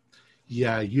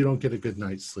 Yeah, you don't get a good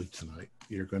night's sleep tonight.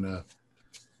 You're gonna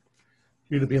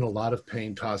You're going to be in a lot of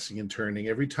pain, tossing and turning.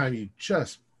 Every time you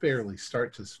just barely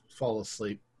start to fall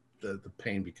asleep, the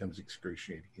pain becomes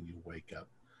excruciating and you wake up.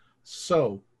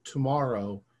 So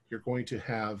tomorrow, you're going to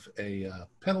have a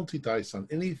penalty dice on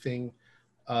anything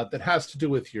that has to do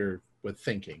with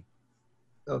thinking.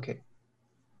 Okay.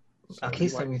 So At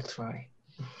least I will try.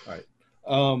 All right.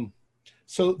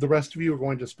 So the rest of you are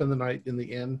going to spend the night in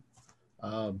the inn,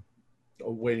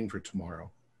 waiting for tomorrow.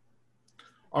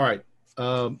 All right.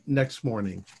 Next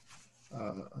morning.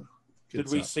 Did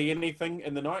we see anything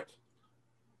in the night?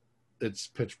 It's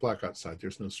pitch black outside.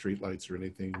 There's no street lights or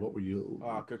anything. What were you?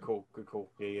 Ah, good call. Good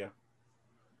call. Yeah.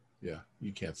 Yeah,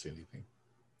 you can't see anything.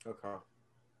 Okay.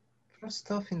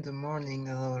 First off, in the morning,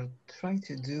 I'll try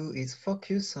to do is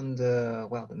focus on the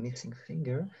missing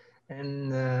finger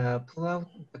and pull out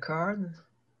the card.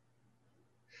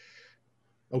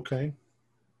 Okay.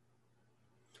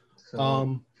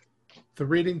 So, the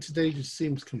reading today just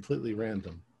seems completely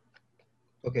random.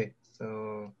 okay,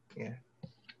 so yeah.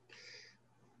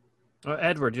 Oh,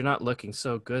 Edward, you're not looking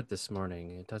so good this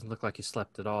morning. It doesn't look like you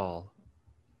slept at all.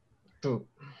 True,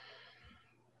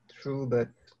 but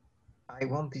I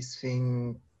want this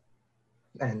thing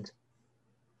end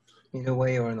in a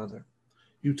way or another.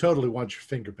 You totally want your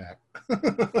finger back.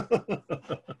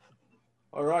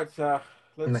 All right.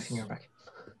 My finger back.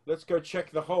 Let's go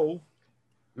check the hole.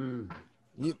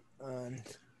 Yep. And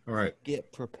All right.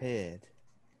 get prepared.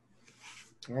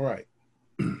 All right.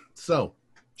 So,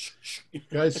 you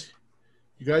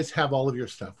guys have all of your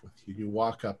stuff with you. You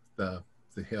walk up the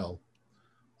hill.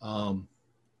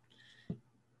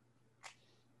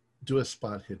 Do a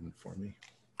spot hidden for me.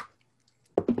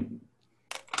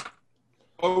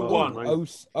 01.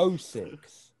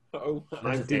 06.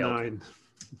 99.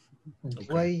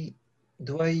 Okay.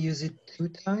 Do I use it 2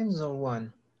 times or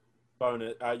 1?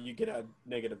 Bonus. You get a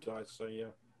negative dice, so yeah.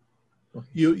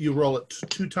 You roll it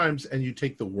 2 times and you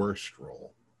take the worst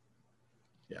roll.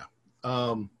 Yeah.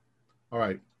 All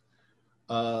right.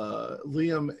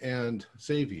 Liam and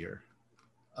Xavier.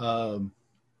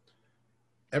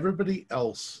 Everybody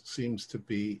else seems to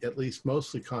be at least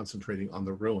mostly concentrating on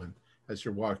the ruin as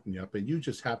you're walking up, and you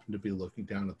just happen to be looking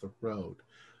down at the road.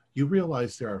 You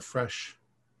realize there are fresh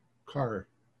car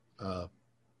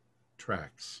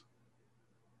tracks.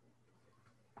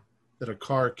 That a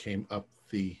car came up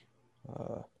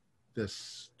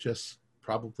this just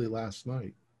probably last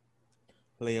night.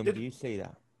 Liam, do you see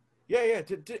that? Yeah.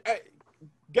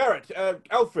 Garrett,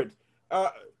 Alfred,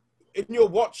 in your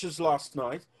watches last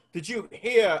night, did you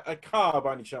hear a car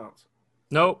by any chance?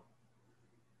 Nope.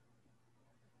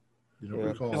 You don't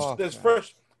recall? There's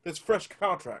fresh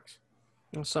car tracks.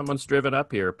 Well, someone's driven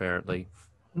up here, apparently.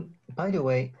 By the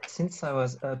way, since I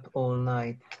was up all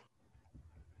night,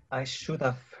 I should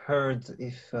have heard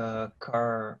if a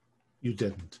car. You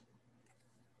didn't.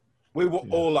 We were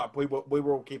all up. We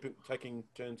were all taking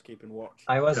turns keeping watch.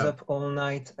 I was up all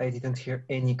night. I didn't hear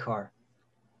any car.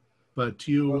 But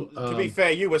you. To be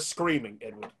fair, you were screaming,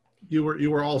 Edward. You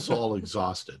were also all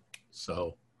exhausted,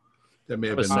 so there may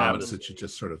have been moments that you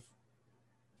just sort of.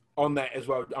 On that as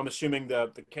well, I'm assuming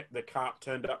the cart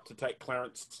turned up to take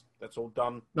Clarence. That's all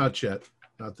done. Not yet.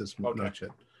 Not this. Okay. Not yet.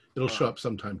 It'll show up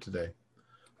sometime today.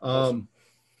 Awesome.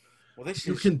 Well,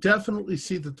 you can definitely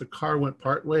see that the car went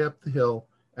part way up the hill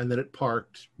and then it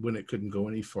parked when it couldn't go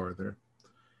any farther.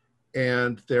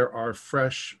 And there are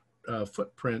fresh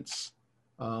footprints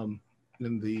in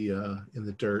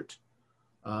the dirt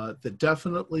that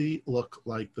definitely look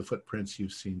like the footprints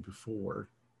you've seen before.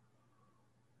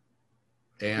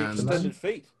 And the extended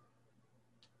feet.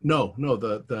 No,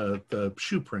 the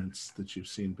shoe prints that you've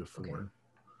seen before. Okay.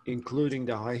 Including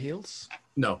the high heels?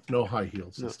 No high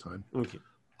heels this time. Okay.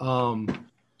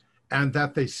 And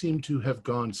that they seem to have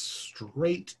gone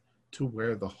straight to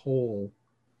where the hole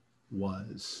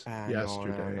was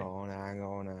yesterday. Hang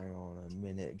on a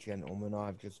minute, gentlemen.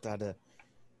 I've just had a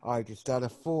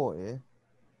thought here.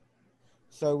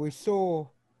 So we saw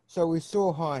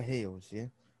high heels, yeah?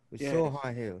 We saw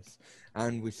high heels.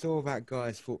 And we saw that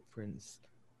guy's footprints,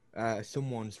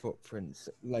 someone's footprints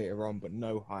later on, but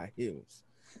no high heels.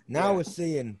 Now we're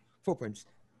seeing footprints.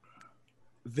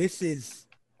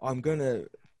 I'm going to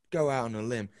go out on a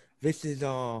limb. This is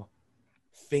our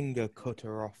finger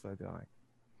cutter offer guy.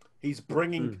 He's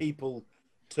bringing people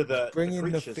to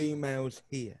bringing the females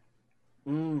here.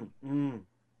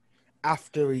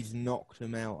 After he's knocked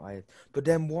them out. But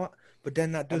then what? But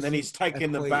then that doesn't. And then he's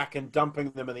taking them back and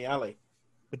dumping them in the alley.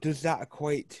 But does that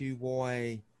equate to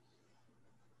why?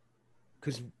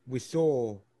 Because we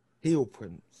saw heel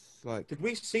prints. Like, did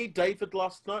we see David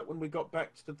last night when we got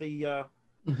back to the?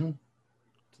 We did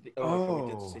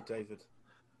see David.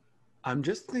 I'm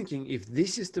just thinking, if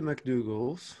this is the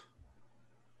McDougalls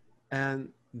and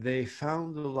they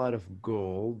found a lot of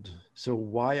gold, so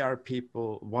why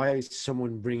is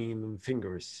someone bringing them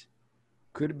fingers?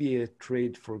 Could be a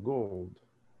trade for gold.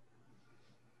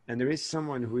 And there is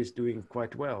someone who is doing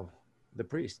quite well, the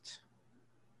priest.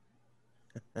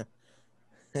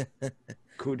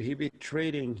 Could he be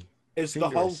trading Is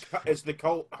fingers?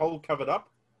 the hole covered up?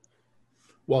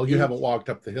 Well, you haven't walked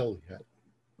up the hill yet.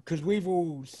 Because we've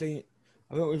all seen,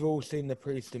 I think we've all seen the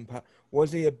priest in.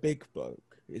 Was he a big bloke?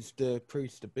 Is the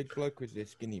priest a big bloke or is he a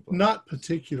skinny bloke? Not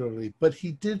particularly, but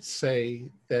he did say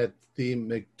that the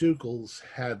McDougalls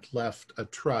had left a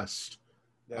trust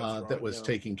that was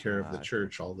taking care of the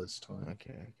church all this time.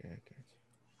 Okay.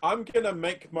 I'm gonna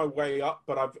make my way up,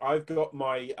 but I've got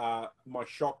my my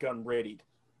shotgun readied.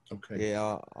 Okay.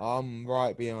 Yeah, I'm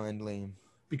right behind Liam.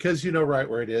 Because you know right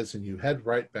where it is and you head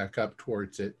right back up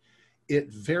towards it, it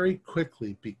very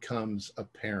quickly becomes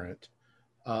apparent,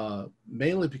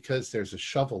 mainly because there's a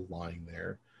shovel lying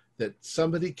there, that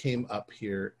somebody came up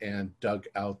here and dug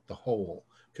out the hole.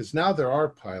 Because now there are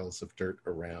piles of dirt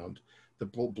around. The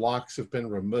blocks have been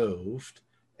removed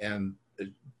and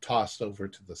tossed over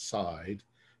to the side,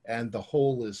 and the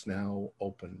hole is now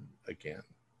open again.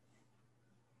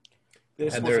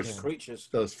 This And wasn't there's the creatures.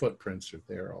 Those footprints are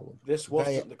there all over. This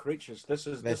wasn't the creatures. This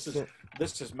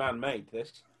is man-made.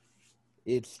 This.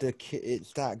 It's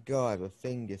that guy, the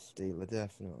finger stealer,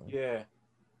 definitely. Yeah.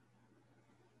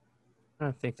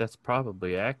 I think that's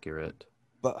probably accurate.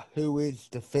 But who is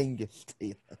the finger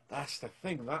stealer? That's the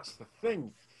thing. That's the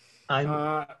thing.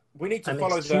 We need to I'm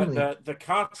follow extremely- the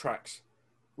car tracks.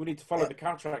 We need to follow the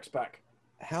car tracks back.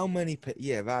 How many?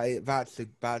 Yeah,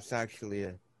 that's actually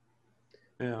a.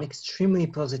 Yeah. I'm extremely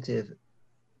positive.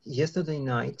 Yesterday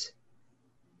night,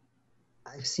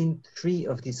 I've seen 3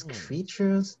 of these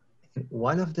creatures, and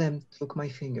one of them took my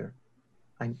finger.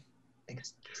 I'm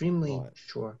extremely Right.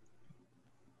 sure.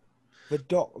 The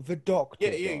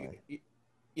doctor.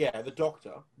 Yeah, the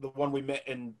doctor, the one we met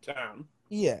in town.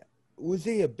 Yeah. Was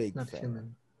he a big Not fella?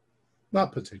 human.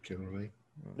 Not particularly.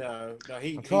 No,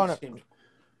 he I'm trying seemed.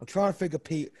 I'm trying to think of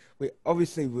people.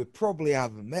 We probably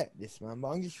haven't met this man, but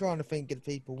I'm just trying to think of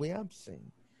the people we have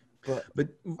seen. But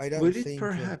I don't would seem it to-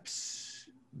 perhaps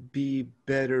be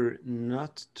better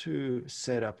not to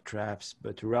set up traps,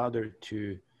 but rather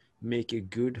to make a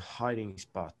good hiding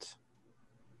spot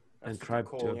and That's try the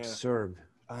call, to yeah. observe?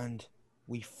 and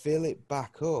we fill it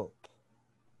back up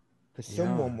because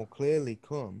someone will clearly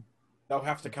come. They'll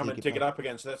have to come and dig it up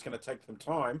again, so that's going to take them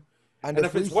time. And And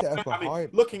if if we it's one set man, up a I mean,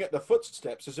 hide, looking at the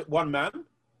footsteps, is it one man?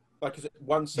 Like, is it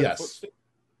one set Yes. of footsteps?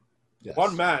 Yes.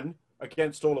 One man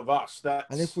against all of us. That's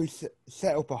and if we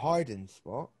set up a hiding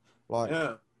spot, like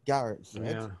yeah. Garrett said,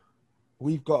 Yeah.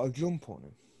 we've got to jump on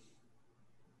him.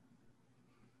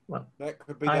 Well, That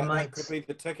could be that could be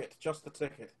the ticket, just the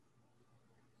ticket.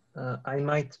 I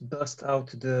might bust out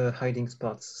the hiding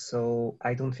spots, so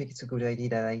I don't think it's a good idea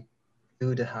that I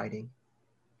do the hiding.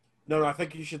 No, I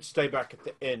think you should stay back at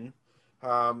the inn,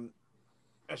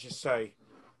 as you say.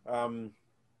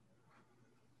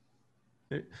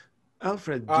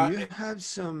 Alfred, do you have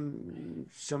some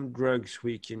drugs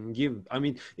we can give? I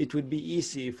mean, it would be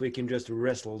easy if we can just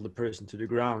wrestle the person to the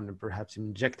ground and perhaps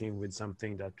inject him with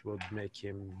something that would make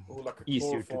him Like a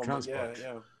easier to chloroform, transport.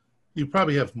 Yeah. You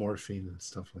probably have morphine and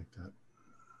stuff like that.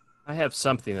 I have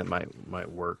something that might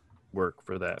work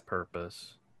for that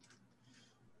purpose.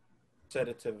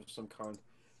 Sedative of some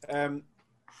kind.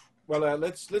 Well,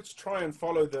 let's try and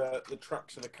follow the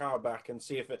tracks of the car back and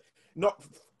see if it, not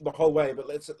the whole way, but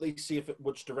let's at least see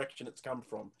which direction it's come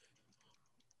from.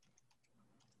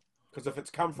 Because if it's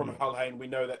come from Hullhane, we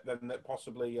know that then that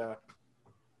possibly,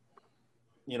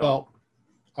 Well,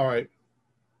 all right.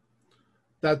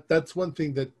 That's one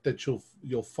thing that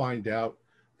you'll find out.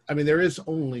 I mean, there is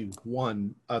only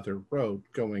one other road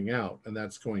going out, and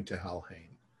that's going to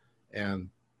Hullhane. And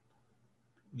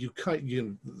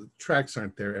the tracks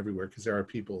aren't there everywhere because there are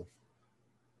people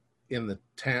in the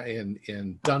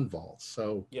in Dunval.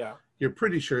 So yeah. You're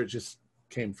pretty sure it just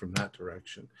came from that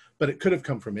direction, but it could have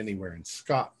come from anywhere in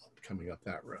Scotland coming up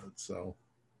that road. So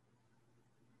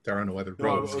there are no other No,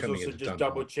 I roads was coming also into just Dunval.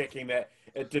 double checking that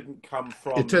it didn't come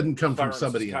from. It didn't come from Clarence's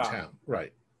somebody in car. town,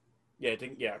 right? Yeah, it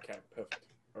didn't. Yeah, okay, perfect.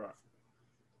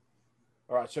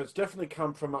 All right. So it's definitely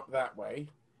come from up that way.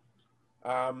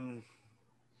 As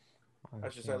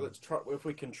you say, let's try if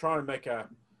we can try and make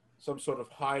some sort of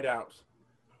hideout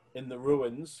in the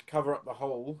ruins, cover up the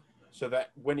hole, so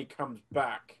that when he comes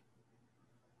back,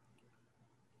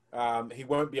 he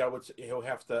won't be able to. He'll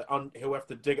have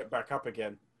to dig it back up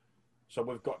again. So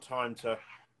we've got time to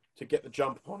get the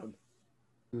jump on him.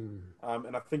 And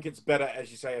I think it's better,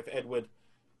 as you say,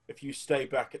 if you stay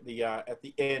back at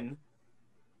the inn.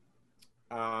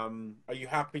 Are you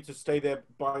happy to stay there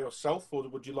by yourself, or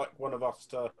would you like one of us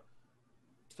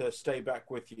to stay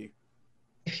back with you?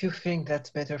 If you think that's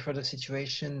better for the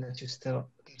situation, that you still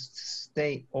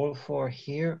stay all four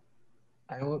here,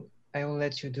 I will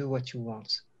let you do what you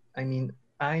want. I mean,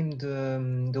 I'm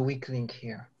the weak link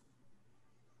here.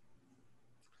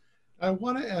 I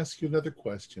want to ask you another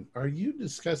question. Are you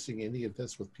discussing any of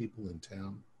this with people in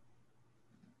town?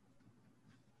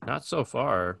 Not so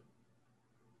far.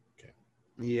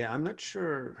 Yeah, I'm not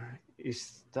sure.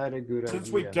 Is that a good Since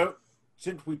idea?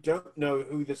 we don't know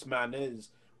who this man is,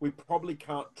 we probably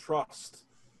can't trust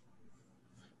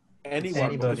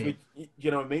anyone because Anybody.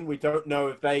 you know what I mean. We don't know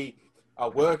if they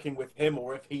are working with him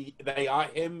or if they are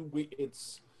him. I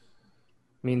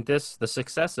mean, the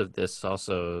success of this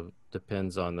also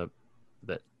depends on that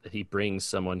he brings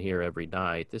someone here every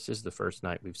night. This is the first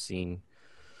night we've seen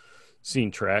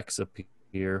tracks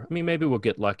appear. I mean, maybe we'll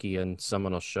get lucky and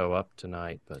someone will show up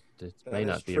tonight, but it may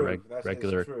not be a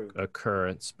regular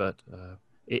occurrence. But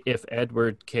if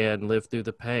Edward can live through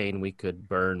the pain, we could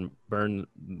burn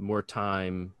more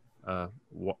time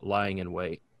lying in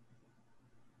wait.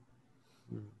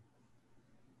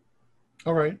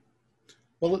 All right.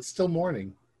 Well, it's still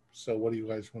morning. So what do you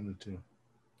guys want to do?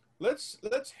 Let's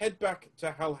head back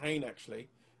to Halhane, actually,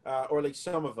 or at least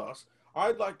some of us.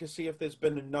 I'd like to see if there's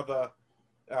been another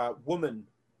woman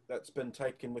that's been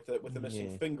taken with a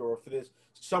missing finger, or if there's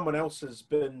someone else has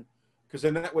been, because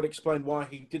then that would explain why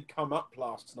he did come up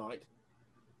last night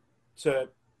to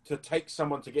take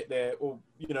someone to get there, or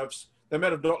you know, they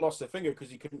might have not lost their finger because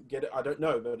he couldn't get it. I don't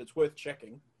know, but it's worth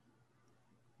checking.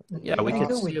 Yeah, we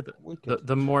could see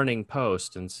the morning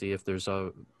post and see if there's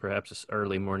perhaps an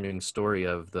early morning story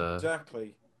of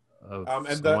exactly of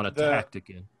someone attacked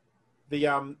again.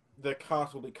 The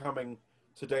cart will be coming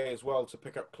today as well to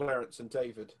pick up Clarence and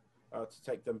David to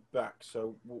take them back.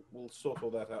 So we'll sort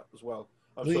all that out as well.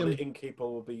 I'm sure the innkeeper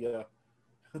will be.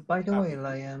 By the way,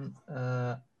 Liam,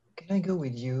 can I go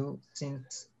with you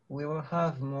since we will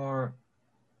have more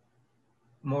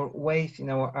weight in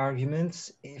our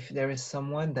arguments if there is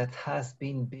someone that has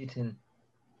been beaten,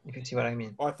 if you see what I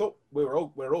mean. I thought we're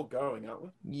all going, aren't we?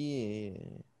 Yeah,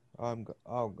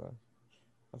 I'll go.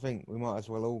 I think we might as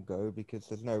well all go because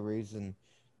there's no reason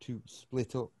to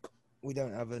split up. We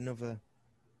don't have another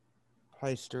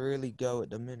place to really go at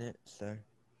the minute, so.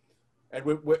 And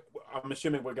I'm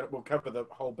assuming we'll cover the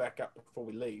whole backup before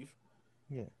we leave.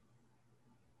 Yeah.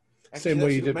 Actually, same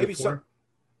way you did before.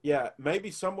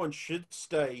 Maybe someone should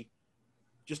stay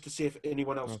just to see if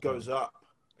anyone else goes up.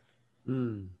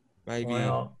 Maybe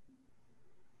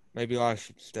I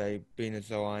should stay, being as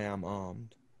though I am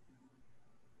armed.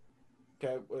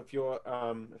 Okay, if you're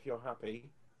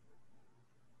happy.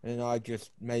 And I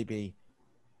just maybe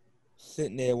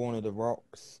sit near one of the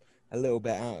rocks, a little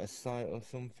bit out of sight or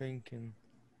something, and.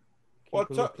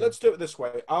 Let's do it this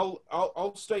way.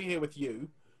 I'll stay here with you,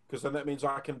 because then that means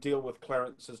I can deal with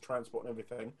Clarence's transport and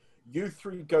everything. You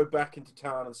three go back into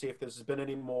town and see if there's been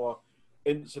any more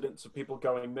incidents of people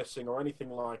going missing or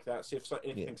anything like that. See if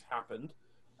anything's happened.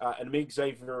 And me,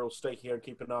 Xavier, will stay here and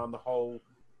keep an eye on the hole,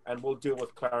 and we'll deal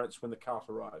with Clarence when the cart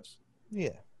arrives.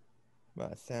 Yeah,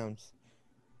 that sounds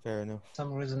fair enough.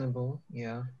 Sounds reasonable,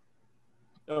 yeah.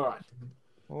 All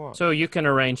right. So you can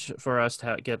arrange for us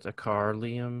to get a car,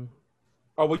 Liam?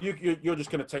 Oh, well, you're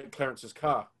just going to take Clarence's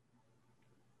car.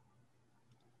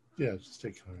 Yeah, just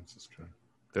take Clarence's car.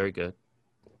 Very good.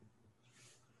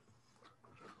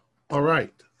 All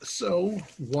right. So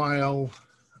while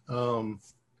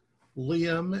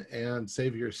Liam and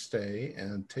Xavier stay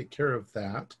and take care of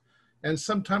that, and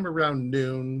sometime around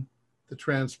noon, the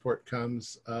transport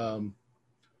comes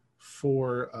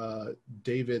for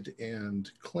David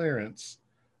and Clarence.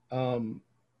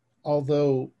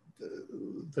 Although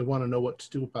they want to know what to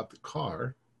do about the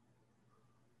car.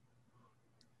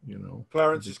 You know,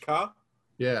 Clarence's car.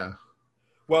 Yeah.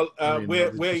 Well,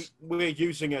 we're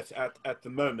using it at the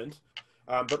moment,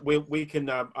 but we can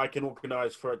I can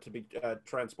organise for it to be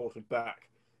transported back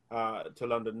to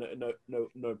London.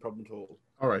 No problem at all.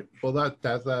 All right. Well,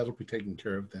 that'll be taken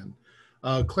care of then.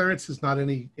 Clarence is not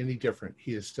any different.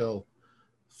 He is still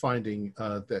finding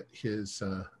that his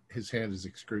hand is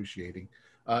excruciating.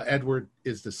 Edward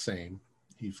is the same.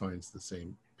 He finds the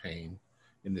same pain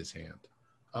in his hand.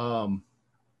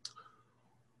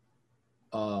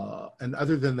 And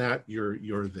other than that,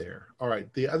 you're there. All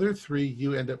right. The other three,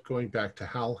 you end up going back to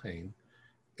Halhane,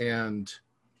 and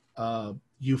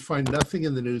you find nothing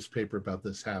in the newspaper about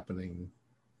this happening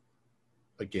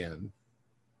again.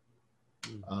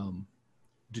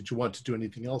 did you want to do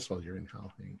anything else while you're in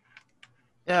Howling?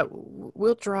 Yeah,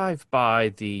 we'll drive by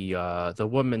the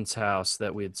woman's house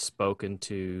that we had spoken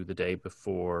to the day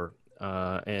before,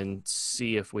 and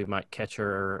see if we might catch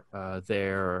her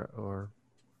there or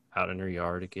out in her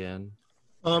yard again.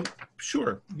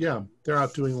 Sure. Yeah, they're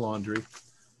out doing laundry.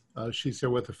 She's there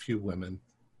with a few women.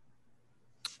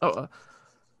 Oh,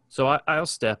 so I'll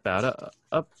step out.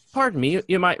 Pardon me.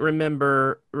 You might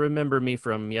remember me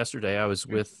from yesterday. I was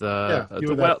with the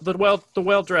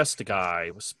well-dressed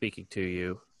guy was speaking to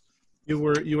you. You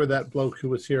were that bloke who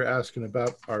was here asking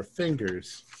about our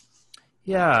fingers.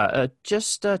 Yeah,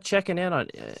 just checking in on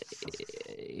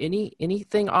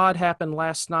anything odd happened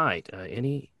last night.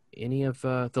 Any of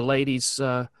the ladies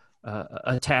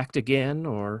attacked again,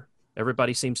 or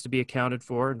everybody seems to be accounted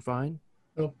for and fine?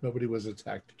 No, nobody was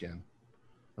attacked again.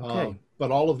 Okay.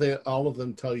 But all of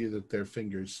them tell you that their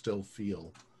fingers still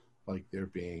feel like they're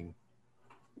being.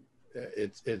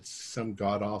 It's some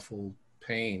god awful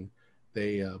pain.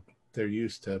 They're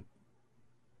used to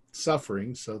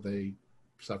suffering, so they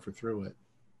suffer through it.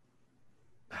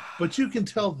 But you can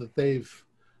tell that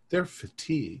they're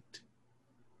fatigued.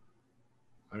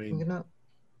 I mean,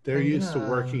 they're used to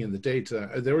working in the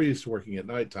daytime. They were used to working at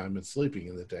nighttime and sleeping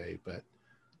in the day, but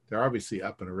they're obviously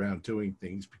up and around doing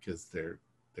things because their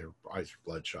eyes are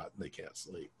bloodshot and they can't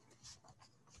sleep.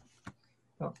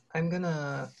 Well, I'm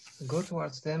gonna go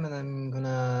towards them and I'm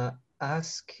gonna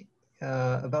ask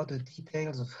about the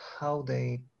details of how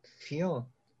they feel.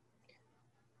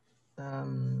 How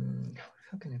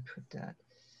can I put that?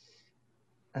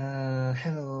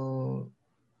 Hello,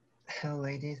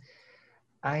 ladies.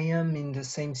 I am in the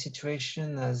same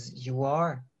situation as you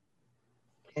are.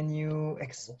 Can you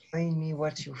explain me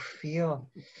what you feel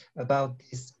about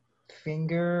this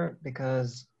finger?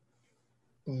 Because,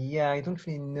 yeah, I don't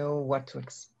really know what to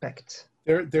expect.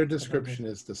 Their description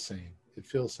is the same. It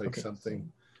feels like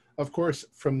something. Of course,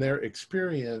 from their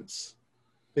experience,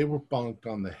 they were bonked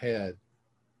on the head,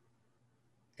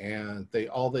 and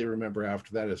all they remember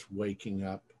after that is waking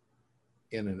up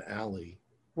in an alley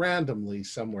randomly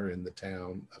somewhere in the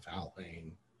town of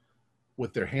Alhain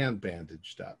with their hand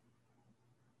bandaged up.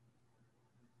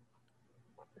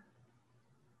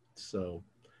 So,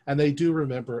 and they do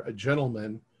remember a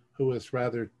gentleman who was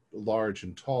rather large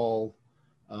and tall,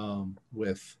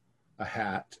 with a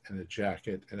hat and a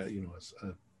jacket and a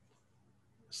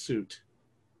suit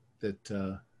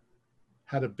that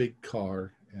had a big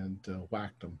car and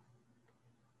whacked them.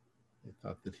 They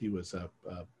thought that he was a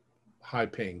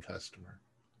high-paying customer.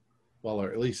 Well,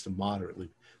 or at least a moderately.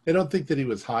 They don't think that he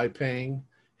was high-paying.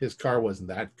 His car wasn't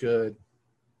that good,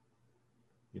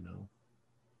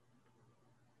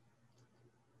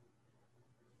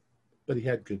 But he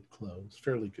had good clothes,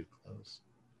 fairly good clothes.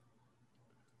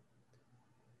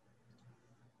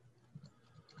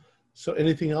 So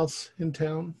anything else in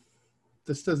town?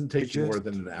 This doesn't take you more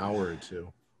than an hour or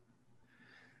two.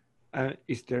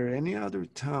 Is there any other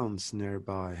towns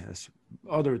nearby,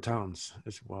 other towns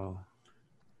as well?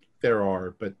 There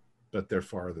are, but they're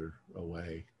farther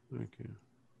away. Okay.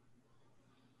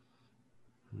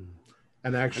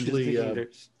 And actually,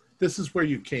 this is where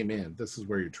you came in. This is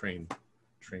where your train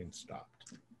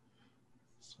stopped.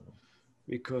 So.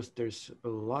 Because there's a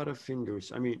lot of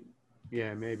fingers. I mean,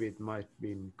 yeah, maybe it might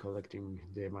be collecting.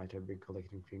 They might have been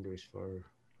collecting fingers for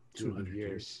 200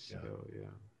 years. Yeah. So yeah.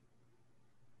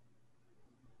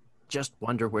 Just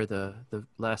wonder where the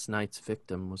last night's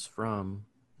victim was from.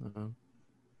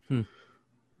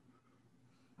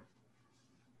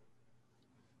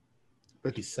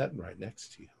 But he's sitting right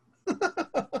next to you.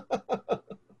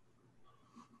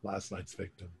 Last night's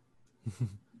victim.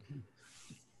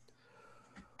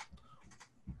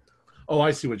 Oh,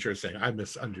 I see what you're saying. I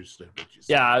misunderstood what you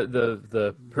said. Yeah,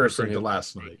 the person who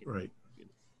last night, right?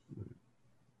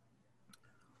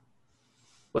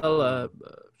 Well,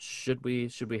 should we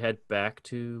head back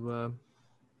to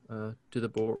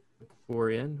the Boar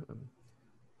Inn?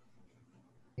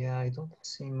 Yeah, I don't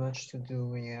see much to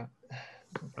do here.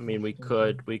 I mean, we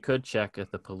could check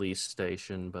at the police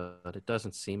station, but it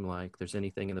doesn't seem like there's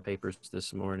anything in the papers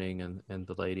this morning, and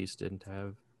the ladies didn't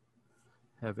have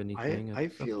anything. I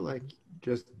feel like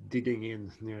just digging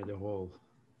in near the hole.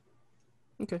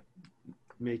 Okay.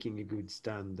 Making a good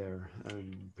stand there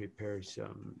and prepare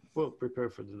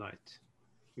for the night.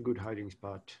 A good hiding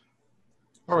spot.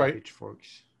 All right.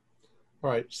 Pitchforks. All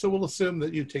right. So we'll assume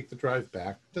that you take the drive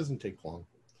back. It doesn't take long.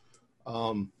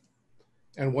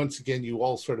 And once again, you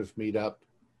all sort of meet up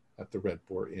at the Red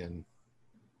Boar Inn.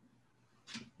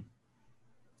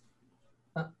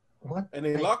 What?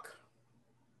 Any luck?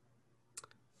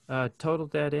 Total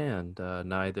dead end.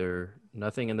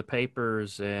 Nothing in the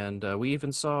papers, and we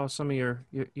even saw some of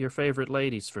your favorite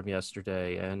ladies from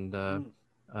yesterday, and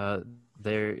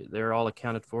they're all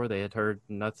accounted for. They had heard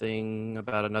nothing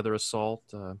about another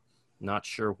assault. Not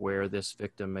sure where this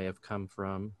victim may have come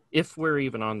from, if we're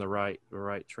even on the right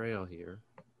trail here.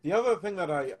 The other thing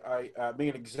that me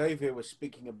and Xavier were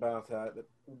speaking about that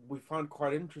we found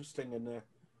quite interesting in there.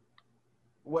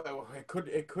 Well, it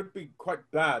could be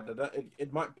quite bad.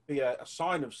 It might be a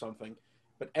sign of something,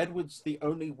 but Edward's the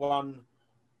only one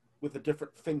with a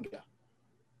different finger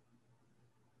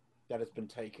that has been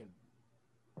taken.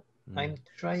 I'm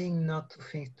trying not to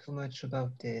think too much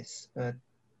about this, but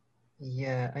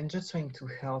yeah, I'm just trying to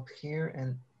help here.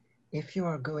 And if you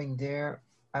are going there,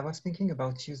 I was thinking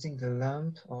about using the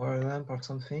lamp or a lamp or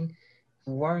something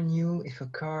to warn you if a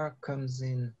car comes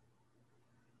in.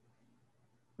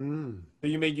 So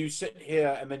you mean you sit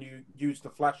here and then you use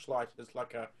the flashlight as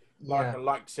like a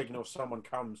light signal if someone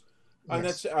comes? And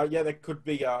Yes. that's that could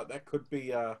be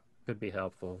Could be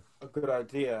helpful. a good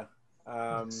idea.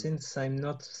 Since I'm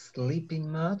not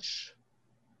sleeping much.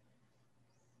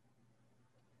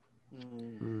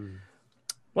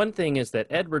 One thing is that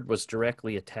Edward was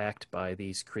directly attacked by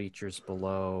these creatures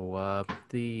below.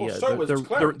 The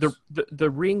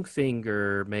ring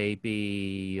finger may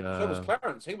be. So was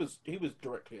Clarence. He was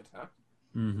directly attacked.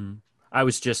 Mm-hmm. I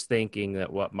was just thinking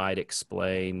that what might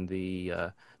explain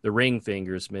the ring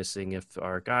fingers missing if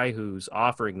our guy who's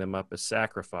offering them up as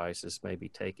sacrifices may be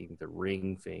taking the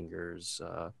ring fingers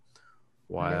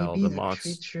while maybe the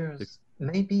monsters. Creatures.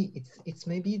 Maybe it's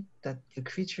maybe that the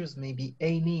creatures may be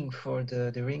aiming for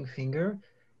the ring finger,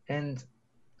 and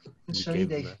potentially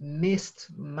they've missed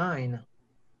mine.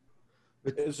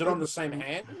 But is it on the same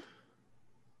hand,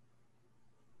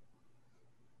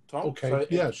 Tom? Okay. So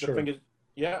yeah, the sure. fingers,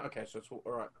 yeah. Okay. So it's all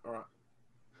right. All right.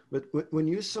 But when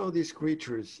you saw these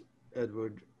creatures,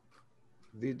 Edward,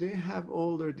 did they have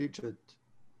all their digits?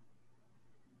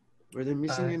 Were they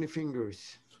missing any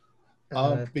fingers?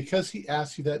 Because he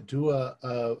asked you that, do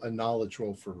a knowledge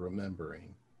roll for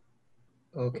remembering.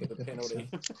 Okay. The penalty.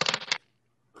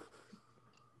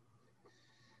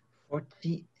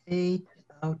 48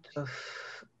 out of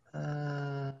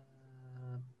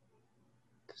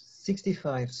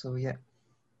 65. So yeah.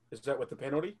 Is that with the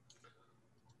penalty?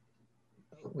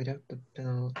 Without the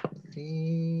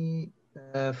penalty,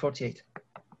 48.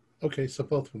 Okay, so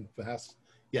both of them pass.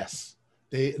 Yes,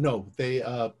 they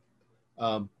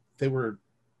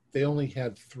only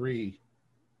had 3.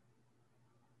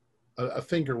 A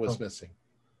finger was missing,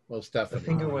 most definitely. A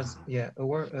finger was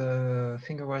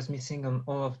finger was missing on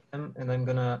all of them, and I'm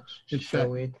gonna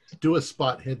show it. Do a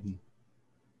spot hidden.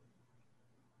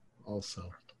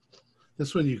 Also,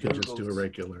 this one you can just do a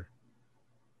regular.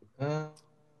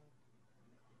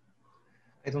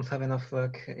 I don't have enough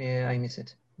luck. I miss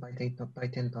it by 10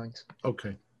 points.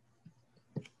 Okay.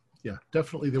 Yeah,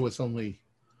 definitely. There was only,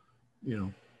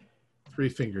 3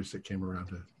 fingers that came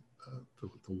around the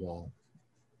wall.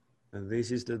 And this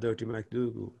is the Dirty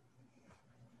MacDougal.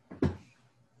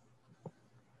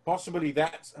 Possibly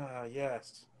that's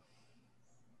yes.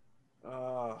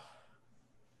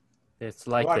 It's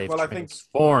like they've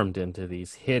transformed into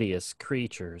these hideous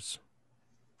creatures.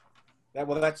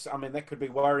 That could be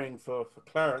worrying for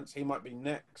Clarence. He might be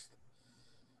next.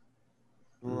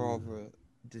 Rather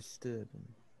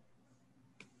disturbing.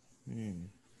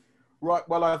 Right.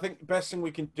 Well, I think the best thing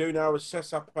we can do now is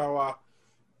set up our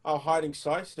hiding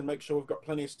site and make sure we've got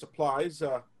plenty of supplies.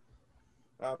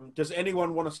 Does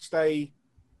anyone want to stay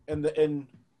in the inn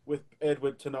with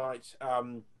Edward tonight,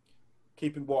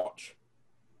 keeping watch?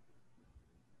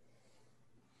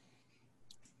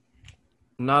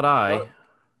 Not I. No?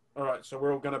 All right, so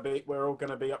we're all gonna be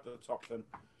up to the top then.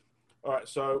 All right,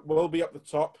 so we'll be up the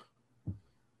top.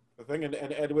 The thing, and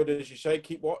Edward, as you say,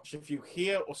 keep watch. If you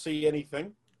hear or see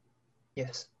anything,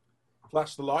 yes,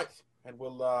 flash the light, and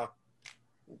we'll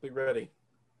be ready.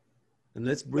 And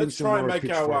let's try and make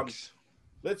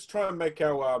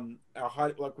our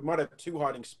hide, like we might have 2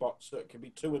 hiding spots, so it could be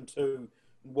 2 and 2, and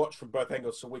watch from both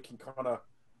angles, so we can kind of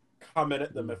come in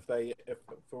at them if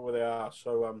for where they are.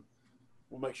 So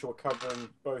we'll make sure we're covering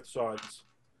both sides.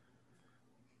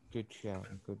 Good shout.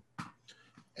 Good.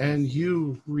 And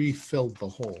you refilled the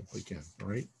hole again,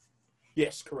 right?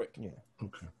 Yes, correct. Yeah.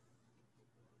 Okay.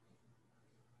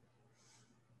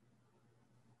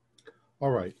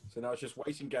 All right. So now it's just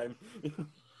waiting game.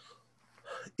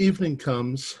 Evening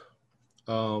comes,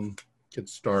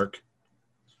 gets dark,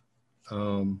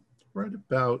 right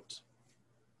about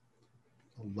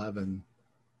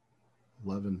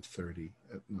 11:30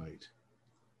 at night.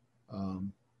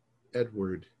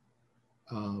 Edward,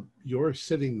 you're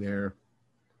sitting there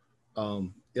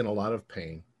in a lot of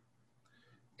pain,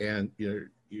 and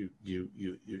you're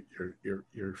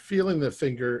feeling the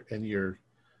finger, and you're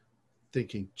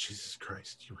thinking, Jesus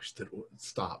Christ, you wish that it would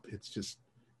stop.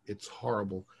 It's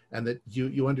horrible. And that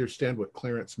you understand what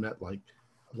Clarence meant,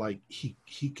 like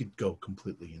he could go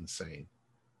completely insane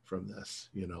from this,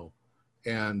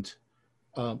 and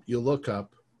you look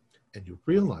up, and you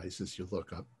realize as you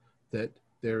look up that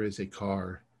there is a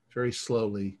car very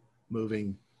slowly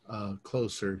moving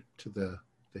closer to the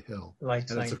hill. Light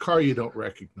And it's a sign. car you don't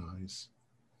recognize.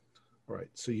 All right,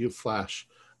 so you flash.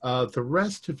 The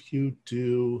rest of you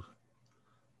do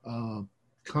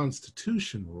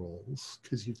Constitution rolls,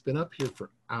 because you've been up here for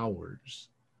hours.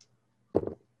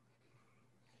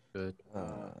 Good.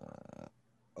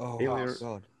 Oh, Failure.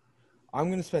 God. I'm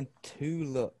going to spend 2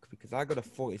 luck because I got a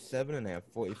 47 and they have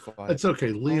 45. It's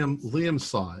okay. Liam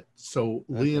saw it. So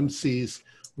Okay.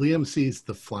 Liam sees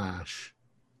the flash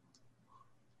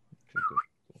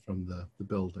from the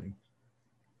building.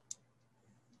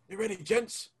 You ready,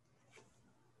 gents?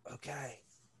 Okay.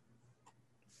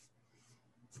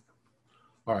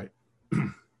 All right.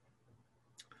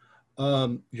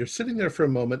 You're sitting there for a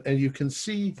moment, and you can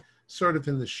see sort of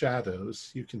in the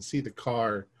shadows, you can see the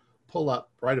car pull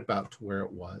up right about to where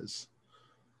it was.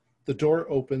 The door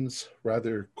opens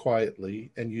rather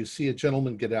quietly, and you see a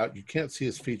gentleman get out. You can't see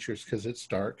his features because it's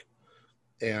dark,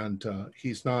 and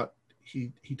he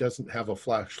doesn't have a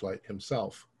flashlight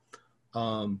himself.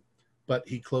 But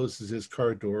he closes his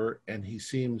car door, and he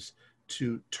seems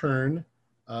to turn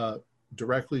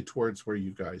directly towards where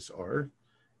you guys are,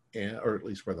 or at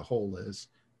least where the hole is,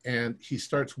 and he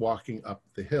starts walking up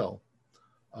the hill.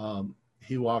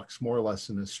 He walks more or less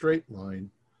in a straight line,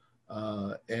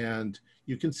 and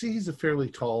you can see he's a fairly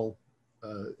tall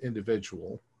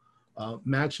individual.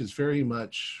 Matches very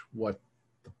much what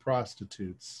the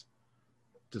prostitutes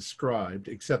described,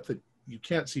 except that you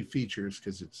can't see features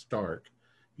because it's dark.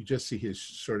 You just see his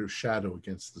sort of shadow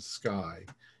against the sky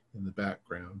in the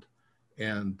background,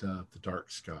 and the dark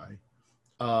sky.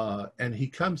 And he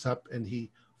comes up and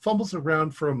he fumbles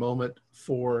around for a moment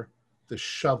for the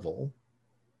shovel.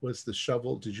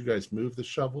 Did you guys move the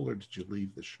shovel, or did you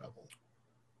leave the shovel?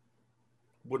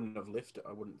 Wouldn't have lifted it,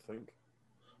 I wouldn't think.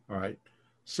 All right.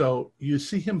 So you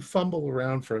see him fumble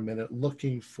around for a minute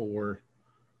looking for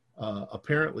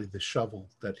apparently the shovel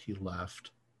that he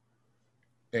left.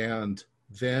 And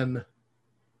then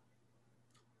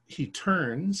he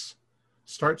turns,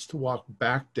 starts to walk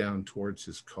back down towards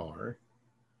his car.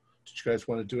 Did you guys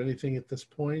want to do anything at this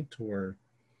point, or?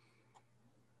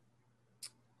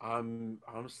 I'm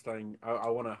staying. I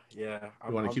want to. Yeah.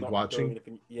 You want to keep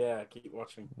watching? Yeah, keep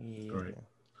watching. Yeah. All right.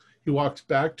 He walks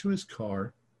back to his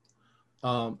car.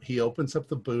 He opens up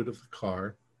the boot of the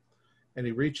car, and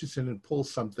he reaches in and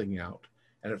pulls something out.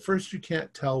 And at first you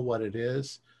can't tell what it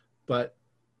is, but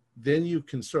then you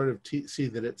can sort of see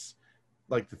that it's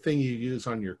like the thing you use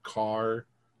on your car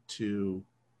to,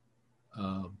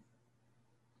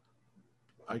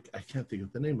 I can't think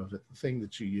of the name of it, the thing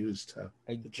that you use to,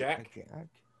 The jack?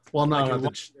 well, no, Like no,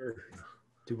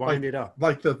 to wind it up.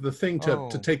 like the thing to Oh.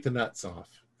 take the nuts off.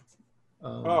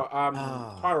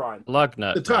 Tire iron. Lug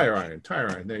nut. The tire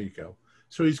iron, there you go.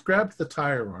 So he's grabbed the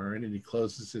tire iron and he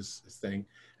closes his thing,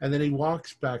 and then he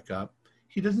walks back up.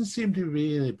 He doesn't seem to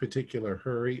be in a particular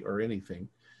hurry or anything,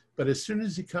 but as soon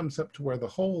as he comes up to where the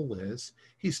hole is,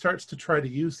 he starts to try to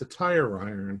use the tire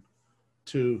iron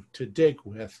to dig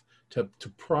with, to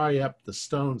pry up the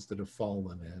stones that have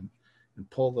fallen in and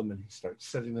pull them, and he starts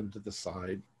setting them to the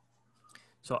side.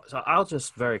 So I'll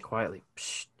just very quietly,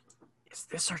 Psst, is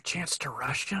this our chance to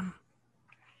rush him?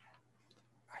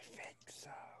 I think so.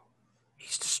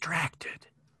 He's distracted.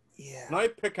 Yeah. Can I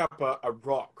pick up a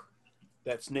rock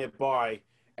that's nearby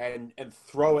and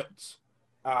throw it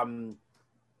in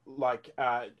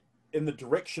the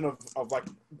direction of like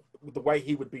the way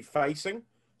he would be facing?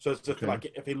 So it's just Okay. like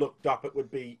if he looked up,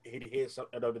 he'd hear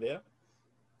something over there.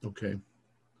 Okay.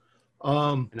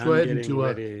 And Go ahead and do a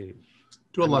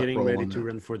luck getting roll ready on to that.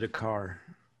 run for the car.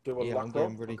 Do a Yeah, luck I'm roll?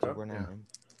 getting ready to run Yeah.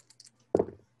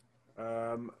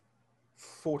 at him.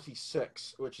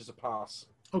 46, which is a pass.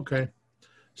 Okay.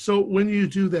 So when you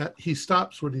do that, he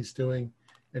stops what he's doing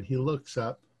and he looks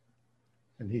up,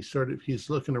 and he's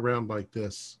looking around like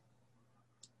this.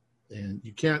 And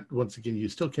you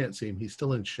still can't see him. He's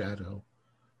still in shadow.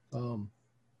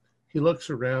 He looks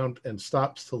around and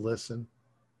stops to listen.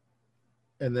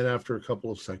 And then after a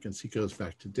couple of seconds, he goes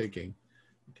back to digging.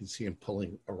 You can see him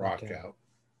pulling a rock Okay. out.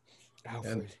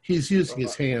 Alfred, And he's using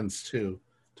his hands too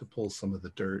to pull some of the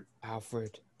dirt.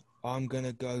 Alfred, I'm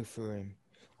gonna go for him.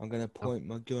 I'm gonna point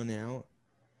my gun out,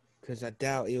 because I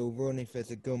doubt he'll run if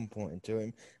there's a gun pointed to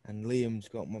him, and Liam's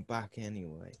got my back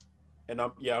anyway. And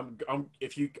I'm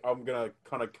gonna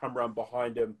kind of come around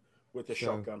behind him with the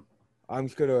shotgun. I'm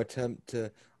just gonna attempt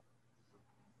to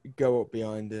go up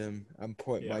behind him and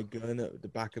point my gun at the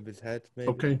back of his head. Maybe.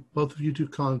 Okay, both of you do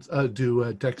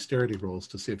dexterity rolls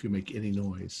to see if you make any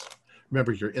noise.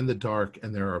 Remember, you're in the dark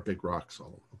and there are big rocks all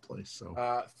over the place. So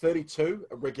 32,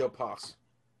 a regular pass.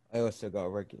 I also got a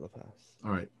regular pass.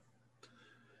 All right.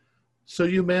 So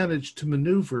you manage to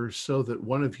maneuver so that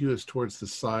one of you is towards the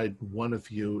side, one of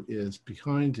you is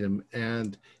behind him,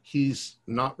 and he's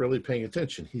not really paying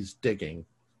attention. He's digging.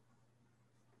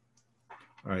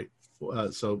 All right.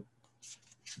 So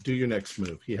do your next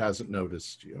move. He hasn't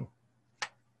noticed you.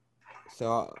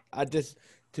 So I just,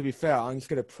 to be fair, I'm just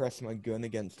going to press my gun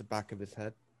against the back of his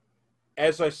head.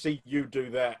 As I see you do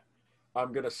that,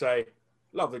 I'm going to say,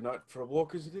 lovely night for a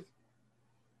walk, isn't it?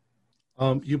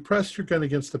 You press your gun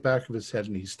against the back of his head,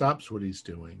 and he stops what he's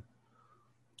doing.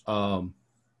 And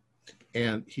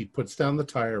he puts down the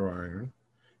tire iron, and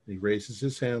he raises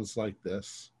his hands like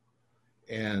this,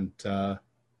 and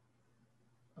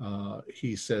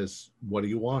he says, "What do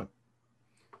you want?"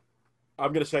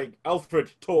 I'm going to say,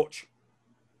 Alfred, torch.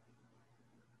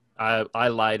 I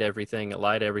light everything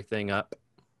up.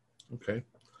 Okay.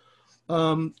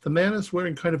 The man is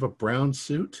wearing kind of a brown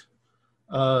suit.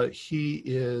 He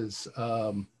is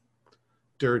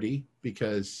dirty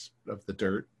because of the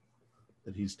dirt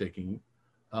that he's digging.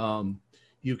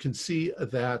 You can see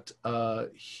that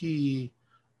he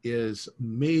is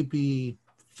maybe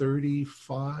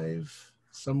 35,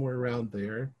 somewhere around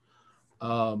there.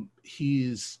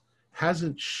 He's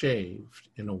hasn't shaved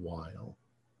in a while.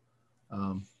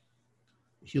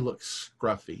 He looks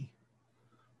scruffy.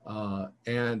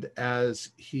 And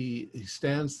as he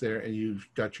stands there and you've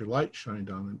got your light shined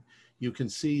on him, you can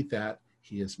see that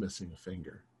he is missing a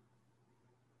finger.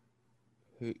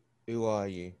 Who are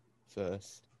you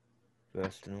first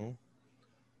and all?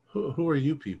 Who are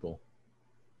you people?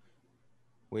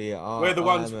 We're the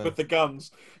ones with the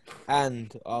guns.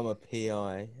 And I'm a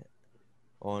PI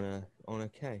on a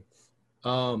case.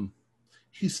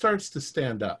 He starts to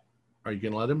stand up. Are you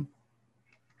gonna let him?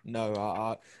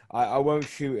 No, I won't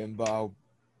shoot him, but I'll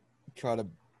try to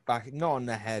back, not on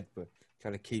the head, but try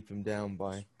to keep him down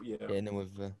by hitting him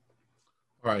with the...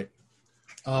 All right.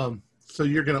 So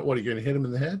you're gonna, what, are you gonna hit him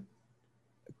in the head?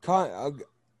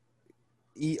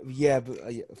 Yeah,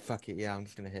 but fuck it. Yeah, I'm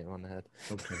just gonna hit him on the head.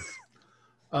 Okay.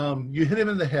 You hit him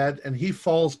in the head, and he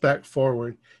falls back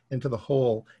forward into the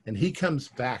hole, and he comes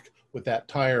back with that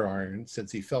tire iron,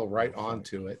 since he fell right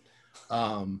onto it,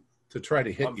 to try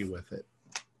to hit you with it.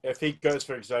 If he goes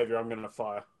for Xavier, I'm going to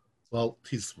fire. Well,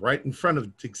 he's right in front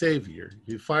of Xavier.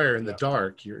 You fire in the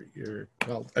dark. You're.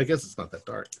 Well, I guess it's not that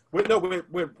dark. We've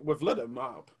lit him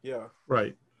up. Yeah.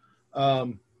 Right.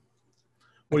 What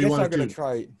do you want to do? I'm going to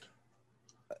try.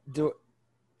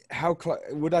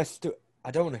 Would I still? I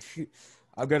don't want to shoot.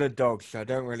 I've got a dodge, so I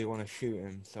don't really want to shoot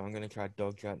him. So I'm going to try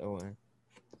dodge out the way.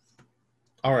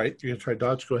 All right, you're going to try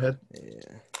dodge. Go ahead. Yeah.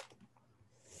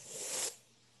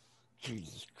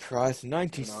 Jesus Christ,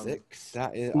 96.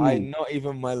 That is, not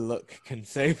even my luck can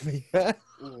save me.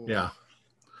 Yeah.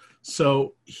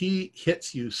 So he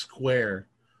hits you square,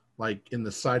 like in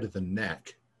the side of the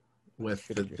neck, with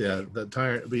the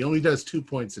tire. But he only does 2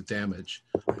 points of damage,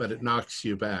 but it knocks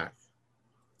you back.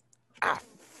 Ah,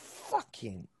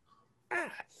 fucking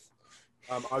ass.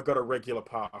 I got a regular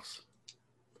pass.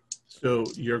 So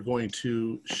you're going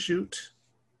to shoot.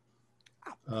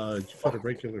 You've got a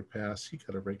regular pass. He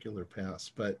got a regular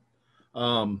pass, but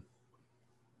I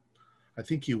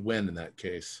think you win in that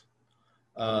case.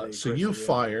 So you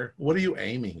fire. What are you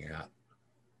aiming at?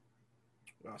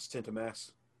 Center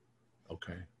mass.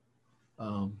 Okay.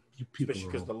 You people,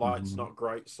 especially because the light's not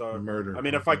great. So murder. I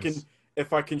mean, if I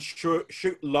can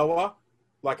shoot lower,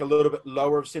 like a little bit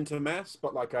lower of center mass,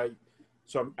 but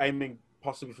so I'm aiming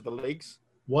possibly for the legs.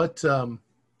 What? Go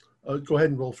ahead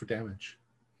and roll for damage.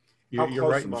 You're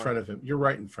right in front of him. You're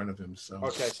right in front of him. So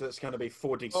okay, so that's going to be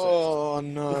 4d6. Oh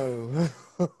no!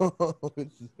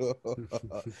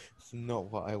 It's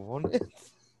not what I wanted.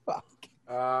 Fuck.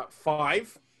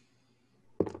 5,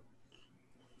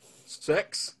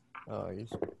 6. Oh,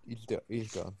 he's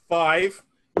gone. 5.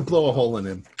 You blow a hole in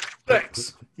him.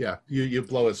 6. Yeah, you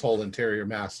blow his whole interior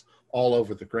mass all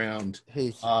over the ground.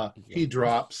 He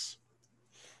drops.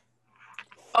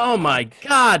 Oh my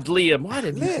God, Liam! What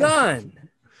have you done?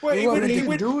 Wait, he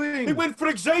went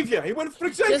for Xavier.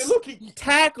 Just look,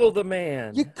 tackle the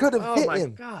man. You could have hit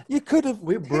him. God. You could have.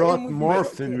 We brought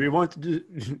Morphin. We wanted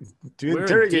to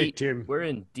interrogate him. We're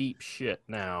in deep shit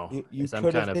now. You as I'm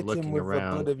could kind have of hit looking him with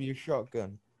around. the butt of your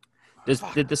shotgun.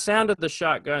 Did the sound of the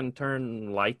shotgun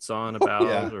turn lights on about?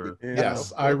 Yeah. Or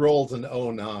Yes, I rolled an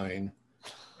 09,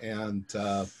 and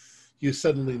you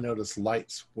suddenly notice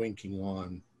lights winking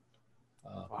on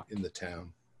in the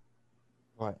town.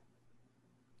 Right.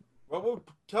 Well, we'll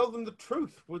tell them the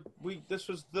truth. This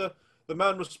was the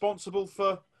man responsible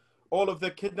for all of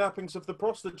the kidnappings of the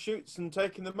prostitutes and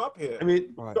taking them up here. I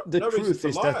mean, Right. the No reason truth to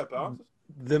is lie that about it.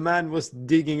 the man was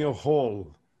digging a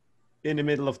hole in the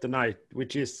middle of the night,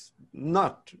 which is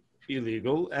not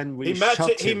illegal, and we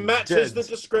shot He him matches dead. the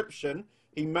description.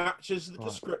 He matches the Right.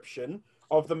 description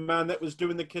of the man that was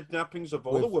doing the kidnappings of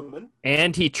all the women.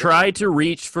 and he tried to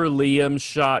reach for Liam's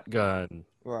shotgun.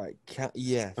 Right.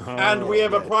 Yes. And we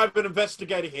have a yes. private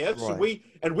investigator here, so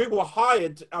Right. we were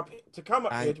hired to come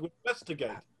up here And- to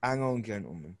investigate. Hang on,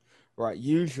 gentlemen. Right.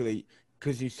 Usually,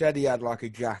 because you said he had like a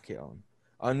jacket on,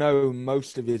 I know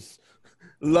most of his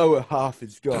lower half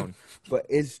is gone, but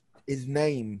is his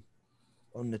name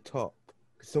on the top?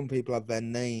 'Cause some people have their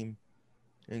name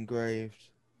engraved,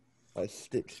 like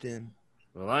stitched in.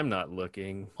 Well, I'm not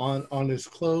looking. On his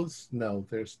clothes, no,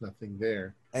 there's nothing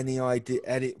there. Any idea?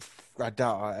 I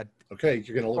doubt. Okay,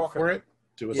 you're gonna look Pocket. for it.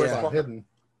 Do a Yeah. spot hidden.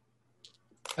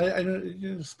 I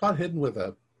know spot hidden with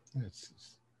a.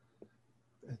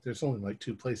 There's only like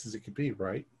two places it could be,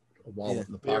 right? A wallet Yeah.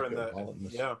 in the Here pocket, and a wallet in the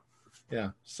yeah.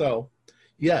 Yeah. So,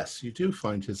 yes, you do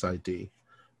find his ID.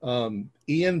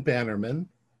 Ian Bannerman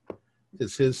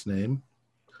is his name,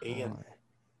 Ian. Right.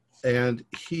 and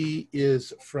he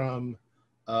is from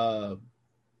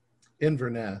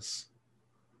Inverness.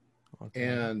 Okay.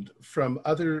 And from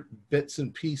other bits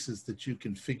and pieces that you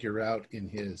can figure out in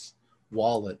his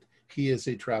wallet, he is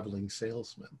a traveling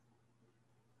salesman.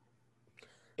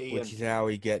 Ian. Which is how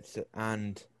he gets it,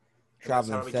 and That's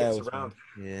traveling how he gets salesman. around.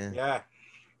 Yeah. Yeah.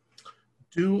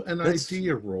 Do an Let's-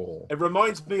 idea roll. It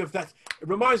reminds me of that. It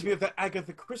reminds me of that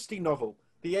Agatha Christie novel,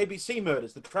 The ABC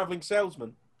Murders, The Traveling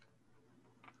Salesman.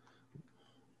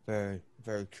 Very,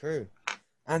 very true.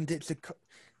 And it's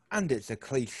a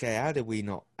cliche. How did we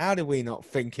not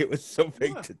think it was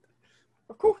something Yeah. to?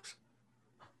 Of course.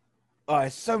 Oh,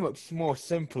 it's so much more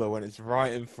simpler when it's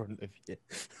right in front of you.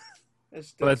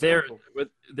 It's But simple.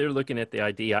 they're looking at the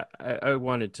ID. I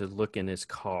wanted to look in his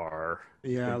car.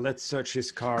 Yeah, let's search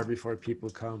his car before people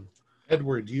come.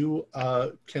 Edward, you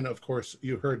can, of course,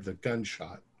 you heard the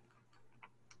gunshot,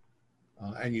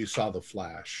 and you saw the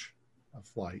flash of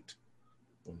light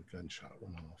when the gunshot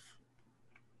went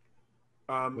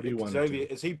off. What do you want to Xavier,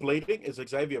 do? is he bleeding? Is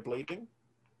Xavier bleeding?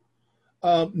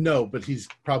 No, but he's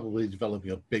probably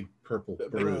developing a big purple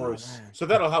Big bruise. bruise. So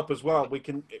that'll help as well. We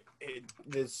can.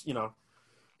 There's,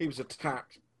 he was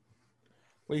attacked.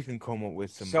 We can come up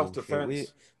with some Self-defense.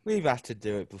 bullshit. We've had to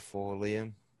do it before,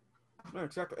 Liam. No,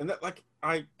 exactly. And that, like,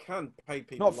 I can pay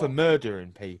people. Not for off.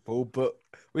 murdering people, but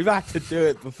we've had to do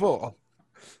it before.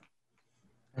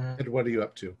 Ed, what are you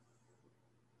up to?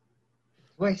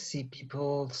 Do I see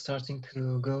people starting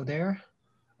to go there?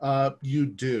 You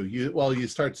do. You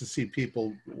start to see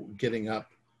people getting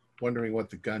up, wondering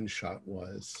what the gunshot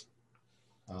was.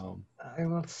 I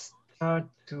will start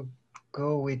to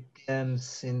go with them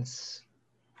since,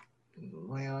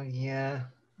 well, yeah,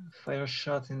 fire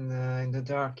shot in the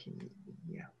dark.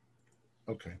 Yeah.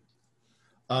 Okay.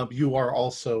 You are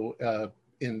also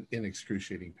in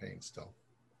excruciating pain still.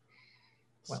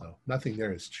 Well. So nothing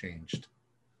there has changed.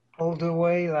 All the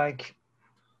way, like,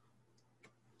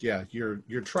 Yeah, you're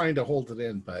trying to hold it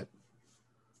in, but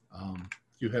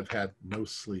you have had no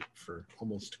sleep for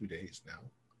almost 2 days now.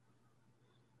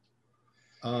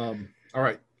 All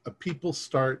right, people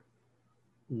start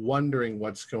wondering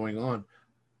what's going on,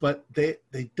 but they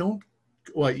don't.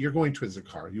 Well, you're going towards the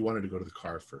car. You wanted to go to the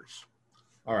car first.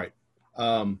 All right.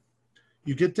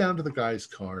 You get down to the guy's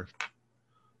car.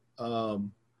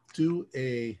 Do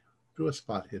a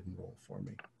spot hidden roll for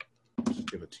me. Just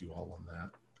give it to you all on that.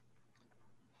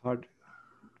 Hard.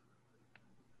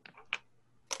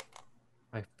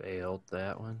 I failed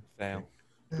that one. Fail.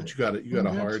 But you got it. You got a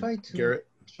I'm gonna hard, try to- Garrett.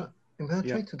 I'm gonna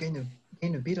try Yeah. to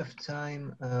gain a bit of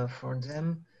time for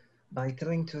them by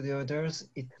telling to the others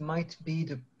it might be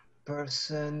the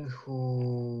person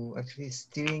who actually is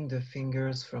stealing the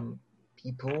fingers from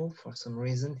people for some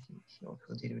reason. He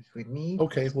also did it with me.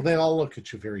 Okay. Well, they all look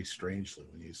at you very strangely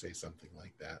when you say something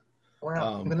like that.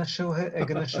 Well, I'm gonna show her. I'm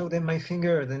gonna show them my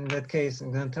finger. Then in that case,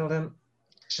 I'm gonna tell them,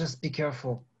 just be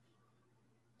careful.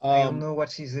 I don't know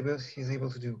what he's able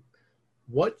to do.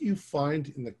 What you find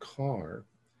in the car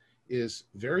is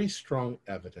very strong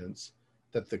evidence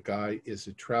that the guy is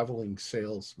a traveling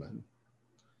salesman,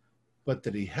 but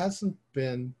that he hasn't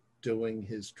been doing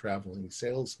his traveling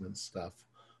salesman stuff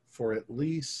for at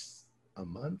least a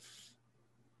month,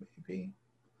 maybe.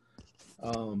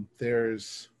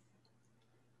 There's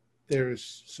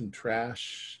some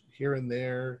trash here and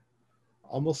there,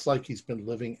 almost like he's been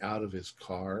living out of his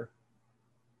car.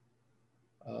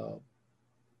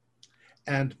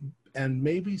 And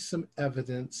maybe some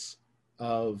evidence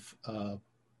of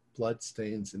blood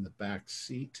stains in the back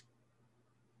seat.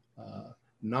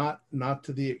 Not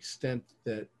to the extent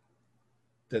that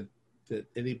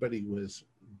anybody was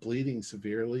bleeding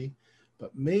severely,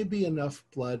 but maybe enough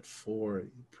blood for a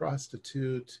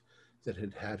prostitute that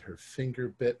had had her finger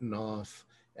bitten off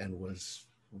and was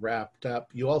wrapped up.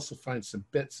 You also find some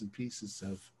bits and pieces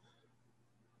of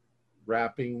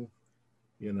wrapping,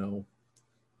 you know.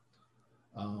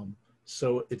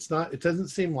 So it doesn't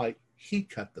seem like he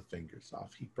cut the fingers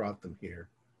off. He brought them here.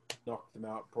 Knocked them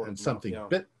out. And something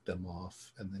bit them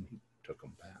off, and then he took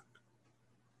them back.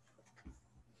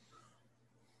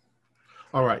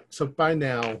 All right, so by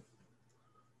now,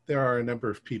 there are a number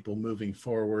of people moving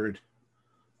forward,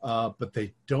 but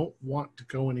they don't want to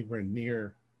go anywhere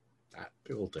near that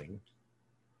building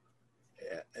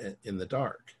in the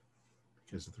dark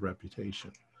because of the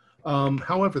reputation.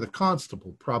 However, the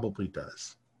constable probably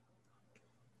does.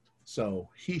 So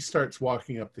he starts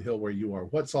walking up the hill where you are.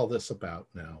 What's all this about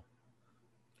now?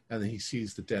 And then he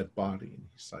sees the dead body, and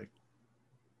he's like,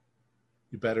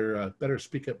 "You better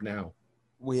speak up now."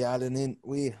 We had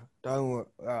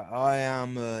I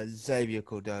am Xavier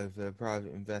Cordova,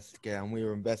 private investigator, and we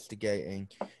were investigating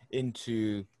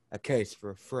into a case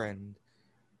for a friend,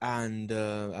 and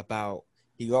about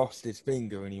he lost his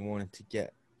finger and he wanted to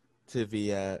get to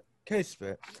the case for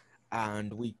it,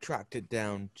 and we tracked it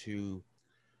down to.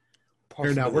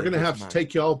 Here now, we're going to have to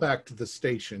take you all back to the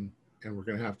station, and we're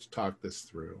going to have to talk this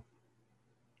through.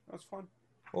 That's fine.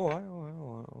 All right,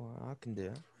 I can do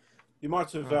it. You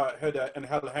might have heard in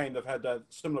Helheim they've had a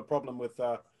similar problem with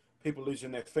people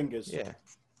losing their fingers. Yeah.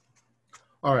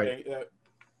 All right.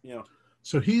 You know.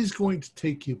 So he's going to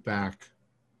take you back,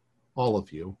 all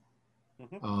of you,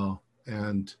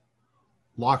 and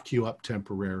lock you up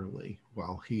temporarily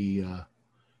while he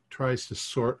tries to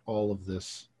sort all of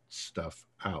this stuff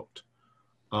out.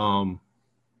 I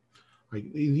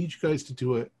need you guys to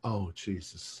do it. Oh,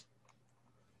 Jesus.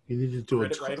 You need to do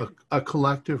a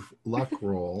collective luck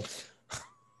roll. Shit.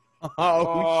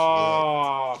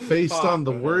 Based on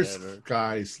the worst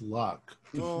guy's luck,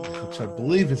 which I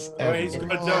believe is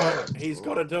Edward. He's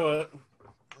going to do it.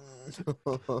 He's got to do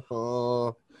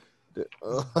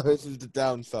it. This is the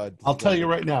downside. I'll tell you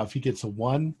right now, if he gets a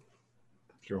 1,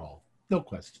 you're all. No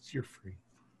questions. You're free.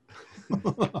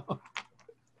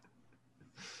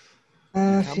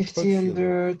 50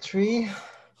 under 3.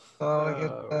 So I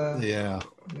get yeah.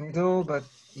 middle, but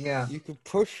yeah. You can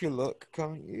push your luck,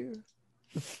 can't you?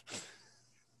 I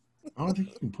don't think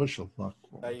you can push a luck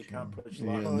roll. No, you can't push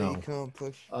Yeah, luck. no. You can't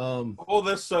push. All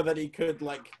this so that he could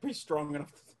be strong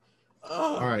enough.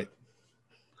 All right.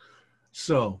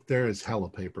 So there is hella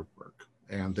paperwork,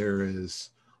 and there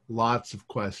is lots of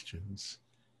questions,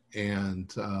 and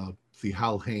the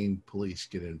Halhane police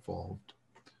get involved.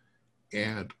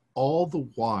 And all the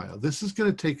while, this is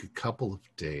going to take a couple of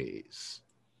days.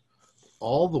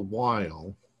 All the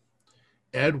while,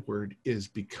 Edward is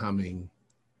becoming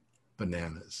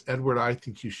bananas. Edward, I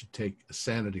think you should take a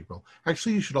sanity roll.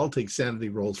 Actually, you should all take sanity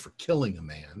rolls for killing a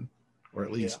man, or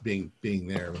at least being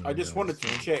there. I just wanted to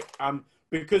check.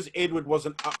 Because Edward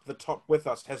wasn't up the top with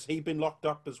us, has he been locked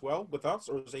up as well with us,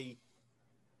 or is he?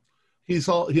 He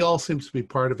all seems to be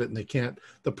part of it, and they can't.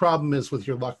 The problem is with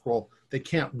your luck roll, they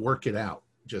can't work it out.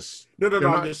 No.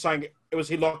 I'm just saying. Was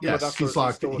he locked in with us? Yes,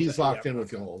 he's locked in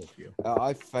with all of you.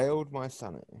 I failed my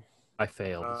sanity. I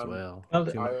failed as well.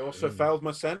 I also failed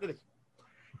my sanity.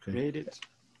 Okay. Made it.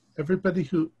 Everybody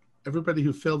who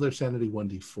failed their sanity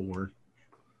 1d4.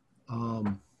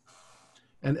 And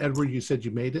Edward, you said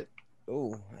you made it.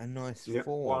 Oh, a nice 4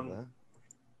 1. there.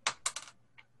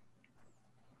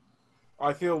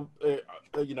 I feel,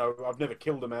 I've never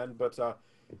killed a man, but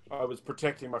I was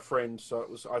protecting my friend, so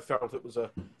I felt it was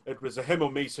a him or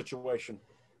me situation.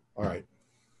 All right.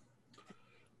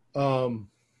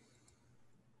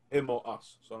 Him or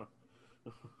us. Sorry.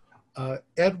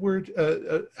 Edward,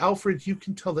 Alfred, you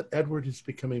can tell that Edward is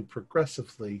becoming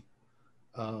progressively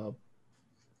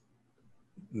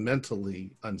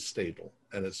mentally unstable,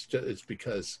 and it's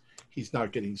because he's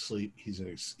not getting sleep. He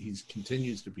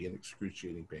continues to be in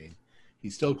excruciating pain. He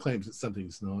still claims that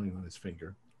something's gnawing on his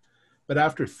finger. But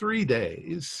after 3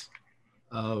 days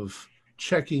of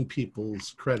checking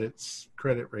people's credit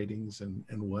ratings and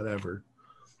whatever,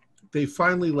 they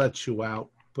finally let you out,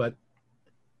 but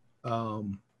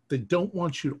they don't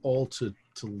want you all to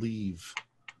leave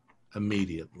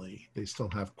immediately. They still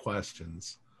have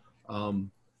questions.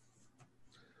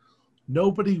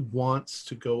 Nobody wants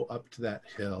to go up to that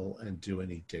hill and do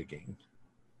any digging.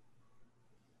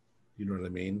 You know what I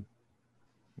mean?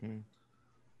 Mm.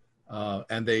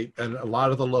 And a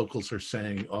lot of the locals are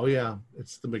saying, "Oh yeah,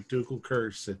 it's the McDougal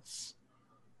curse. It's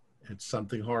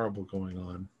something horrible going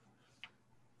on."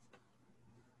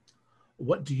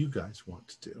 What do you guys want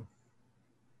to do?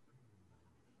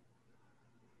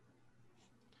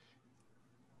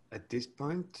 At this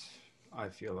point, I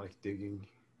feel like digging.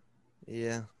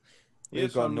 Yeah. Yes,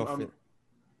 We've got nothing.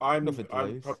 I'm Nothing to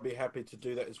lose. probably happy to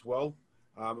do that as well.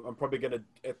 I'm probably going to,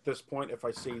 at this point, if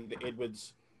I see that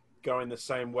Edward's going the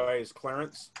same way as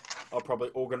Clarence, I'll probably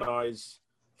organise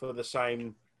for the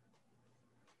same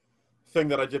thing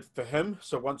that I did for him.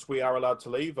 So once we are allowed to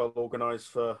leave, I'll organise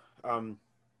for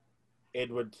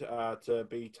Edward to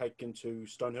be taken to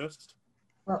Stonehurst.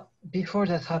 Well, before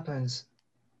that happens,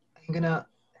 I'm gonna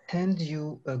hand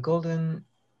you a golden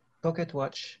pocket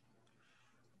watch.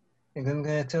 And I'm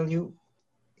gonna tell you,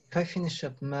 if I finish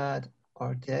up mad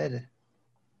or dead,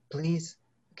 please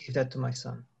give that to my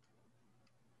son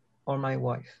or my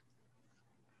wife.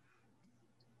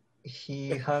 He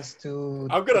has to.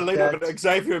 I'm going to lean over that- to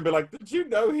Xavier and be like, "Did you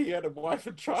know he had a wife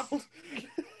and child?"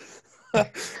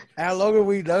 How long have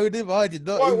we known him? I did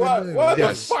not Why even know. the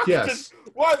Yes, fuck yes.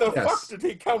 Yes. fuck did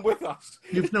he come with us?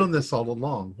 You've known this all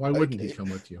along. Why wouldn't he Okay. come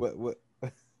with you?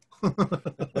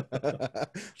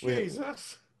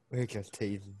 Jesus. We're just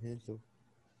teasing here. So.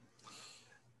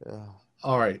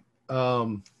 All right.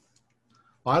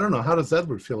 I don't know. How does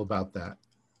Edward feel about that?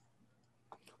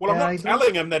 Well, Yeah, I'm I not don't-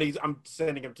 telling him that I'm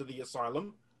sending him to the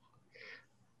asylum.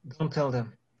 Don't tell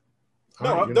them. All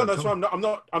No, right, you're no, not that's why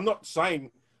telling- I'm not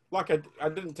saying, like, I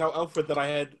didn't tell Alfred that I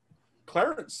had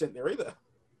Clarence sent there either.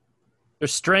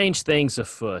 There's strange things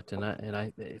afoot,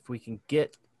 and if we can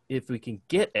get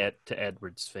to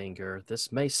Edward's finger,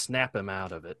 this may snap him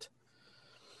out of it.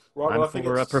 Right, well, I I'm think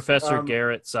for it's, Professor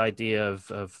Garrett's idea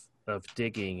of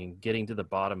digging and getting to the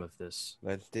bottom of this.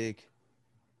 Let's dig.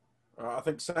 I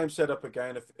think same setup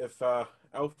again. If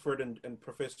Alfred and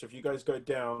Professor, if you guys go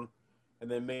down, and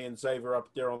then me and Xavier up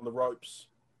there on the ropes,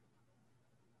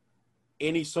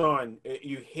 any sign,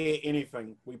 you hear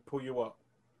anything, we pull you up.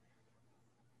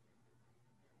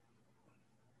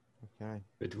 Okay.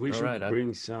 But we All should right,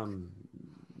 bring some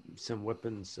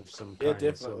weapons of some Yeah, kind,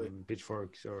 definitely. some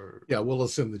pitchforks or Yeah, we'll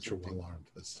assume that you're Something. well armed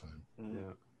this time.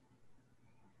 yeah.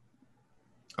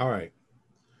 All right.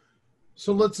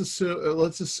 So let's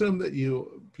assume that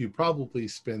you probably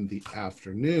spend the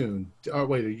afternoon. Oh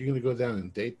wait, are you going to go down in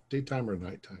daytime or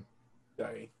nighttime?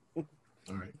 Day. All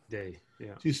right. Day,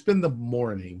 yeah. So you spend the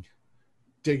morning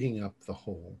digging up the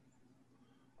hole.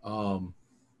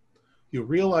 You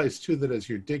realize too that as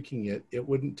you're digging it, it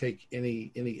wouldn't take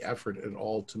any effort at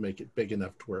all to make it big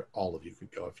enough to where all of you could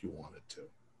go if you wanted to.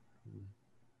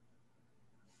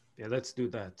 Yeah, let's do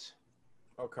that.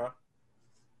 Okay.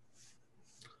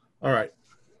 All right.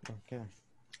 Okay.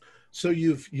 So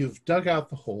you've dug out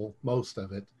the hole, most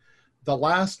of it. The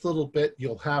last little bit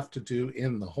you'll have to do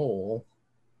in the hole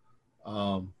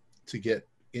to get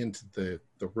into the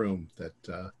room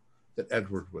that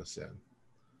Edward was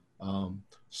in.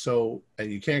 So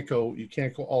and you can't go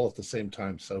all at the same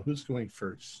time. So who's going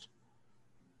first?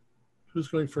 Who's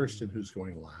going first and who's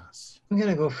going last? I'm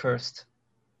gonna go first.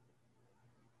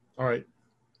 All right.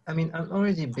 I mean, I'm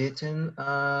already bitten.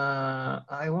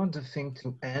 I want the thing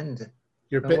to end.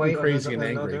 You're A bitten way or crazy and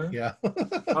angry. another. Yeah.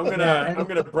 I'm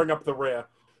gonna bring up the rear.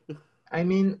 I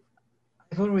mean,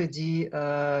 I've already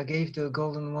gave the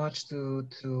golden watch to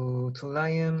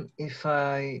Liam if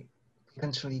I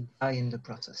eventually die in the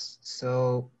process.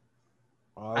 So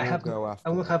I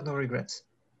will have no regrets.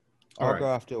 All I'll right. go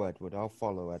after Edward. I'll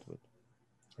follow Edward.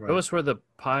 Right. Show us where the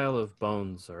pile of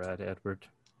bones are at, Edward.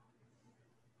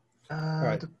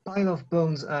 Right. The pile of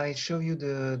bones, I show you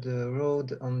the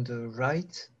road on the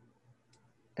right.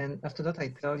 And after that, I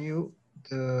tell you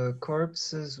the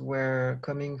corpses were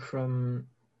coming from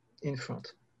in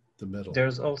front. The middle.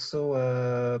 There's also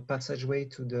a passageway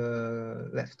to the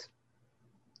left.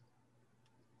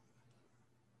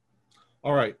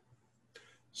 All right.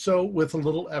 So with a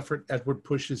little effort, Edward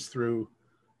pushes through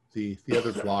the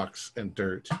other blocks and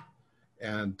dirt,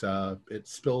 and it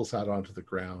spills out onto the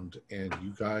ground. And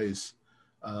you guys,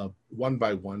 one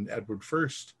by one, Edward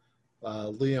first,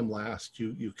 Liam last,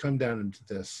 you come down into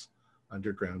this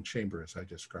underground chamber, as I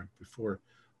described before.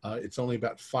 It's only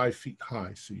about 5 feet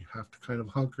high, so you have to kind of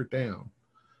hunker down.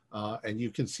 And you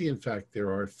can see, in fact,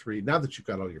 there are three, now that you've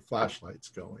got all your flashlights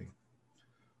going,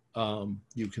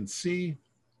 you can see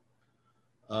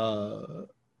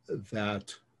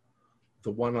that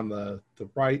The one on the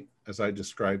right, as I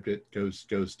described it,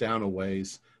 goes down a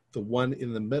ways. The one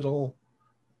in the middle,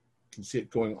 you can see it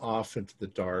going off into the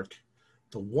dark.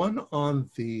 The one on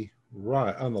the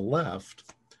right, on the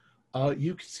left,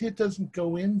 you can see it doesn't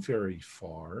go in very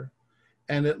far,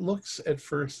 and it looks at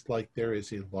first like there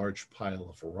is a large pile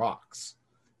of rocks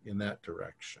in that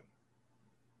direction.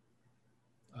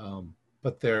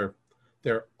 But they're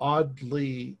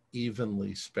oddly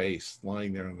evenly spaced,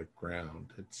 lying there on the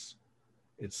ground. It's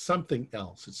something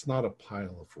else. It's not a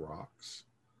pile of rocks.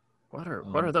 What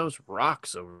are those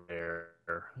rocks over there?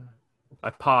 I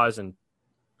pause and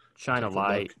shine a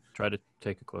light, look. try to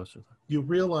take a closer look. You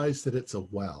realize that it's a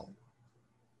well.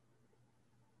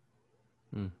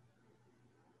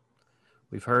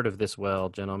 We've heard of this well,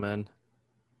 gentlemen.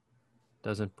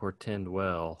 Doesn't portend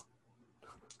well.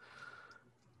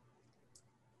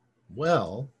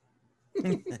 Well,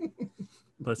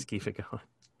 Let's keep it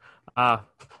going.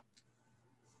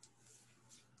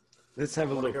 Let's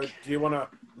have a look. Do you want to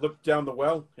look down the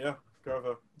well? Yeah, go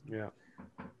over. Yeah.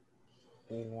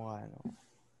 Wow.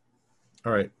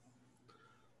 all right.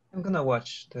 I'm gonna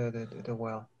watch the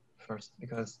well first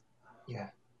because, yeah.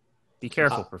 Be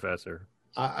careful, Professor.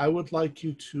 I would like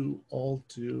you to all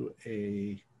do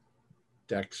a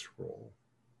dex roll.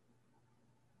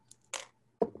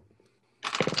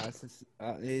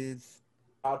 Is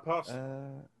Hard pass.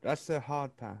 that's a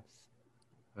hard pass.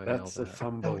 That's a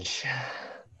fumble. Ouch.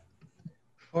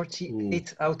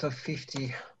 48 out of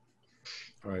 50.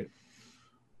 All right.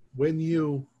 When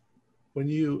you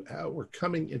were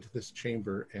coming into this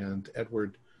chamber and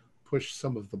Edward pushed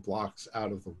some of the blocks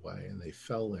out of the way and they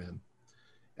fell in,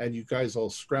 and you guys all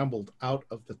scrambled out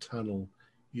of the tunnel,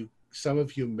 some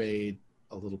of you made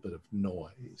a little bit of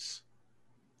noise.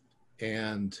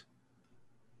 And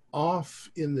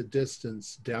off in the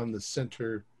distance down the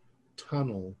center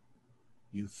tunnel,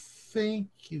 you think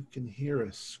you can hear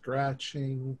a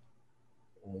scratching,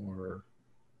 or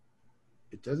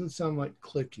it doesn't sound like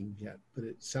clicking yet, but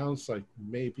it sounds like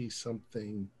maybe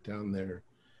something down there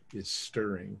is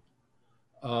stirring.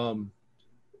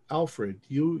 Alfred,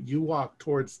 you walk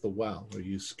towards the well, or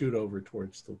you scoot over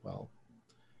towards the well,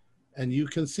 and you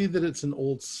can see that it's an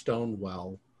old stone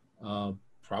well,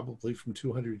 probably from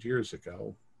 200 years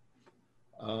ago.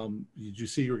 Did you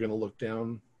see you were going to look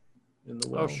down in the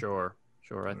well? Oh, sure.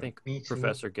 I think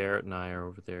Professor Garrett and I are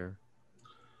over there.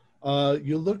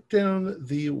 You look down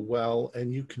the well,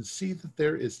 and you can see that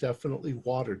there is definitely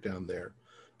water down there.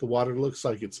 The water looks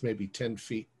like it's maybe 10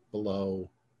 feet below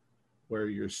where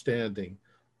you're standing.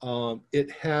 It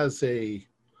has an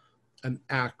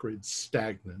acrid,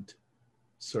 stagnant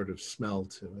sort of smell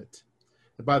to it.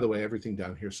 And by the way, everything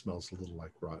down here smells a little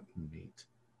like rotten meat.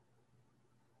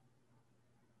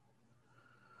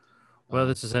 Well,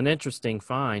 this is an interesting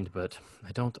find, but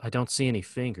I don't see any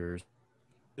fingers.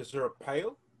 Is there a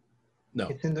pail? No,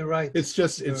 It's in the right. it's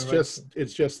just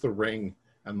the ring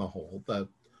and the hole. The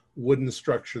wooden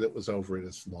structure that was over it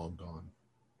is long gone.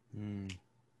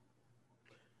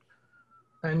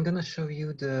 I'm gonna show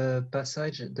you the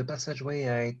passageway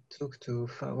I took to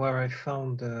where I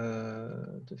found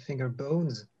the finger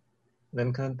bones.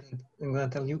 I'm gonna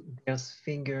tell you there's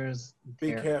fingers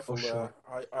Be there, careful. for sure.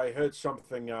 I heard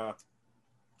something down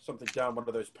one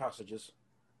of those passages.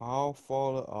 I'll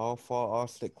follow. I'll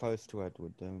stick close to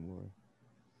Edward. Don't worry.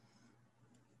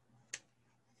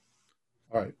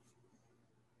 All right.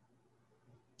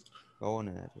 Go on,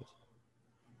 Edward.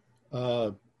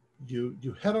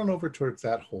 You head on over towards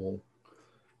that hole,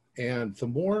 and the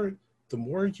more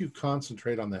you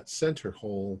concentrate on that center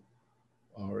hole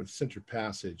or the center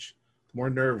passage, the more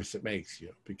nervous it makes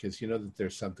you, because you know that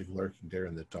there's something lurking there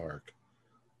in the dark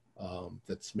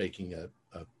that's making a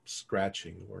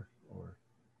scratching or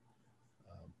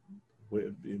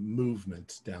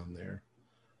movement down there.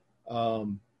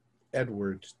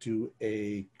 Edward, do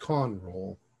a con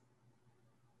roll.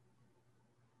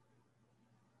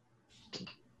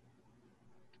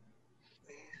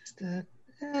 The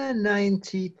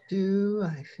 92,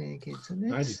 I think it's a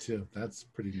miss. 92, that's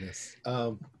pretty miss.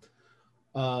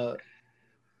 The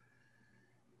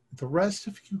rest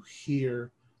of you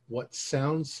hear what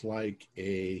sounds like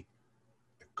a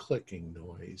clicking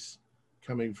noise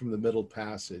coming from the middle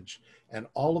passage, and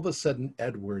all of a sudden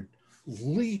Edward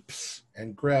leaps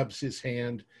and grabs his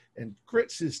hand and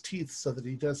grits his teeth so that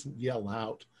he doesn't yell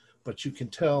out, but you can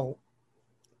tell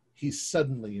he's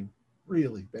suddenly in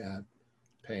really bad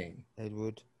pain.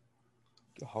 Edward,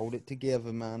 hold it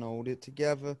together, man. Hold it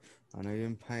together. I know you're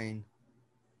in pain.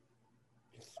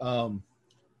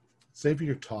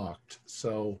 Xavier talked,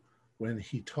 so when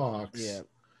he talks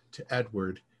to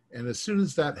Edward, and as soon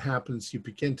as that happens, you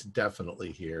begin to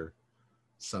definitely hear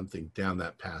something down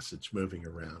that passage moving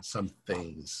around, some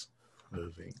things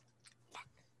moving.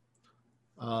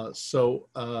 So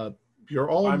you're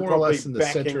all I'm more or less probably in the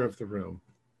center backing- of the room.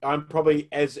 I'm probably,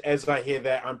 as I hear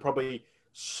that, I'm probably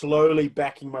slowly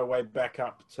backing my way back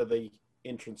up to the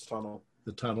entrance tunnel.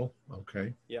 The tunnel?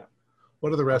 Okay. Yeah.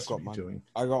 What are the rest I've of got you doing?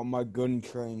 I got my gun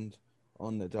trained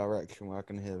on the direction where I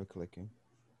can hear the clicking.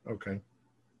 Okay.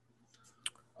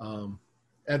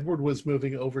 Edward was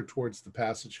moving over towards the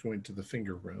passage going to the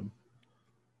finger room.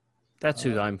 That's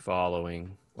who I'm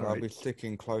following. Well, All I'll be right.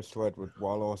 sticking close to Edward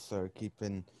while also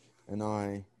keeping an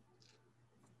eye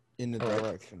in the All right.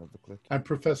 direction of the clicking. I'm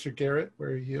Professor Garrett.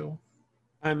 Where are you?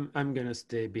 I'm gonna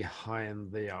stay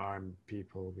behind the armed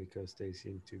people because they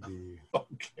seem to be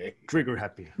Okay. trigger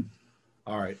happy.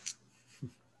 All right.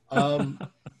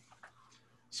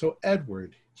 So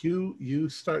Edward, you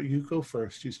go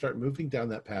first. You start moving down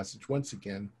that passage once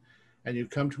again, and you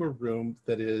come to a room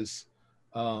that is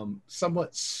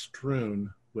somewhat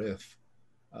strewn with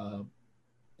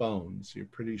bones. You're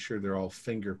pretty sure they're all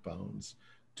finger bones.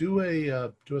 Do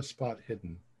a spot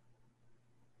hidden.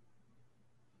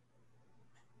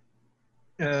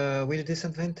 With a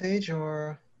disadvantage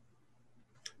or?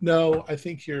 No, I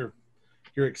think you're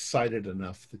excited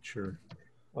enough that you're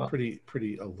Well,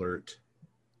 pretty alert.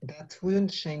 that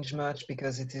wouldn't change much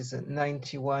because it is a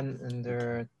 91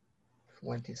 under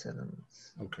 27.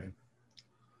 Okay.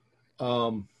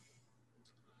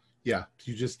 Yeah,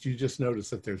 you just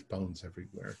notice that there's bones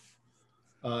everywhere.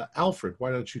 Alfred,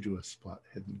 why don't you do a spot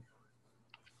hidden?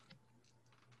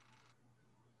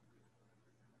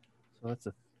 So that's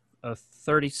a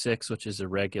 36, which is a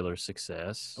regular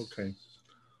success. Okay.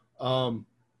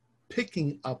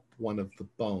 Picking up one of the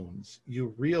bones,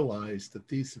 you realize that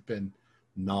these have been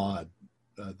gnawed.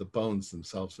 The bones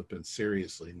themselves have been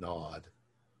seriously gnawed.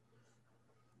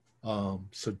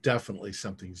 So definitely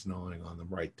something's gnawing on them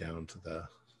right down to the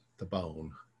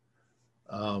bone.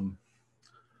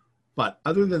 But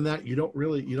other than that,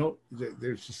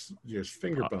 there's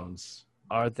finger bones.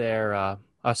 Are there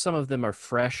some of them are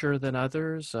fresher than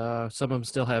others? Some of them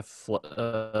still have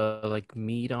like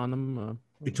meat on them.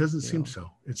 It doesn't seem so.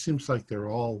 It seems like they're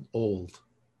all old.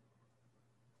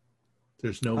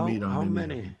 There's no meat on How any of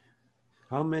many? them.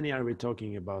 How many are we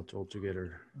talking about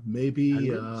altogether? Maybe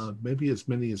Hundreds? as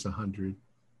many as 100.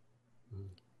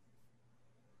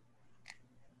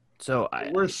 So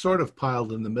We're sort of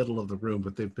piled in the middle of the room,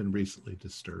 but they've been recently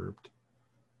disturbed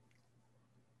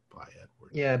by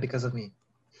Edward. Yeah, because of me.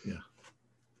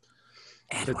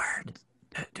 Edward,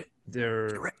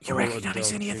 They're you all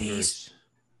recognize adult any of fingers. these?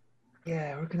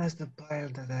 Yeah, I recognize the pile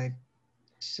that I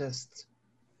just.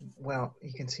 Well,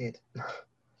 you can see it.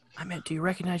 I meant, do you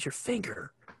recognize your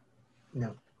finger?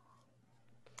 No.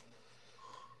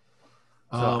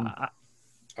 So All right,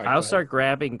 go I'll ahead. start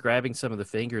grabbing some of the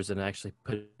fingers and actually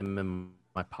put them in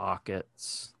my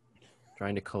pockets,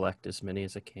 trying to collect as many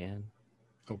as I can.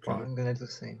 Okay. I'm gonna do the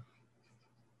same.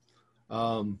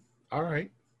 All right.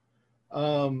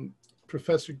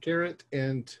 Professor Garrett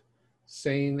and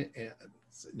Zane, and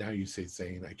now you say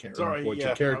Zane. I can't remember what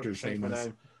your character's name is.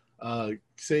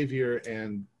 Xavier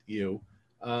and you.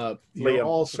 You're Liam.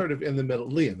 all sort of in the middle.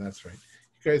 Liam, that's right.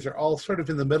 You guys are all sort of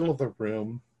in the middle of the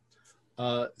room.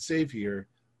 Xavier,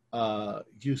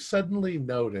 you suddenly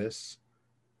notice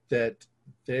that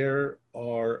there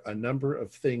are a number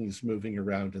of things moving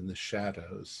around in the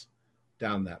shadows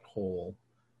down that hole.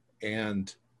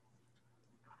 And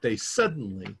they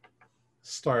suddenly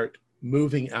start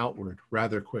moving outward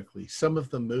rather quickly. Some of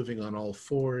them moving on all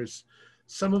fours,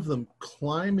 some of them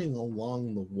climbing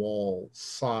along the wall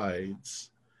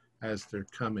sides as they're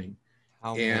coming.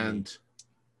 How many? And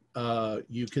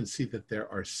you can see that there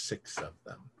are 6 of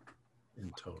them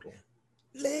in total.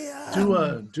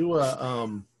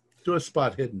 Do a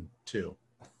spot hidden too.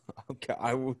 Okay,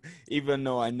 I will. Even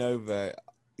though I know that,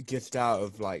 just out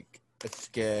of like a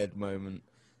scared moment,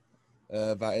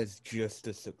 that is just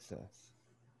a success.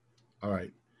 All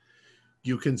right.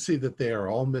 You can see that they are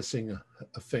all missing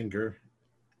a finger.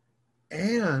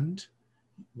 And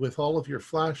with all of your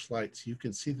flashlights, you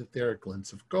can see that there are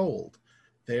glints of gold.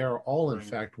 They are all, in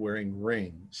fact, wearing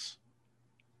rings.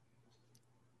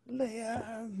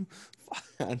 Liam,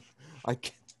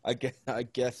 I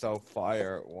guess I'll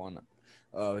fire at one.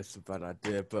 Oh, it's a bad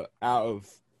idea, but out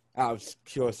of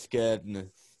pure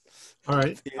scaredness. All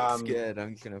right. Being scared,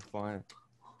 I'm gonna fire.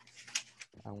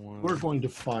 We're going to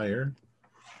fire.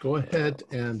 Go ahead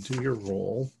and do your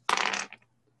roll.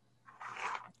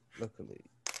 Luckily,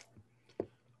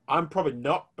 I'm probably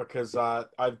not because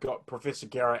I've got Professor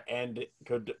Garrett and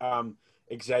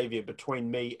Xavier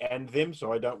between me and them,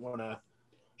 so I don't want to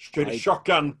shoot a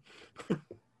shotgun.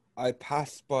 I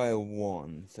passed by a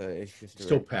 1, so it's just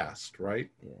Still passed,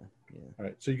 right? Yeah. All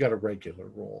right, so you got a regular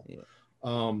roll. Yeah.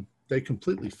 They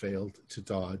completely failed to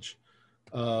dodge.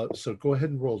 So go ahead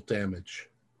and roll damage.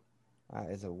 That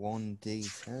is a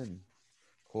 1d10,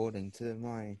 according to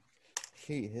my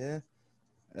sheet here.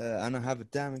 And I have a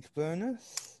damage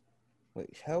bonus,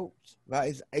 which helps. That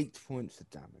is 8 points of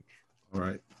damage. All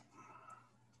right.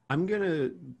 I'm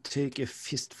gonna take a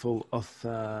fistful of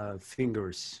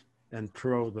fingers and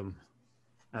throw them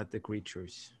at the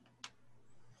creatures.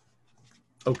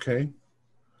 Okay.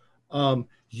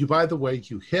 You, by the way,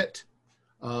 you hit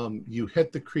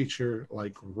the creature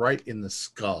like right in the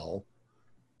skull,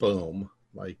 boom,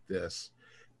 like this,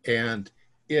 and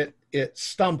it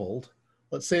stumbled.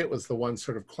 Let's say it was the one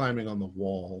sort of climbing on the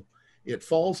wall. It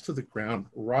falls to the ground,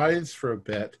 writhes for a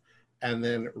bit, and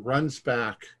then runs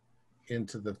back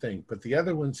into the thing. But the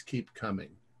other ones keep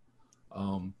coming.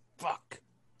 Fuck.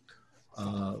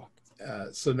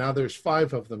 So now there's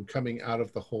 5 of them coming out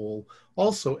of the hole.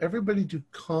 Also, everybody do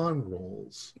con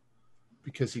rolls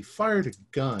because he fired a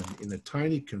gun in a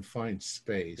tiny confined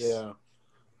space. Yeah.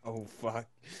 Oh, fuck.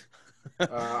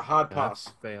 Hard pass.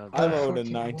 Failed. I rolled a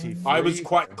 41. 93. I was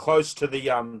quite close to the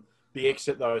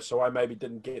exit though, so I maybe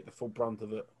didn't get the full brunt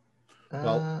of it.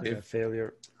 Well, Yeah,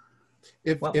 failure.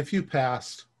 If you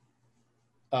passed,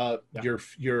 Yeah.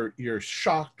 you're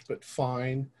shocked but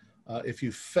fine. If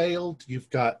you failed, you've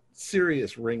got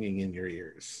serious ringing in your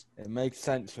ears. It makes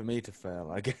sense for me to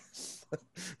fail, I guess.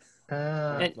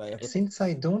 Since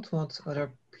I don't want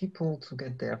other people to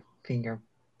get their finger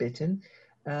bitten,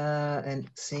 and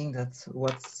seeing that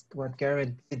what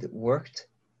Garrett did worked,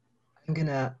 I'm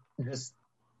gonna just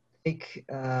take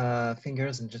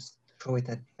fingers and just throw it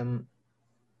at them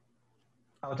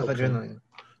out of Okay. adrenaline.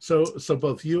 So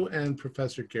both you and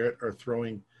Professor Garrett are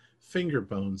throwing finger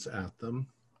bones at them.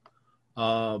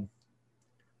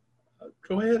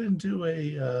 Go ahead and do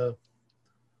a,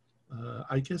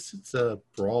 I guess it's a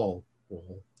brawl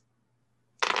roll.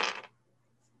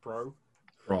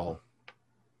 Brawl.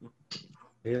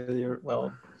 Failure.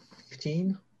 Well,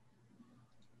 15.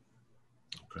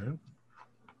 Okay.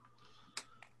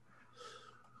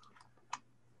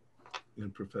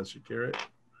 And Professor Garrett.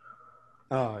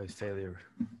 Oh, failure.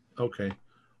 Okay.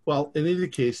 Well, in either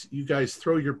case, you guys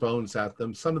throw your bones at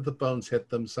them. Some of the bones hit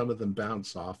them. Some of them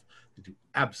bounce off. They do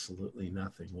absolutely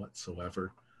nothing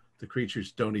whatsoever. The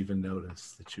creatures don't even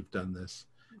notice that you've done this,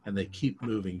 and they keep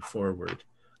moving forward.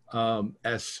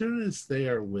 As soon as they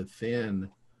are within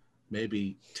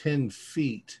maybe 10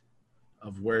 feet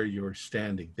of where you're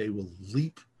standing, they will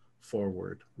leap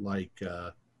forward like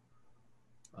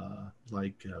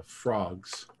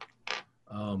frogs,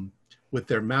 with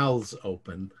their mouths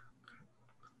open,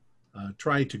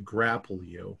 trying to grapple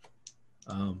you.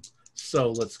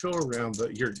 So let's go around.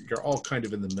 You're all kind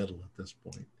of in the middle at this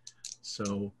point.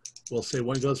 So we'll say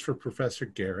one goes for Professor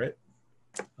Garrett.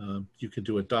 You can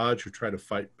do a dodge or try to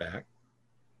fight back.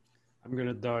 I'm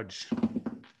gonna dodge.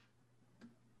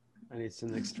 And it's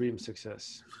an extreme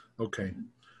success. Okay.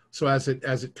 So as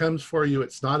it comes for you,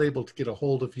 it's not able to get a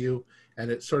hold of you, and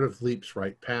it sort of leaps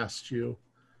right past you.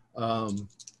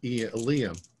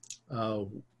 Liam,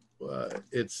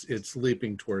 it's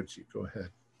leaping towards you. Go ahead.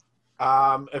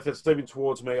 If it's leaping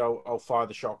towards me, I'll fire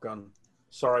the shotgun.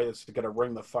 Sorry, it's going to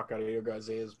ring the fuck out of your guys'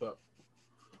 ears, but...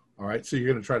 All right, so you're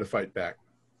going to try to fight back.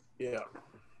 Yeah.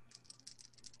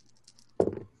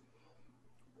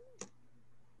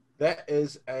 That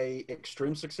is a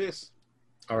extreme success.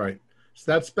 All right,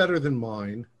 so that's better than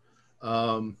mine.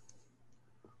 What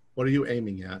are you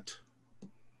aiming at?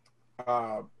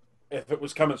 If it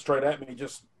was coming straight at me,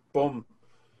 just boom.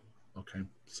 Okay,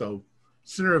 so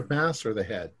center of mass or the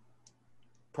head?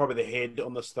 Probably the head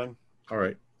on this thing. All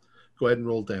right, go ahead and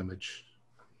roll damage.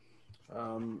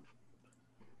 So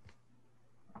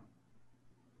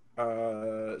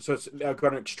it's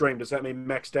got an extreme. Does that mean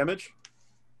max damage?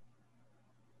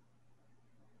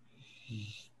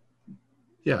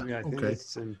 Yeah, I think okay.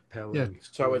 it's impelling. Yeah.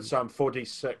 So it's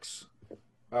 4d6.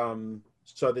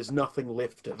 So there's nothing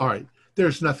left of it. All right,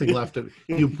 there's nothing left of it.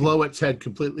 You blow its head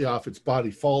completely off. Its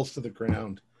body falls to the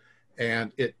ground,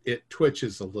 and it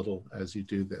twitches a little as you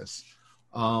do this.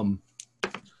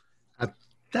 At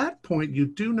that point, you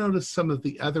do notice some of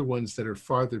the other ones that are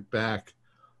farther back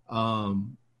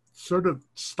sort of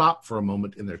stop for a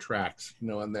moment in their tracks,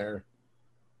 and they're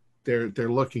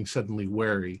looking suddenly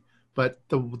wary. But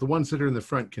the ones that are in the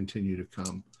front continue to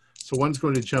come. So one's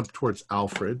going to jump towards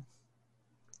Alfred.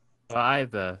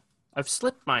 I've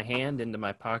slipped my hand into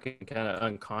my pocket and kind of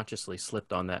unconsciously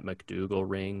slipped on that McDougal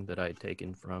ring that I'd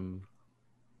taken from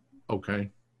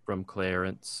Okay.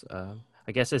 Clarence.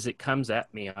 I guess as it comes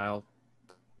at me, I'll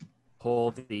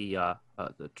pull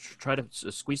try to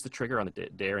squeeze the trigger on the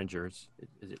derringers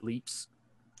as it leaps.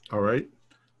 All right.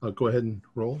 Go ahead and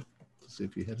roll to see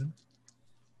if you hit him.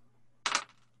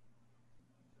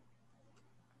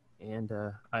 And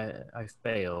I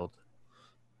failed.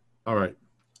 All right.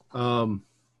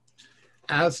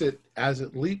 As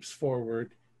it leaps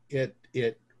forward, it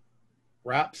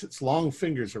wraps its long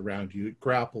fingers around you. It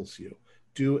grapples you.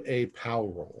 Do a power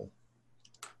roll.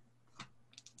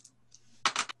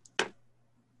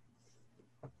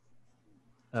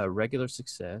 Regular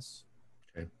success.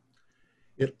 Okay.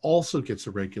 It also gets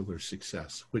a regular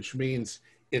success, which means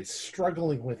it's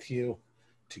struggling with you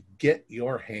to get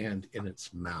your hand in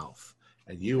its mouth,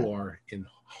 and you are in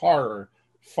horror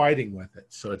fighting with it.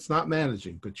 So it's not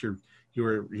managing, but you're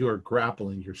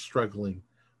grappling. You're struggling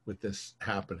with this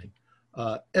happening.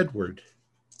 Edward.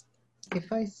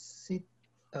 If I see,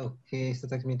 okay, it's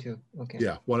attacking me too. Okay.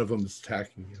 Yeah, one of them is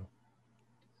attacking you.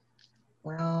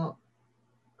 Well,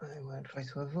 I will try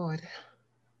to avoid.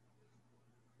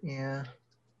 Yeah.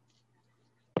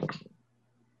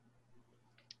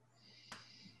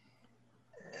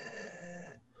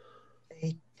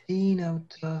 18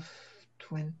 out of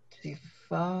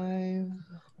 25.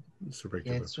 It's a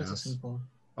regular Yeah, it's just a pass. simple.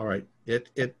 All right.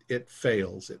 It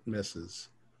fails. It misses.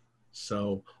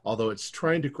 So although it's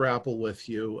trying to grapple with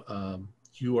you,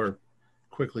 you are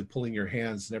quickly pulling your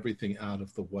hands and everything out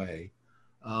of the way.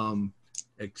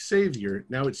 Xavier,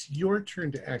 now it's your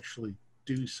turn to actually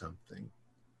do something.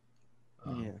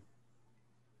 Yeah.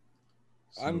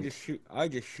 So I'm just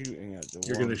shooting at the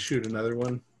you're going to shoot another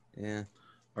one? Yeah.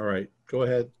 All right. Go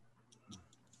ahead.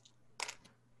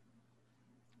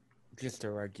 Just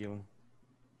a regular.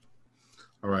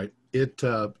 All right. It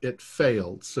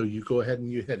failed. So you go ahead and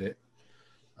you hit it.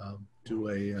 Do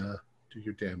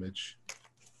your damage.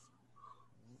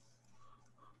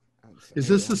 Is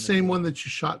this the same one that you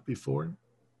shot before?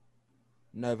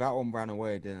 No, that one ran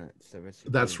away, didn't it? So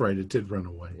That's right. It did run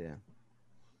away. Yeah.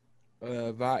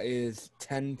 That is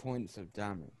 10 points of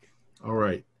damage. All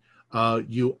right.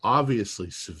 You obviously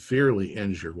severely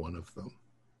injure one of them.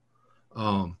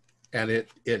 And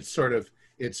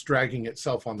it's dragging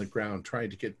itself on the ground, trying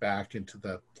to get back into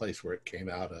the place where it came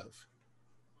out of.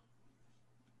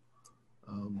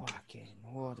 Fucking,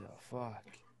 what the fuck?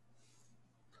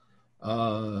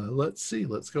 Let's see.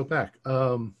 Let's go back.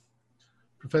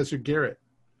 Professor Garrett,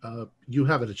 you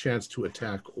have a chance to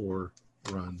attack or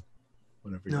run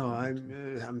whenever you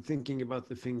want. I'm thinking about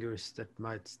the fingers that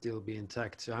might still be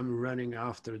intact. So I'm running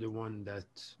after the one that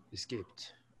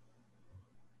escaped.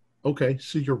 Okay,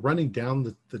 so you're running down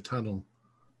the tunnel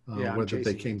where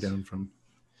they came it down from.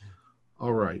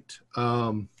 All right.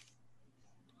 All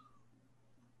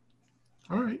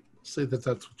right. Say that's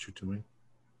what you're doing.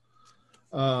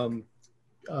 Liam,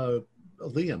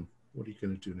 what are you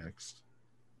going to do next?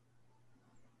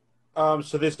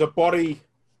 So there's a body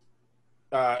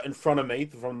in front of me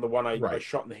from the one I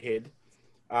shot in the head.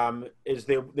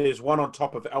 There's one on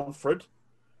top of Alfred.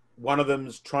 One of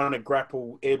them's trying to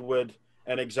grapple Edward,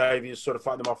 and Xavier's sort of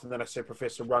fighting them off. And then I say,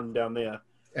 Professor, run down there.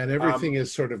 And everything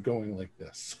is sort of going like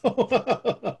this.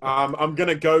 I'm going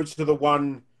to go to the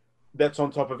one that's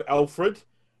on top of Alfred,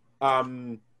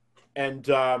 and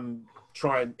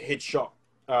try and headshot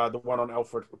the one on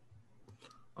Alfred.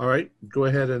 All right, go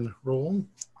ahead and roll.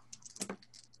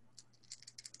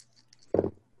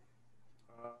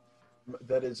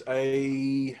 That is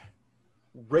a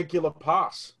regular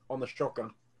pass on the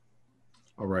shotgun.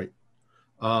 All right.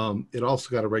 It also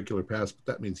got a regular pass, but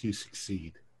that means you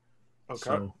succeed. Okay.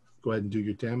 So go ahead and do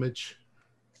your damage.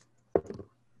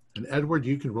 And Edward,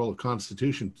 you can roll a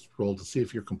Constitution roll to see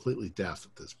if you're completely deaf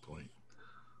at this point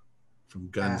from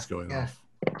guns going off.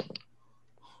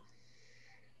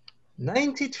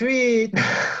 93.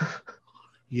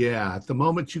 Yeah, at the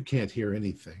moment you can't hear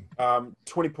anything.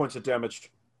 20 points of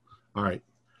damage. All right.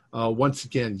 Once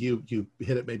again, you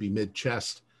hit it maybe mid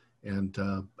chest and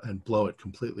blow it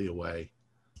completely away.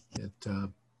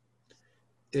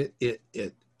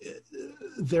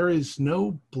 There is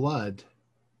no blood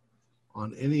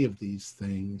on any of these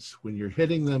things. When you're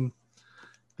hitting them,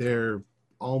 they're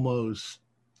almost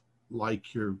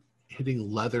like you're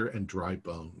hitting leather and dry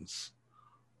bones.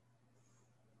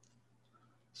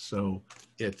 So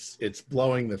it's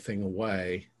blowing the thing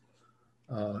away,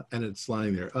 and it's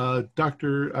lying there.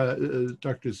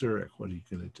 Dr. Zurich, what are you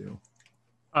going to do?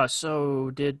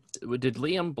 So did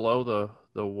Liam blow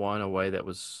the one away that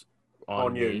was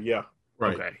on you? me? Yeah.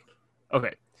 Right.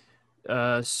 Okay.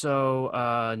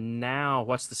 So now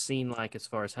what's the scene like as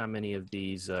far as how many of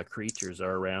these creatures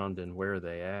are around and where are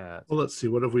they at? Well, let's see.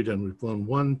 What have we done? We've blown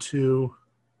 1, 2,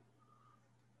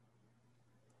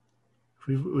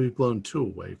 We've blown 2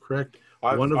 away, correct?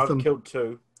 I've killed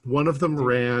 2. One of them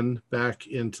ran back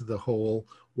into the hole.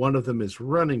 One of them is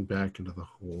running back into the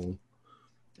hole.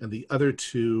 And the other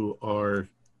 2 are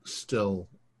still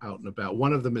out and about.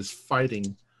 One of them is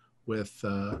fighting with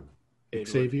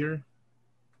Xavier.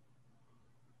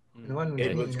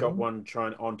 Edward's got one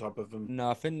trying on top of him. No,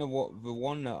 I think the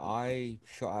one that I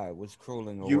shot at was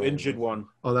crawling away. You injured one.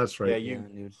 Oh, that's right. Yeah,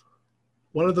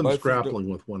 one of them's grappling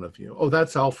with one of you. Oh,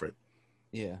 that's Alfred.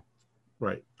 Yeah.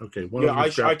 Right. Okay.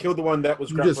 I killed the one that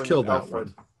was grappling. You just killed with that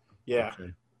Alfred. one. Yeah.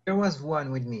 Okay. There was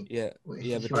one with me. Yeah.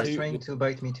 He was trying to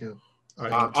bite me too.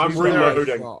 Right, I'm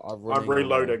reloading. I'm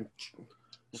reloading.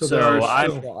 So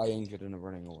I injured and I'm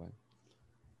running away.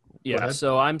 Yeah,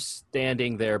 so I'm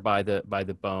standing there by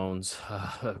the bones,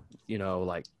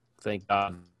 like, thank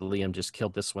God Liam just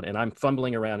killed this one, and I'm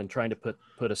fumbling around and trying to put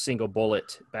a single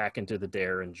bullet back into the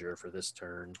Derringer for this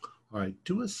turn. All right,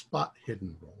 do a spot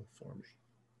hidden roll for me.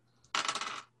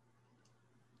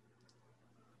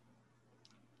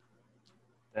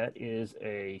 That is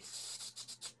a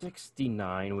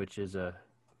 69, which is a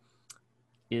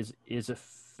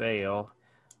fail.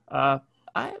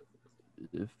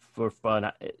 For fun,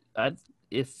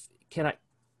 can I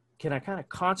kind of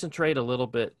concentrate a little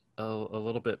bit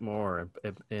more,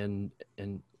 and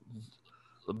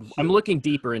I'm looking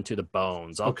deeper into the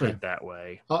bones. I'll put it that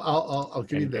way. I'll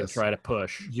give you this. And try to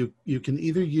push. You can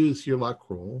either use your luck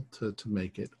roll to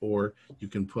make it, or you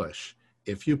can push.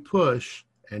 If you push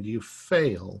and you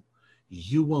fail,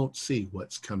 you won't see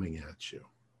what's coming at you.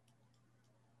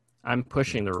 I'm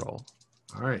pushing the roll.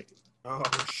 All right. Oh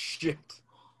shit.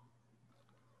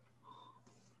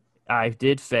 I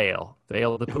did fail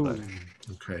the push.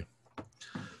 Okay.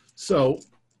 So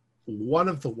one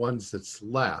of the ones that's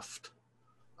left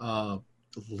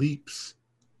leaps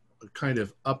kind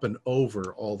of up and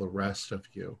over all the rest of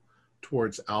you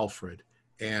towards Alfred,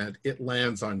 and it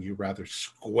lands on you rather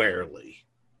squarely.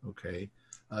 Okay.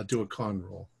 Do a con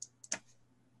roll.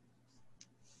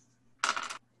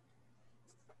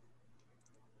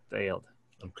 Failed.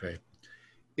 Okay.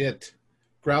 It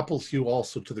grapples you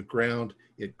also to the ground.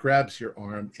 It grabs your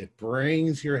arm. It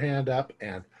brings your hand up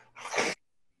and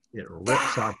it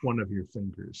rips off one of your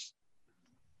fingers.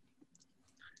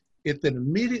 It then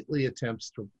immediately attempts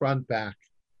to run back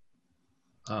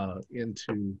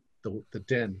into the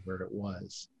den where it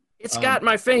was. It's got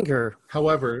my finger.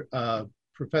 However,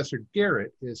 Professor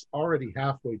Garrett is already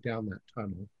halfway down that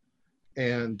tunnel.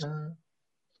 And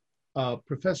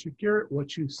Professor Garrett,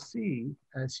 what you see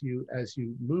as you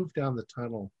move down the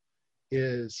tunnel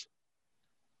is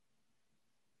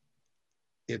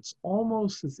it's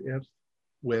almost as if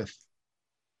with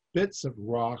bits of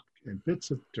rock and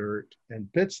bits of dirt and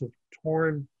bits of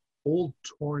old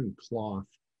torn cloth,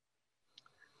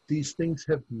 these things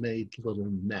have made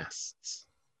little nests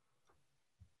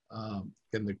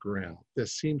in the ground.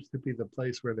 This seems to be the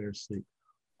place where they're asleep.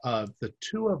 The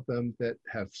 2 of them that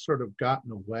have sort of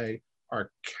gotten away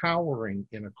are cowering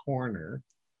in a corner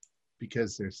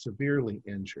because they're severely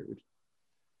injured.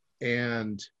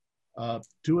 And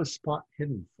do a spot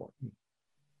hidden for me.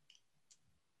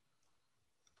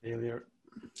 Failure.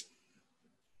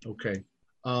 Okay.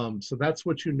 So that's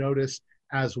what you notice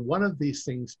as one of these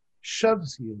things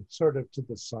shoves you sort of to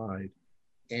the side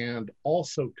and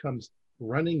also comes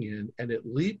running in, and it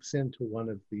leaps into one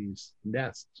of these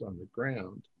nests on the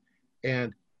ground.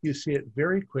 And you see it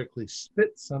very quickly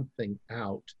spit something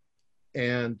out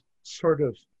and sort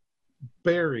of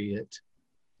bury it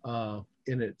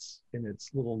in its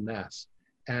little nest.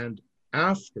 And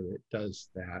after it does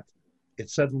that, it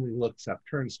suddenly looks up,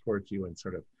 turns towards you, and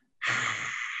sort of,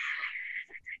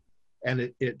 and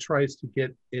it tries to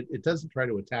get, it doesn't try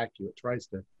to attack you. It tries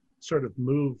to sort of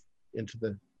move into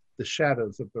the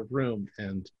shadows of the room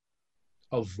and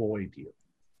avoid you.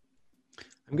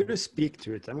 I'm going to speak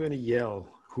to it. I'm going to yell,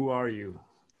 "Who are you?"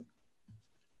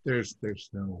 There's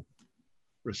no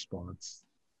response.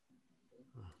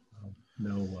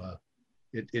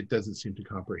 It doesn't seem to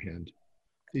comprehend.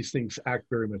 These things act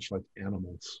very much like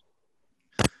animals.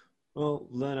 Well,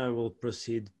 then I will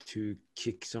proceed to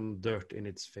kick some dirt in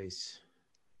its face.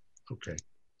 Okay.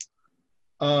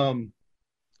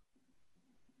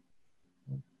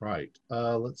 Right.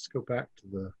 Let's go back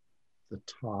to the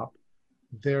top.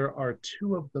 There are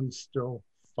 2 of them still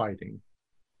fighting.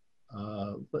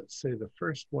 Let's say the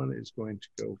first one is going to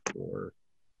go for...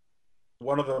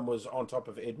 One of them was on top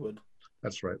of Edward.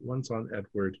 That's right. One's on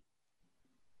Edward.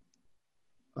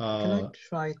 Can I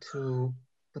try to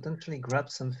potentially grab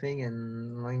something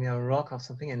and like a rock or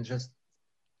something and just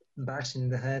bash in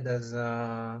the head as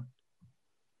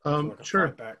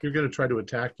sure. You're going to try to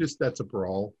attack. That's a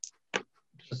brawl.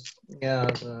 Yeah,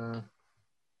 the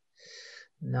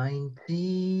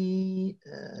 90.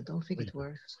 I don't think it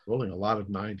works. Rolling a lot of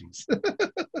 90s.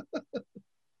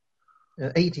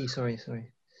 80. Sorry.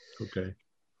 Okay.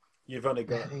 You've only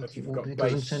got 80. if you've Well, got it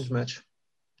base doesn't change much.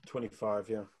 25,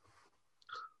 yeah.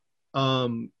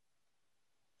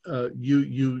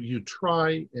 You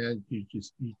try and you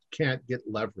can't get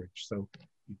leverage, so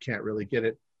you can't really get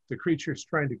it. The creature's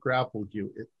trying to grapple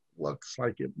you. It looks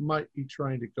like it might be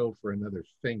trying to go for another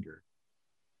finger,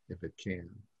 if it can,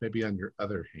 maybe on your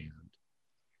other hand.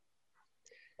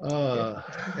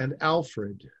 And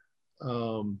Alfred,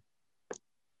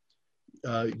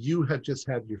 you had just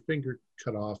had your finger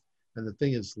cut off, and the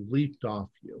thing has leaped off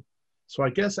you. So I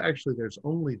guess actually there's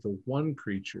only the one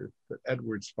creature that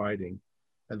Edward's fighting,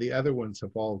 and the other ones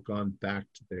have all gone back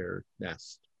to their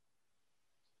nest.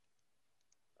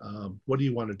 What do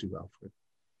you want to do, Alfred?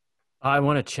 I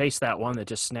want to chase that one that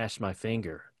just snatched my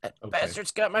finger. That Okay. bastard's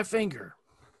got my finger.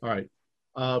 All right.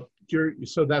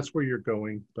 So that's where you're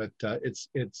going, but it's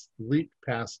leaped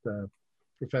past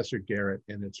Professor Garrett,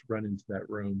 and it's run into that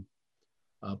room.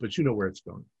 But you know where it's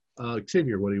going.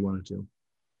 Xavier, what do you want to do?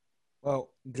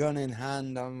 Well, gun in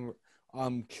hand, I'm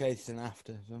chasing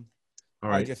after them. All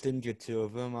right. I just injured two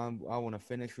of them. I want to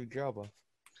finish the job off.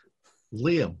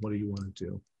 Liam, what do you want to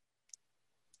do?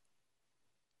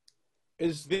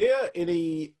 Is there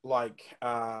any, like,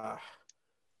 because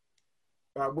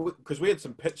we had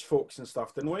some pitchforks and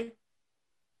stuff, didn't we?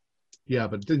 Yeah,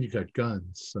 but then you got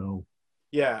guns, so.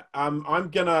 Yeah,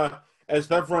 I'm gonna, as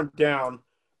they've run down,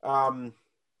 I'm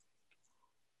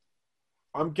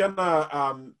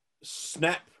gonna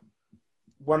snap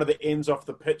one of the ends off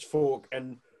the pitchfork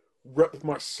and rip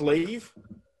my sleeve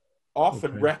off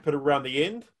and wrap it around the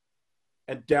end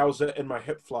and douse it in my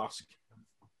hip flask.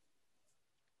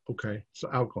 Okay, so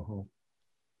alcohol.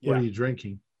 Yeah. What are you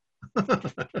drinking? No,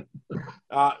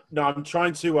 I'm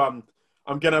trying to. I'm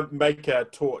gonna make a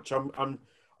torch. I'm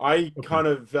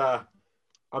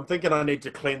thinking I need to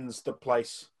cleanse the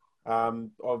place.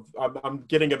 I'm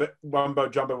getting a bit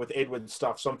wumbo jumbo with Edward's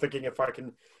stuff, so I'm thinking if I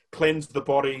can cleanse the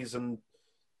bodies and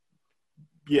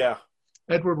yeah.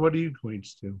 Edward, what are you going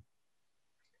to do?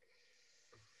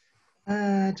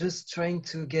 Just trying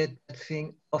to get that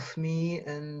thing off me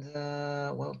and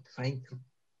trying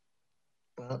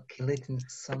to kill it in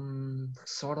some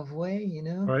sort of way, you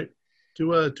know. All right,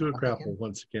 do a grapple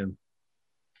once again.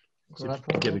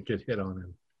 Grapple. So get a good hit on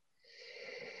him.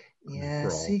 Yeah,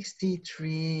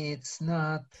 63. It's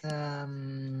not.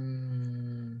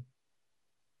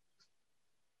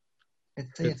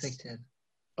 It's affected.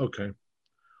 Okay.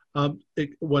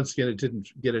 Once again, it didn't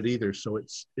get it either, so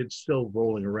it's still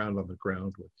rolling around on the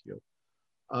ground with you.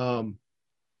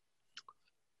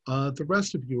 The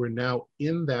rest of you are now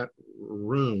in that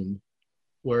room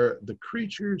where the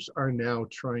creatures are now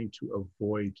trying to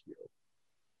avoid you.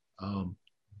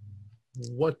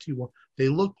 What do you want? They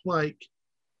look like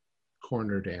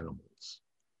cornered animals.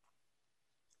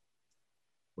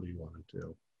 What do you want to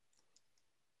do?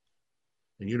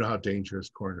 And you know how dangerous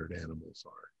cornered animals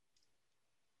are.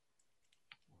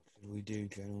 What do we do,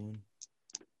 gentlemen?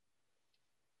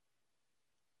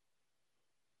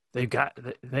 They've got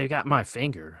my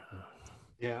finger.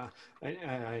 Yeah,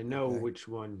 I know which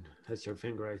one has your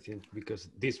finger, I think, because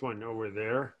this one over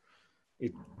there,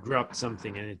 it dropped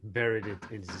something and it buried it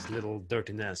in these little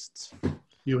dirty nests.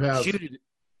 You have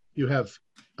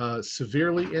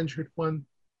severely injured one,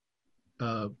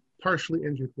 partially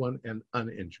injured one, and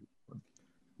uninjured one.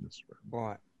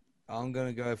 Right, I'm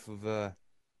gonna go for the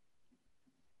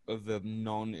I'm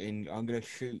gonna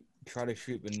try to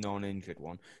shoot the non-injured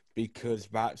one because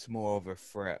that's more of a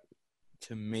threat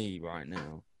to me right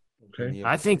now. Okay.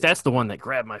 I think that's the one that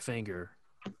grabbed my finger.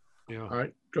 Yeah. All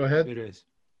right, go ahead. It is.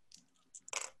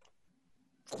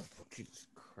 Jesus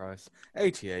Christ.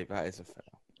 88, that is a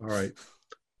fail. All right.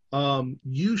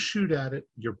 You shoot at it,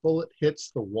 your bullet hits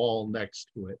the wall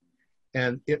next to it,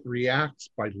 and it reacts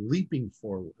by leaping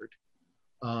forward.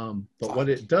 But what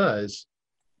it does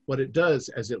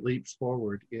as it leaps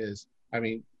forward is,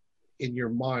 in your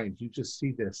mind, you just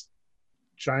see this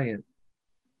giant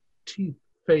teeth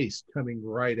face coming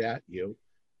right at you,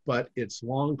 but its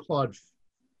long clawed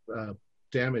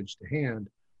damaged hand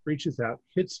reaches out,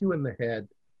 hits you in the head,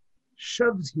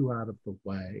 shoves you out of the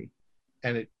way,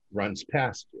 and it runs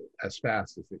past you as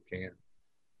fast as it can.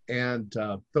 And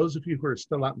those of you who are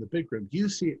still out in the big room, you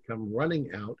see it come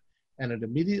running out, and it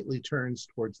immediately turns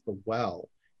towards the well,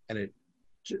 and it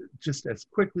just as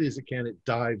quickly as it can, it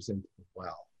dives into the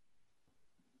well.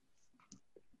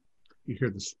 You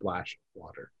hear the splash of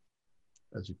water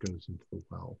as it goes into the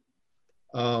well.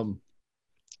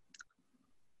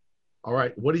 All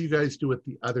right. What do you guys do with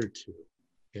the other two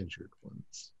injured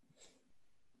ones?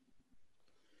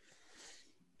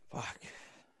 Fuck.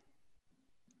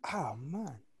 Oh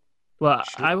man. Well,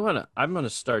 Should- I'm gonna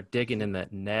start digging in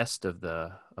that nest of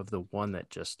the one that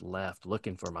just left,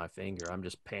 looking for my finger. I'm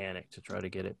just panicked to try to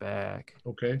get it back.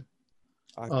 Okay.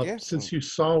 I guess Since you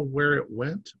saw where it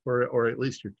went, or at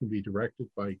least you can be directed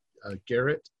by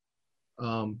Garrett,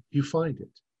 you find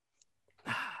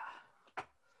it.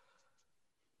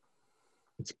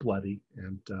 It's bloody,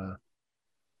 and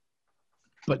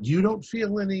but you don't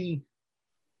feel any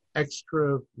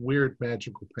extra weird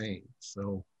magical pain.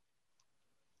 So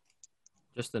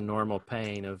Just the normal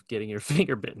pain of getting your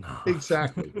finger bitten off.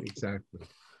 exactly.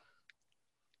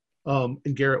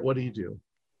 And Garrett, what do you do?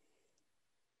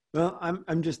 Well,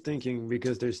 I'm just thinking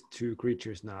because there's two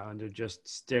creatures now and they're just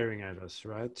staring at us,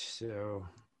 right? So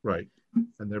Right,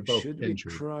 and they're both should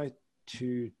injured. we try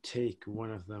to take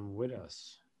one of them with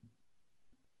us?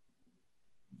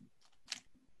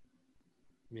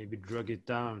 Maybe drug it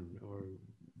down or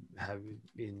have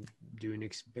it been doing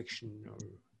inspection or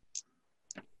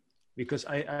because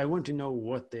I want to know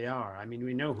what they are. I mean,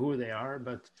 we know who they are,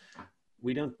 but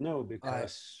we don't know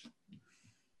because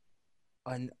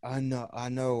I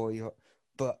know what you're,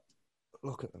 but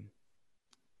look at them.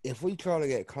 If we try to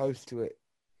get close to it,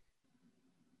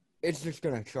 it's just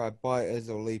gonna try to bite us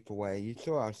or leap away. You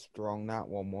saw how strong that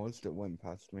one was that went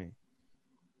past me.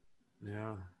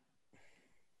 yeah.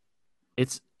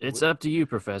 It's up to you,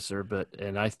 Professor.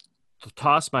 And I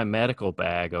toss my medical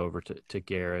bag over to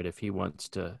Garrett if he wants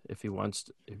to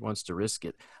risk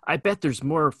it. I bet there's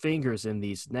more fingers in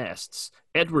these nests.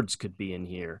 Edwards could be in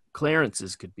here.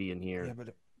 Clarence's could be in here. Yeah,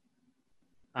 but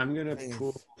I'm gonna Thing is-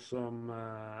 pull some.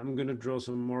 I'm gonna draw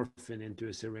some morphine into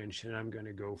a syringe, and I'm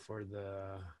gonna go for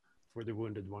the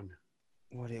wounded one.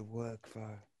 would it work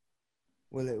for?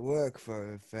 Will it work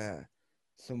for if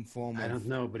some form of? I don't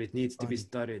know, but it needs to be un-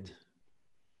 studied.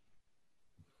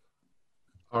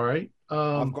 All right.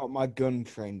 I've got my gun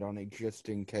trained on it just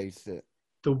in case it.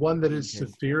 The one that is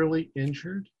Okay. severely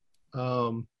injured,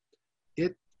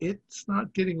 it's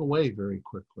not getting away very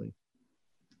quickly.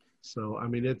 So I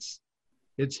mean, it's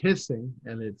hissing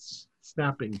and it's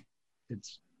snapping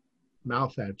its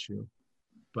mouth at you,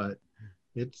 but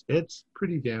it's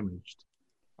pretty damaged.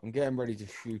 I'm getting ready to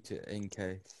shoot it in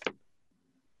case.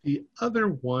 The other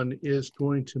one is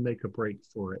going to make a break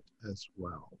for it as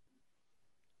well.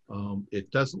 It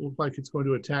doesn't look like it's going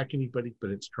to attack anybody, but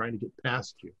it's trying to get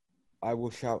past you. I will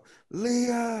shout,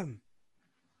 Liam,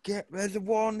 there's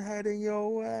one heading your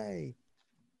way.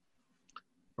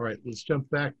 All right, let's jump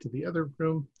back to the other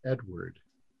room. Edward,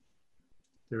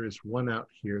 there is one out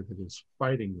here that is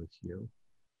fighting with you.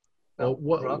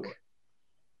 Rock?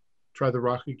 Try the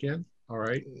rock again. All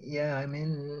right. Yeah, I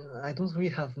mean, I don't really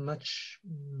have much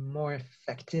more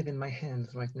effective in my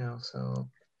hands right now, so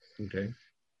Okay.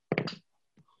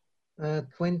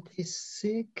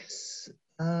 26.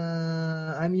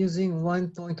 I'm using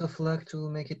 1 point of luck to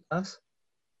make it pass.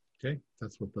 Okay.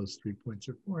 That's what those 3 points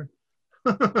are for.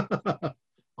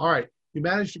 All right. You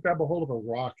managed to grab a hold of a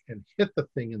rock and hit the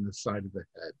thing in the side of the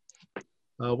head.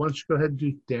 Why don't you go ahead and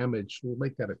do damage? We'll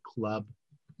make that a club.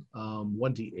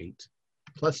 1d8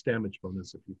 plus damage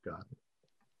bonus if you've got it.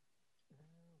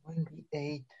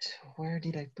 1d8. Where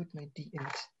did I put my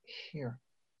d8? Here.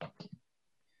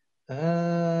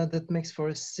 That makes for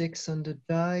a 6 on the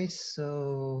dice,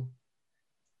 so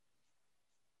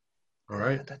All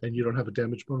right. that- And you don't have a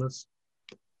damage bonus?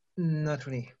 not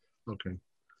really. Okay.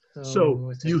 So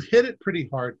it's you a- hit it pretty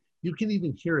hard. You can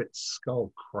even hear its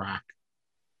skull crack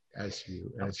as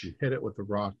you hit it with the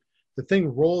rock. The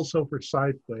thing rolls over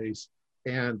sideways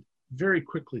and very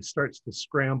quickly starts to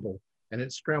scramble, and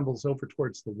it scrambles over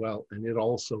towards the well, and it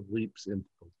also leaps into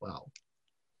the well.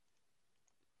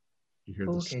 You hear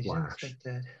the okay, didn't splash. expect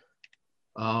that.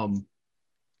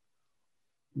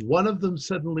 One of them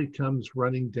suddenly comes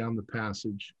running down the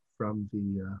passage from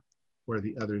the where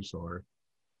the others are.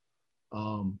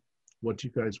 What do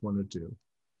you guys want to do?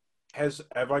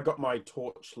 Have I got my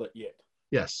torch lit yet?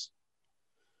 Yes.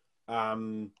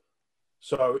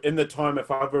 So in the time,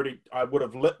 if I would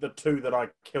have lit the two that I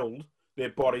killed, their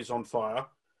bodies on fire.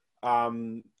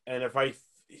 And if I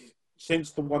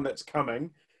sense the one that's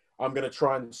coming, I'm going to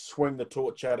try and swing the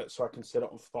torch at it so I can set it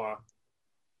on fire.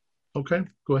 Okay,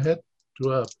 go ahead.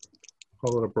 Call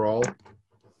it a brawl.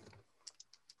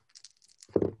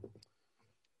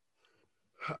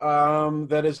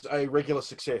 That is a regular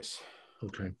success.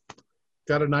 Okay.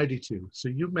 Got a 92. So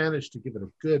you managed to give it a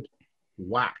good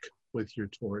whack with your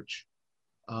torch.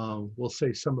 We'll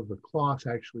say some of the cloth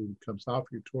actually comes off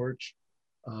your torch.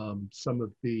 Some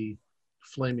of the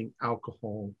flaming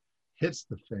alcohol hits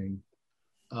the thing,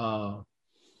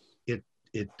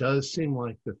 it does seem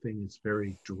like the thing is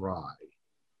very dry,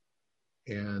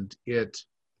 and it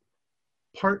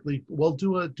partly, well,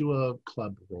 do a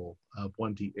club roll of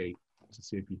 1d8 to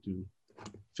see if you do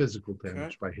physical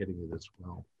damage by hitting it as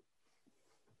well.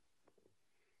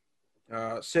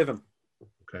 7.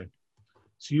 Okay,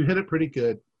 so you hit it pretty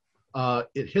good.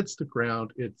 It hits the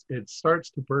ground. It starts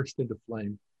to burst into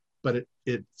flame, but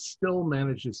it still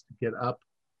manages to get up,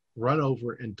 run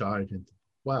over, and dive into the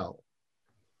well.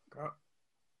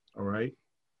 All right.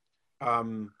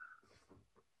 I'll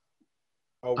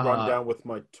run down with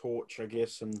my torch, I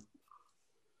guess, and.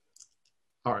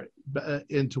 All right,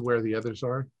 into where the others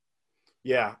are.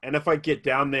 Yeah, and if I get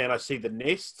down there and I see the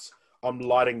nests, I'm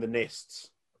lighting the nests.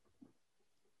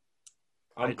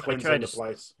 I'm cleansing the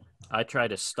place. I try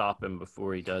to stop him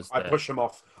before he does that. I push him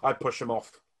off.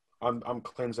 I'm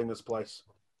cleansing this place.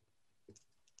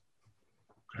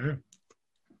 Okay.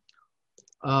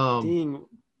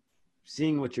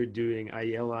 Seeing what you're doing, I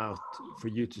yell out for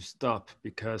you to stop,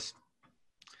 because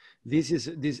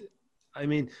this. I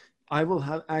mean, I will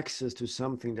have access to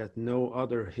something that no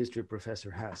other history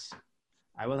professor has.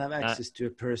 I will have access to a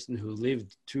person who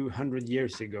lived 200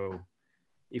 years ago.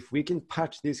 If we can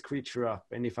patch this creature up,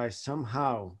 and if I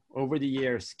somehow, over the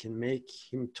years, can make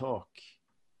him talk,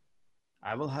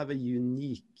 I will have a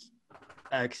unique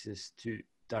access to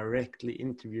directly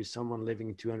interview someone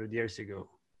living 200 years ago.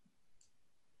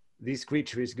 This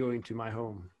creature is going to my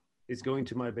home. It's going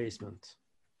to my basement.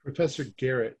 Professor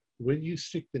Garrett, when you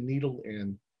stick the needle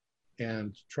in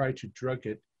and try to drug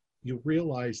it, you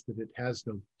realize that it has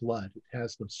no blood. It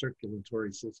has no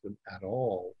circulatory system at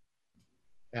all.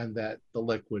 And that the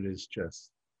liquid is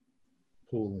just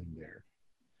pooling there.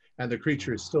 And the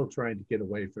creature is still trying to get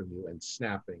away from you and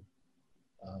snapping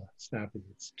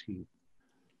its teeth.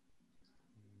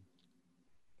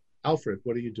 Alfred,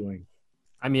 what are you doing?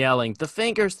 I'm yelling, the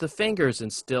fingers,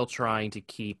 and still trying to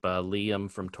keep Liam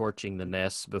from torching the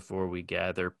nests before we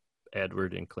gather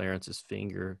Edward and Clarence's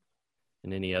finger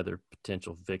and any other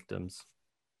potential victims.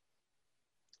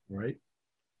 All right.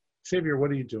 Xavier,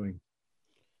 what are you doing?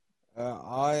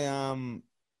 I am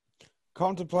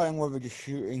contemplating whether to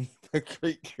shooting the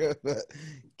creature that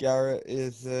Garrett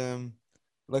is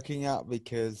looking at,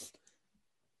 because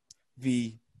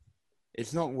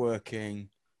it's not working.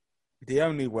 The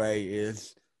only way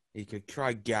is he could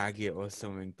try gag it or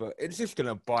something, but it's just going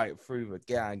to bite through the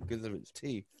gag because of its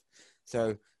teeth.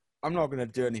 So I'm not going to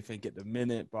do anything at the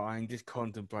minute, but I'm just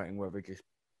contemplating whether just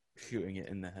shooting it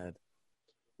in the head.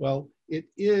 Well, it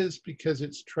is, because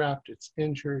it's trapped, it's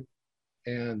injured,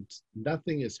 and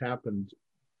nothing has happened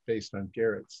based on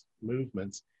Garrett's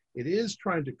movements. It is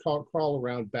trying to crawl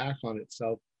around back on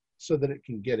itself so that it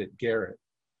can get at Garrett,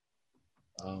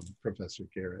 Professor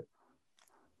Garrett.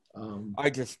 I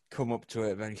just come up to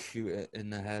it and shoot it in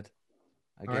the head.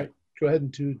 All right, go ahead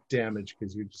and do damage,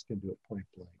 because you're just going to do it point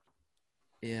blank.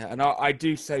 Yeah, and I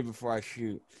do say before I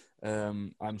shoot,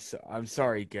 I'm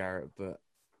sorry, Garrett, but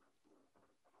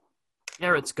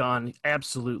Garrett's gone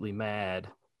absolutely mad.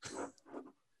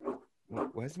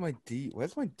 Where's my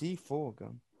D4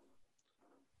 gone?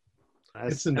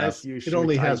 It's enough. It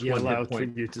only has one hit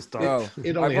point. You to stop. Oh,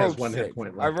 It only has one 6. hit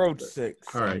point I left. rolled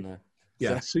 6. All right.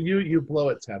 Yeah, so you blow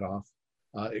its head off.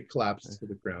 It collapses to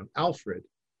the ground. Alfred,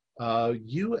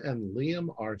 you and Liam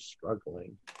are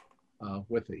struggling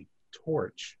with a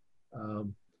torch.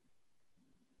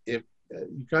 If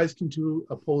you guys can do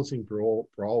opposing brawl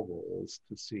rolls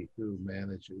to see who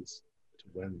manages to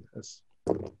win this.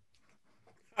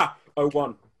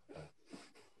 01.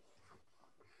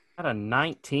 Got a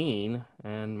 19,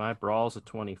 and my brawl's a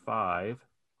 25.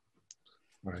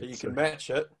 All right, So you can match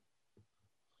it.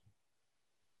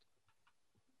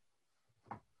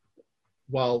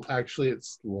 Well, actually,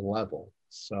 it's level,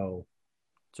 so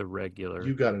It's a regular.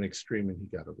 you got an extreme and he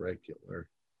got a regular.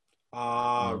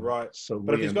 Right. So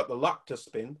But if he's Liam, got the luck to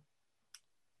spend,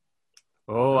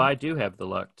 Oh, I do have the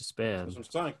luck to that's spend. what I'm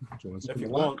saying. do you want to If spend he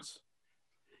the luck? wants.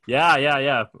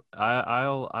 Yeah.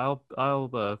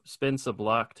 I'll spend some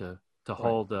luck to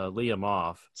hold Liam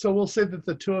off. So we'll say that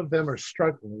the two of them are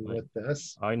struggling with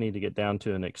this. I need to get down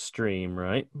to an extreme,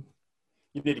 right?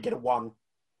 You need to get a 1.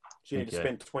 So you need to Okay.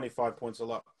 spend 25 points of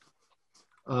luck.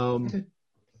 I'm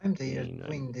there 18,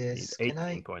 doing this. need Can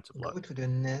I 18 points of go luck. to the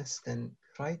nest and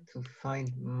try to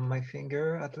find my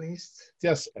finger at least?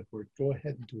 Yes, Edward, go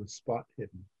ahead and do a spot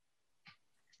hidden.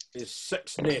 There's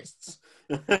 6 nests.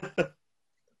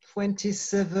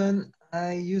 27.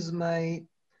 I use my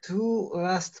 2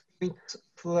 last point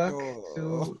luck Oh.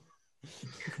 to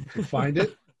To find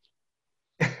it?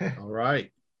 All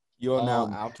right. You're now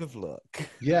out of luck.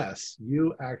 Yes,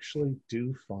 you actually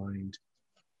do find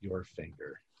your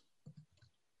finger.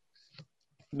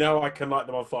 Now I can light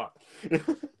them on fire.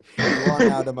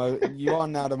 You are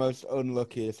now the most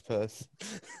unluckiest person.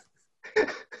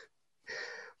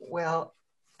 Well,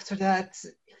 after that,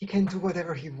 he can do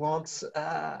whatever he wants.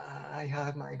 I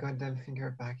have my goddamn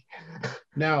finger back.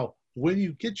 Now, when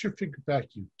you get your finger back,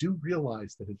 you do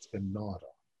realize that it's been gnawed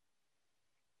on.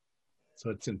 So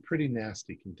it's in pretty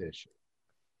nasty condition.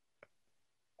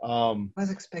 I was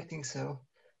expecting so.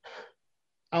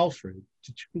 Alfred,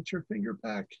 did you get your finger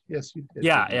back? Yes, you did.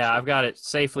 Yeah, I've got it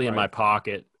safely in my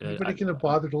pocket. Anybody going to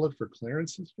bother to look for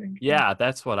Clarence's finger? Yeah,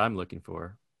 that's what I'm looking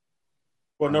for.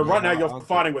 Well, no, right now you're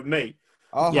fighting with me.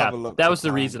 I'll have a look. That was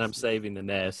the reason I'm saving the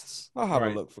nests. I'll have a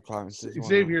look for Clarence.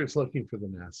 Xavier is looking for the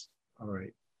nest. All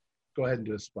right. Go ahead and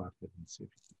do a spot hit and see if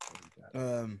you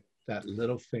can find that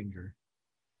little finger.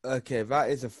 Okay,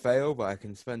 that is a fail, but I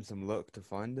can spend some luck to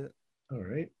find it. All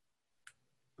right.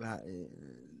 That is...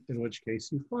 In which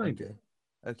case you find it.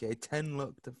 Okay, 10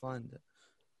 luck to find it.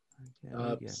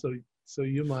 Okay, so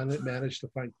you managed to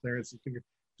find Clarence's finger.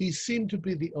 These seem to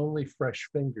be the only fresh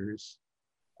fingers,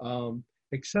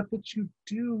 except that you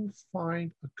do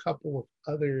find a couple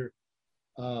of other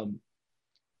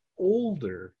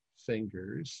older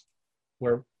fingers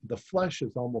where the flesh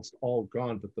is almost all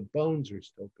gone, but the bones are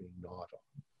still being gnawed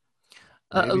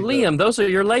on. Liam, those are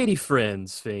your lady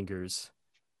friend's fingers.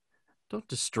 Don't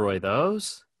destroy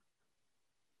those.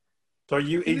 So are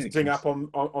you easing up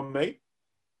on me?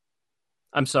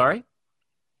 I'm sorry?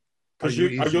 Because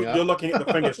you're looking at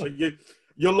the fingers. So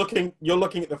you're looking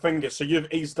at the fingers. So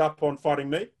you've eased up on fighting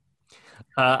me?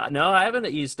 No, I haven't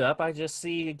eased up. I just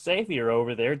see Xavier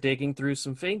over there digging through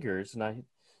some fingers, and I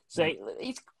say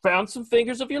he's found some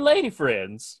fingers of your lady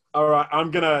friends. All right,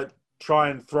 I'm gonna try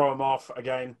and throw them off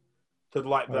again to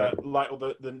light all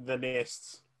the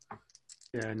nests.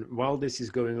 Yeah, and while this is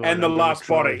going on, and the last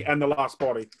body.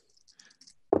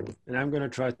 and I'm gonna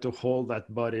try to hold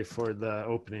that body for the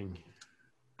opening.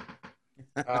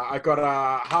 I got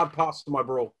a hard pass to my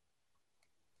brawl.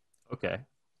 Okay.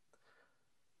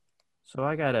 So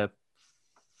I got a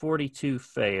 42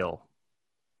 fail.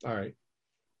 All right.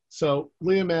 So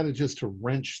Leah manages to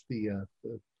wrench the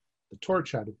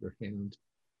torch out of your hand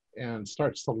and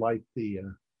starts to light the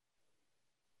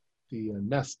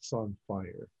nests on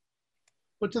fire.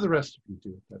 What do the rest of you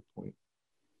do at that point?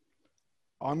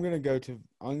 I'm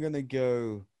gonna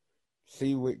go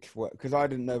see which way, because I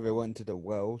didn't know they went to the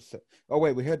well. So, oh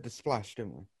wait, we heard the splash,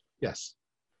 didn't we? Yes.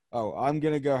 Oh, I'm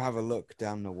gonna go have a look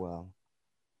down the well.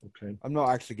 Okay. I'm not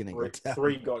actually gonna go down.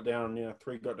 Three got down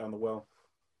the well.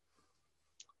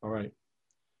 All right.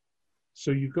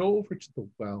 So you go over to the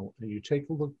well and you take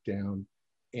a look down,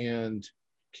 and you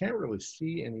can't really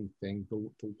see anything.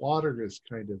 The water is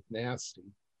kind of nasty.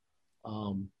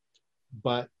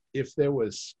 But if there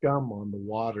was scum on the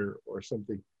water or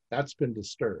something, that's been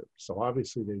disturbed. So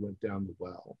obviously they went down the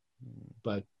well,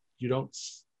 but you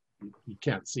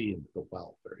can't see into the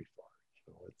well very far.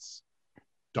 You know, it's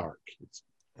dark.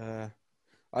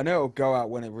 I know it'll go out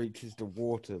when it reaches the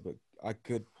water, but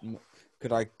could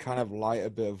I kind of light a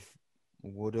bit of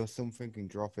wood or something and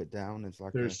drop it down as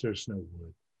like there's no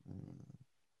wood.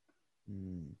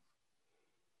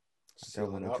 I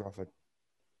don't want to drop it.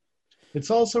 It's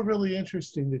also really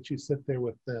interesting that you sit there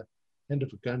with the end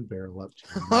of a gun barrel up to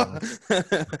your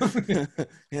mouth.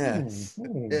 Yes.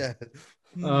 Yeah.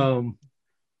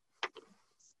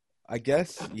 I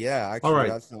guess, yeah. Actually, all right.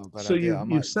 That's not a bad so idea.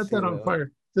 you've set that on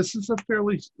fire. This is a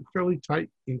fairly tight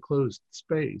enclosed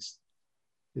space.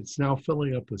 It's now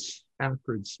filling up with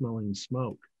acrid smelling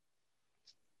smoke.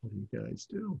 What do you guys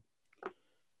do?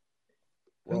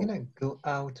 I'm gonna go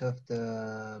out of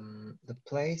the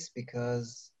place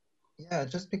because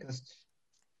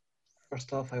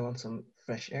first off I want some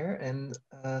fresh air, and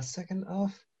second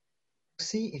off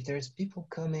see if there's people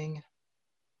coming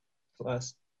to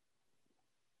us.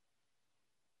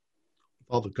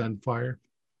 All the gunfire?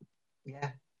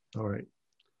 Yeah. All right.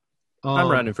 I'm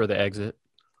running for the exit.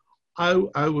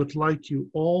 I would like you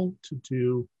all to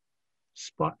do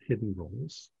spot hidden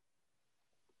rolls.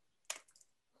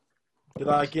 Did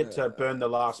I get to burn the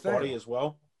last body as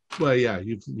well? Well, yeah,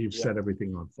 you've set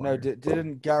everything on fire. No,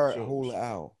 didn't Garrett haul it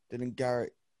out? Didn't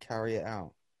Garrett carry it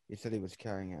out? He said he was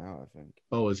carrying it out, I think.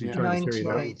 Oh, is he trying to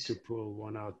carry it out? To pull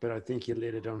one out, but I think he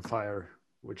lit it on fire,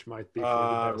 which might be for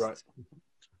the best. Right.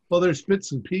 Well, there's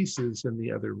bits and pieces in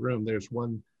the other room. There's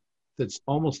one that's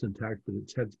almost intact, but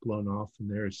its head's blown off, and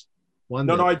there's one.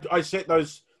 I set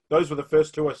those. Those were the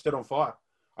first two I set on fire.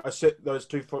 I set those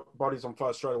two bodies on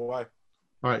fire straight away.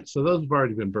 All right, so those have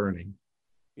already been burning.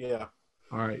 Yeah.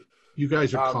 All right. You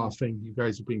guys are coughing. You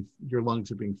guys are your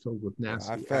lungs are being filled with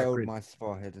nasty, I failed acrid, my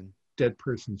spot hidden. dead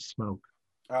person smoke.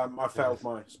 I failed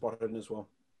my spot hidden as well.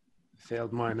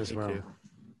 Failed mine as well. too.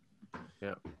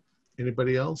 Yeah.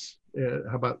 Anybody else?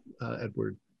 How about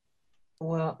Edward?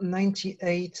 Well,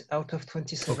 98 out of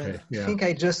 27. Okay, yeah. I think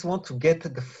I just want to get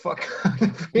the fuck out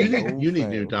of here. You need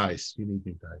new failed. dice. You need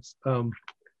new dice.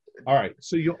 All right.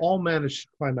 So you all managed to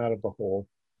climb out of the hole,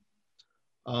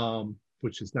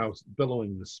 which is now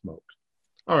billowing with smoke.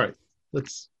 All right.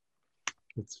 Let's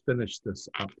finish this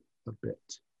up a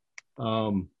bit.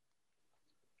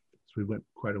 So we went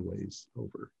quite a ways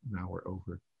over. Now we're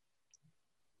over.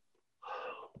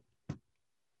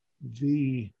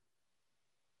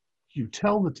 You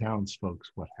tell the townsfolk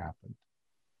what happened.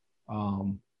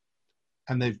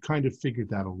 And they've kind of figured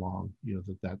that along,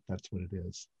 that's what it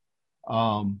is.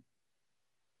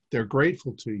 They're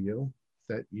grateful to you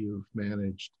that you've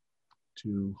managed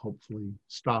to hopefully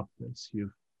stop this.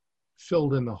 You've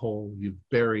filled in the hole, you've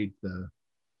buried the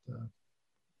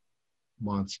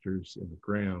monsters in the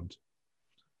ground.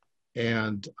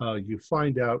 And you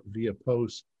find out via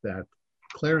post that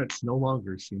Clarence no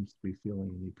longer seems to be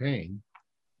feeling any pain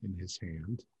in his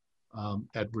hand.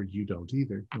 Edward, you don't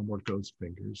either. No more ghost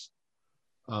fingers.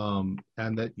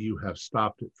 And that you have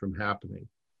stopped it from happening.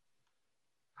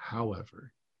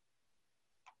 However,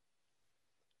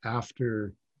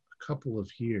 after a couple of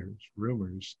years,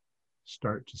 rumors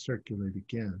start to circulate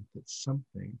again that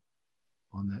something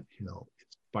on that hill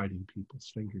is biting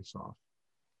people's fingers off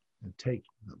and taking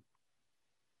them.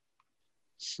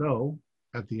 So,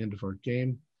 at the end of our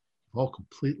game, you've all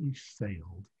completely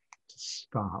failed to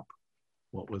stop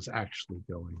what was actually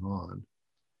going on.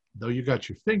 Though you got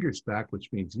your fingers back,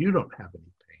 which means you don't have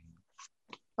any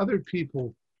pain, other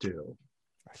people do.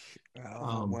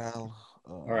 All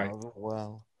right.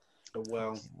 Well.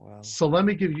 So let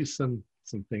me give you some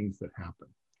things that happen.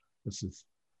 This is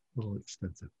a little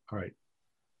extensive. All right.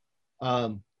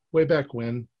 Way back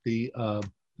when, the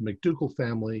McDougall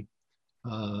family,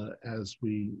 as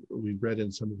we read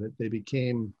in some of it, they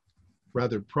became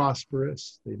rather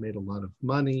prosperous. They made a lot of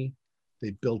money. They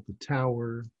built the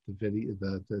tower.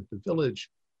 The village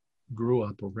grew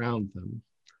up around them.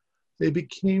 They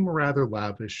became rather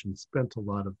lavish and spent a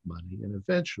lot of money. And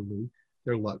eventually,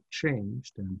 their luck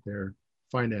changed and their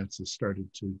finances started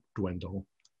to dwindle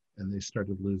and they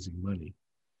started losing money.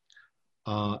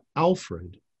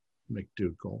 Alfred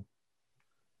McDougall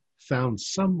found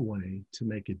some way to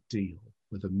make a deal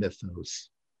with a mythos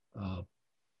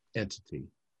entity,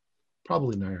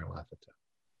 probably Nyarlathotep.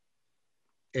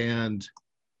 And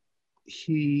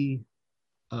he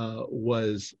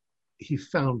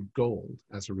found gold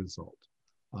as a result.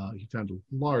 He found a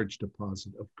large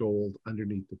deposit of gold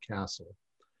underneath the castle.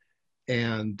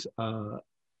 And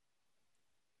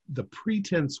the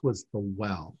pretense was the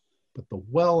well, but the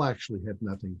well actually had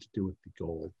nothing to do with the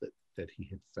gold that he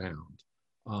had found.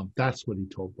 That's what he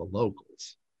told the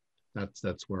locals.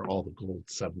 That's where all the gold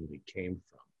suddenly came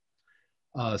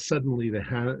from. Suddenly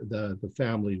the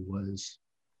family was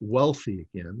wealthy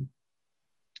again,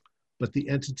 but the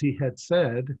entity had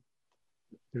said,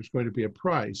 there's going to be a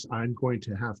price. I need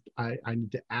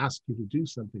to ask you to do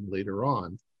something later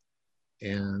on,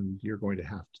 and you're going to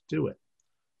have to do it.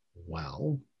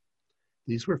 Well,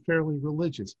 these were fairly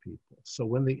religious people. So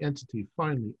when the entity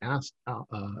finally asked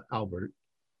Alfred,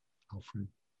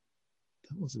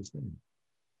 that was his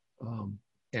name,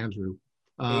 Andrew.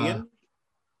 Ian?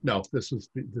 No, this was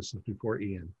before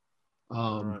Ian.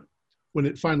 Right. When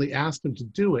it finally asked him to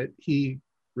do it, he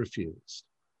refused.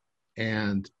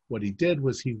 And what he did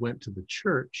was he went to the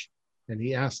church and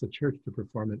he asked the church to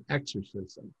perform an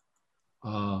exorcism.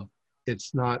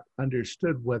 It's not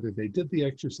understood whether they did the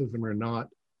exorcism or not,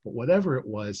 but whatever it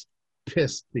was,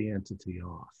 pissed the entity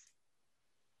off.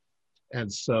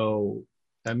 And so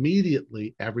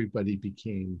immediately everybody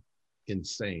became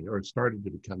insane, or it started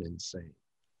to become insane.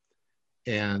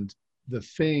 And the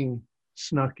thing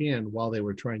snuck in while they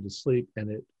were trying to sleep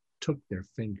and it took their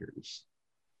fingers.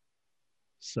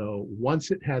 So once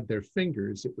it had their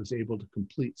fingers, it was able to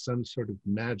complete some sort of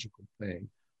magical thing.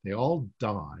 They all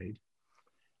died.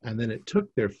 And then it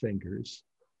took their fingers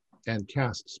and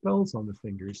cast spells on the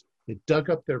fingers. It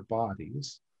dug up their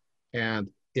bodies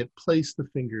and it placed the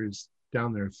fingers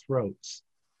down their throats,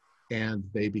 and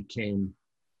they became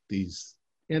these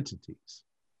entities.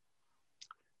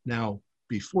 Now,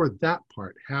 before that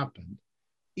part happened,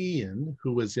 Ian,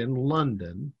 who was in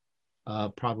London,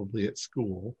 probably at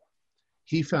school,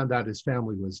 he found out his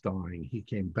family was dying. He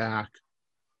came back.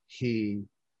 He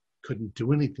couldn't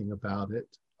do anything about it.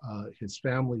 His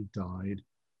family died.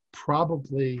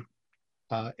 Probably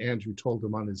Andrew told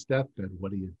him on his deathbed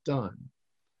what he had done.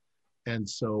 And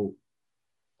so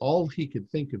all he could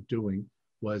think of doing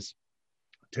was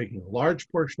taking a large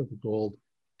portion of the gold,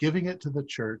 giving it to the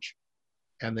church,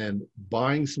 and then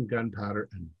buying some gunpowder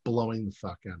and blowing the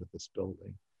fuck out of this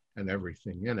building and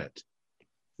everything in it,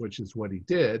 which is what he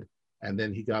did. And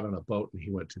then he got on a boat and he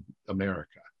went to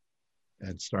America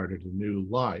and started a new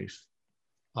life.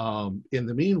 In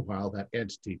the meanwhile, that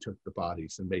entity took the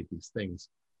bodies and made these things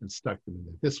and stuck them in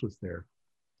there. This was their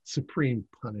supreme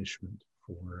punishment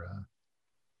for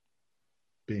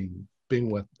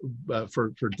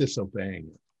for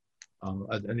disobeying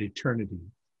an eternity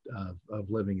of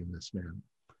living in this manner.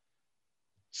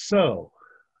 So,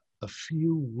 a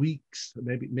few weeks,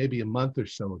 maybe a month or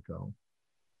so ago,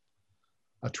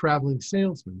 a traveling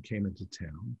salesman came into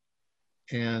town,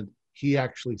 and he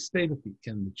actually stayed at the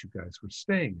inn that you guys were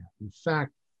staying at. In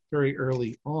fact, very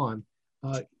early on,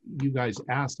 you guys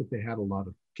asked if they had a lot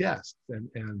of guests,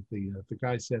 and the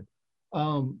guy said,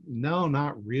 no,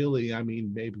 not really. I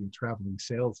mean, maybe a traveling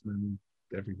salesman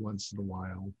every once in a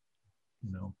while.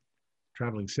 You know,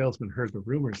 traveling salesman heard the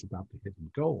rumors about the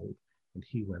hidden gold, and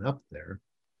he went up there,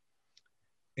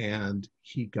 and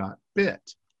he got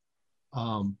bit.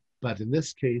 But in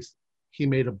this case, he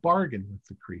made a bargain with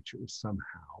the creatures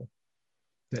somehow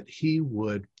that he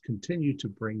would continue to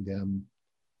bring them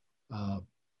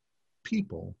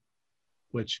people,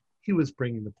 which he was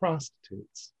bringing the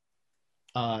prostitutes.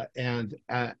 And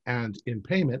in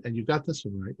payment, and you got this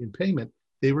one right, in payment,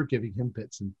 they were giving him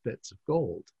bits and bits of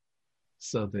gold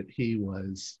so that he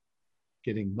was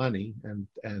getting money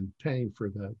and paying for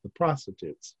the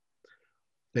prostitutes.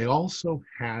 They also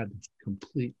had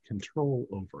complete control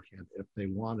over him if they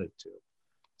wanted to.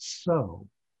 So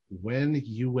when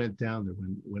you went down there,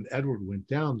 when Edward went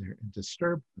down there and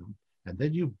disturbed them, and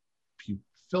then you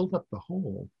filled up the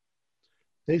hole,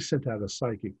 they sent out a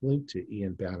psychic link to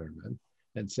Ian Bannerman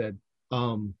and said,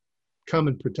 come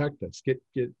and protect us,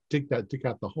 dig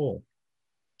out the hole.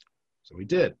 So he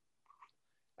did.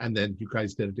 And then you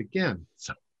guys did it again.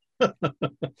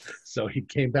 So he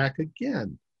came back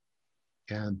again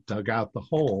and dug out the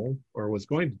hole, or was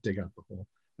going to dig out the hole,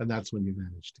 and that's when you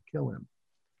managed to kill him.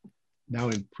 Now,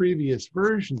 in previous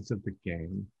versions of the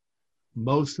game,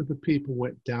 most of the people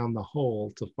went down the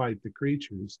hole to fight the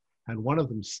creatures, and one of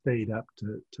them stayed up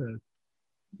to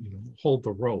hold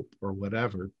the rope or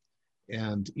whatever,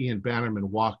 and Ian Bannerman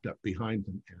walked up behind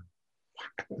them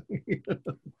and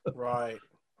Right.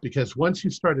 Because once you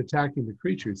start attacking the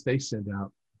creatures, they send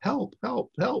out help,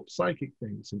 help, help, psychic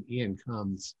things, and Ian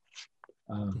comes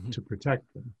to protect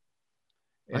them.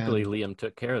 Luckily, Liam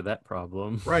took care of that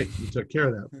problem. Right, he took care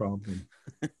of that problem.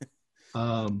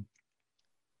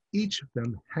 Each of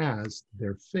them has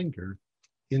their finger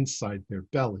inside their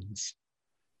bellies,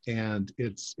 and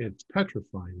it's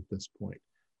petrified at this point.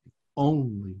 The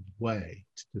only way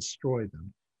to destroy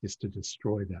them is to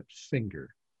destroy that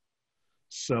finger.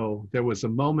 So there was a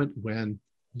moment when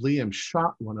Liam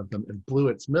shot one of them and blew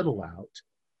its middle out,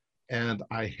 and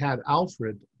I had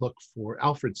Alfred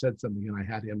Alfred said something, and I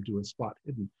had him do a spot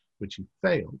hidden, which he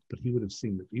failed, but he would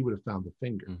have found the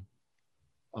finger.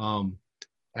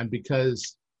 And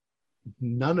because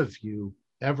none of you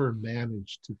ever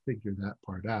managed to figure that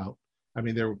part out, I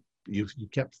mean, you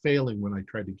kept failing when I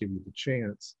tried to give you the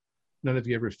chance. None of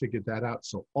you ever figured that out.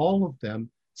 So all of them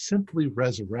simply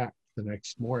resurrect the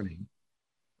next morning.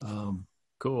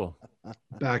 Cool.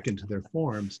 Back into their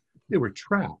forms. They were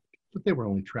trapped, but they were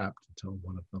only trapped until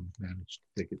one of them managed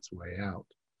to dig its way out.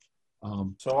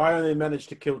 So I only managed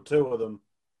to kill 2 of them.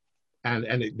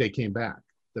 And they came back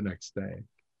the next day.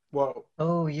 Well,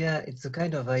 oh yeah, it's a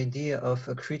kind of idea of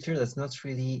a creature that's not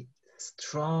really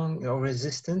strong or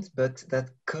resistant, but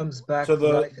that comes back so to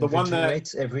life the and one that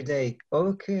regenerates every day.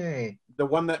 Okay. the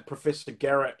one that Professor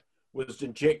Garrett was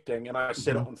injecting, and I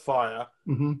set it on fire.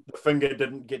 Mm-hmm. The finger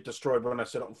didn't get destroyed when I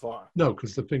set it on fire. No,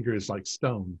 because the finger is like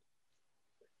stone.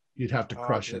 You'd have to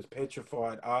crush it. It's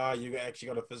petrified. You actually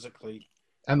got to physically.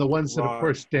 And the ones that, of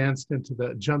course, jumped into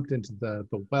the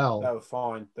well, They were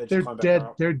fine. They're dead.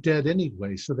 They're dead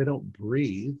anyway, so they don't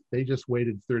breathe. They just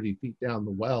waited 30 feet down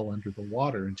the well under the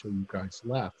water until you guys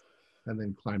left, and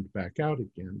then climbed back out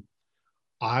again.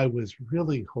 I was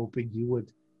really hoping you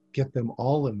would get them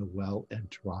all in the well and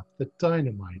drop the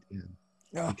dynamite in,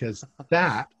 because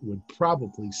that would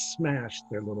probably smash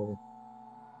their little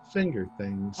finger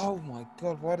things. Oh my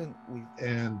God! Why didn't we?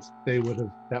 And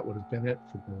that would have been it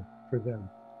for them.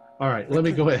 All right, let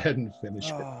me go ahead and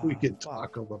finish it. We can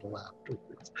talk a little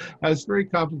afterwards. It's very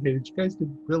complicated. You guys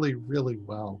did really, really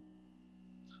well.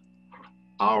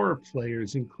 Our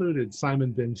players included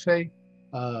Simon Benfey,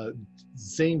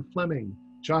 Zane Fleming,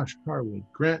 Josh Carwood,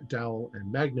 Grant Dowell,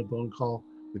 and Magna Bonecall,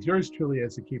 with yours truly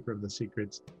as the keeper of the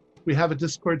secrets. We have a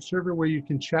Discord server where you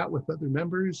can chat with other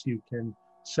members, you can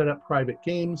set up private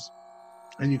games,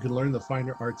 and you can learn the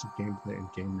finer arts of gameplay and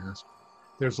game mastery.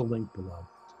 There's a link below.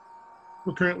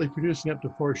 We're currently producing up to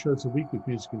 4 shows a week with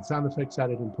music and sound effects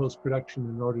added in post-production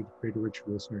in order to create a richer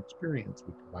listener experience.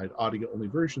 We provide audio-only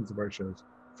versions of our shows,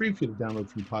 free for you to download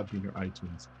from Podbean or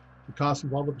iTunes. The costs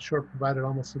involved with the show are provided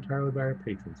almost entirely by our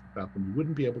patrons. Without them, we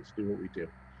wouldn't be able to do what we do.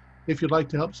 If you'd like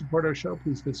to help support our show,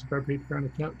 please visit our Patreon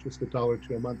account. Just $1 or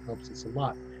 $2 a month helps us a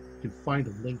lot. You can find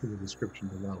a link in the description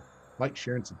below. Like,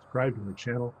 share, and subscribe to our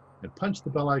channel, and punch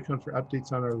the bell icon for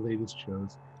updates on our latest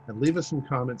shows. And leave us some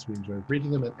comments. We enjoy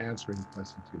reading them and answering any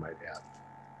questions you might have.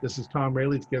 This is Tom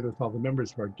Rayleigh, together with all the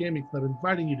members of our gaming club,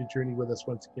 inviting you to journey with us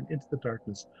once again into the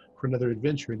darkness for another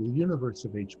adventure into the universe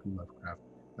of H.P. Lovecraft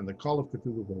and the Call of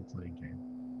Cthulhu role-playing game.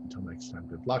 Until next time,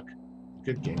 good luck,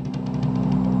 good game.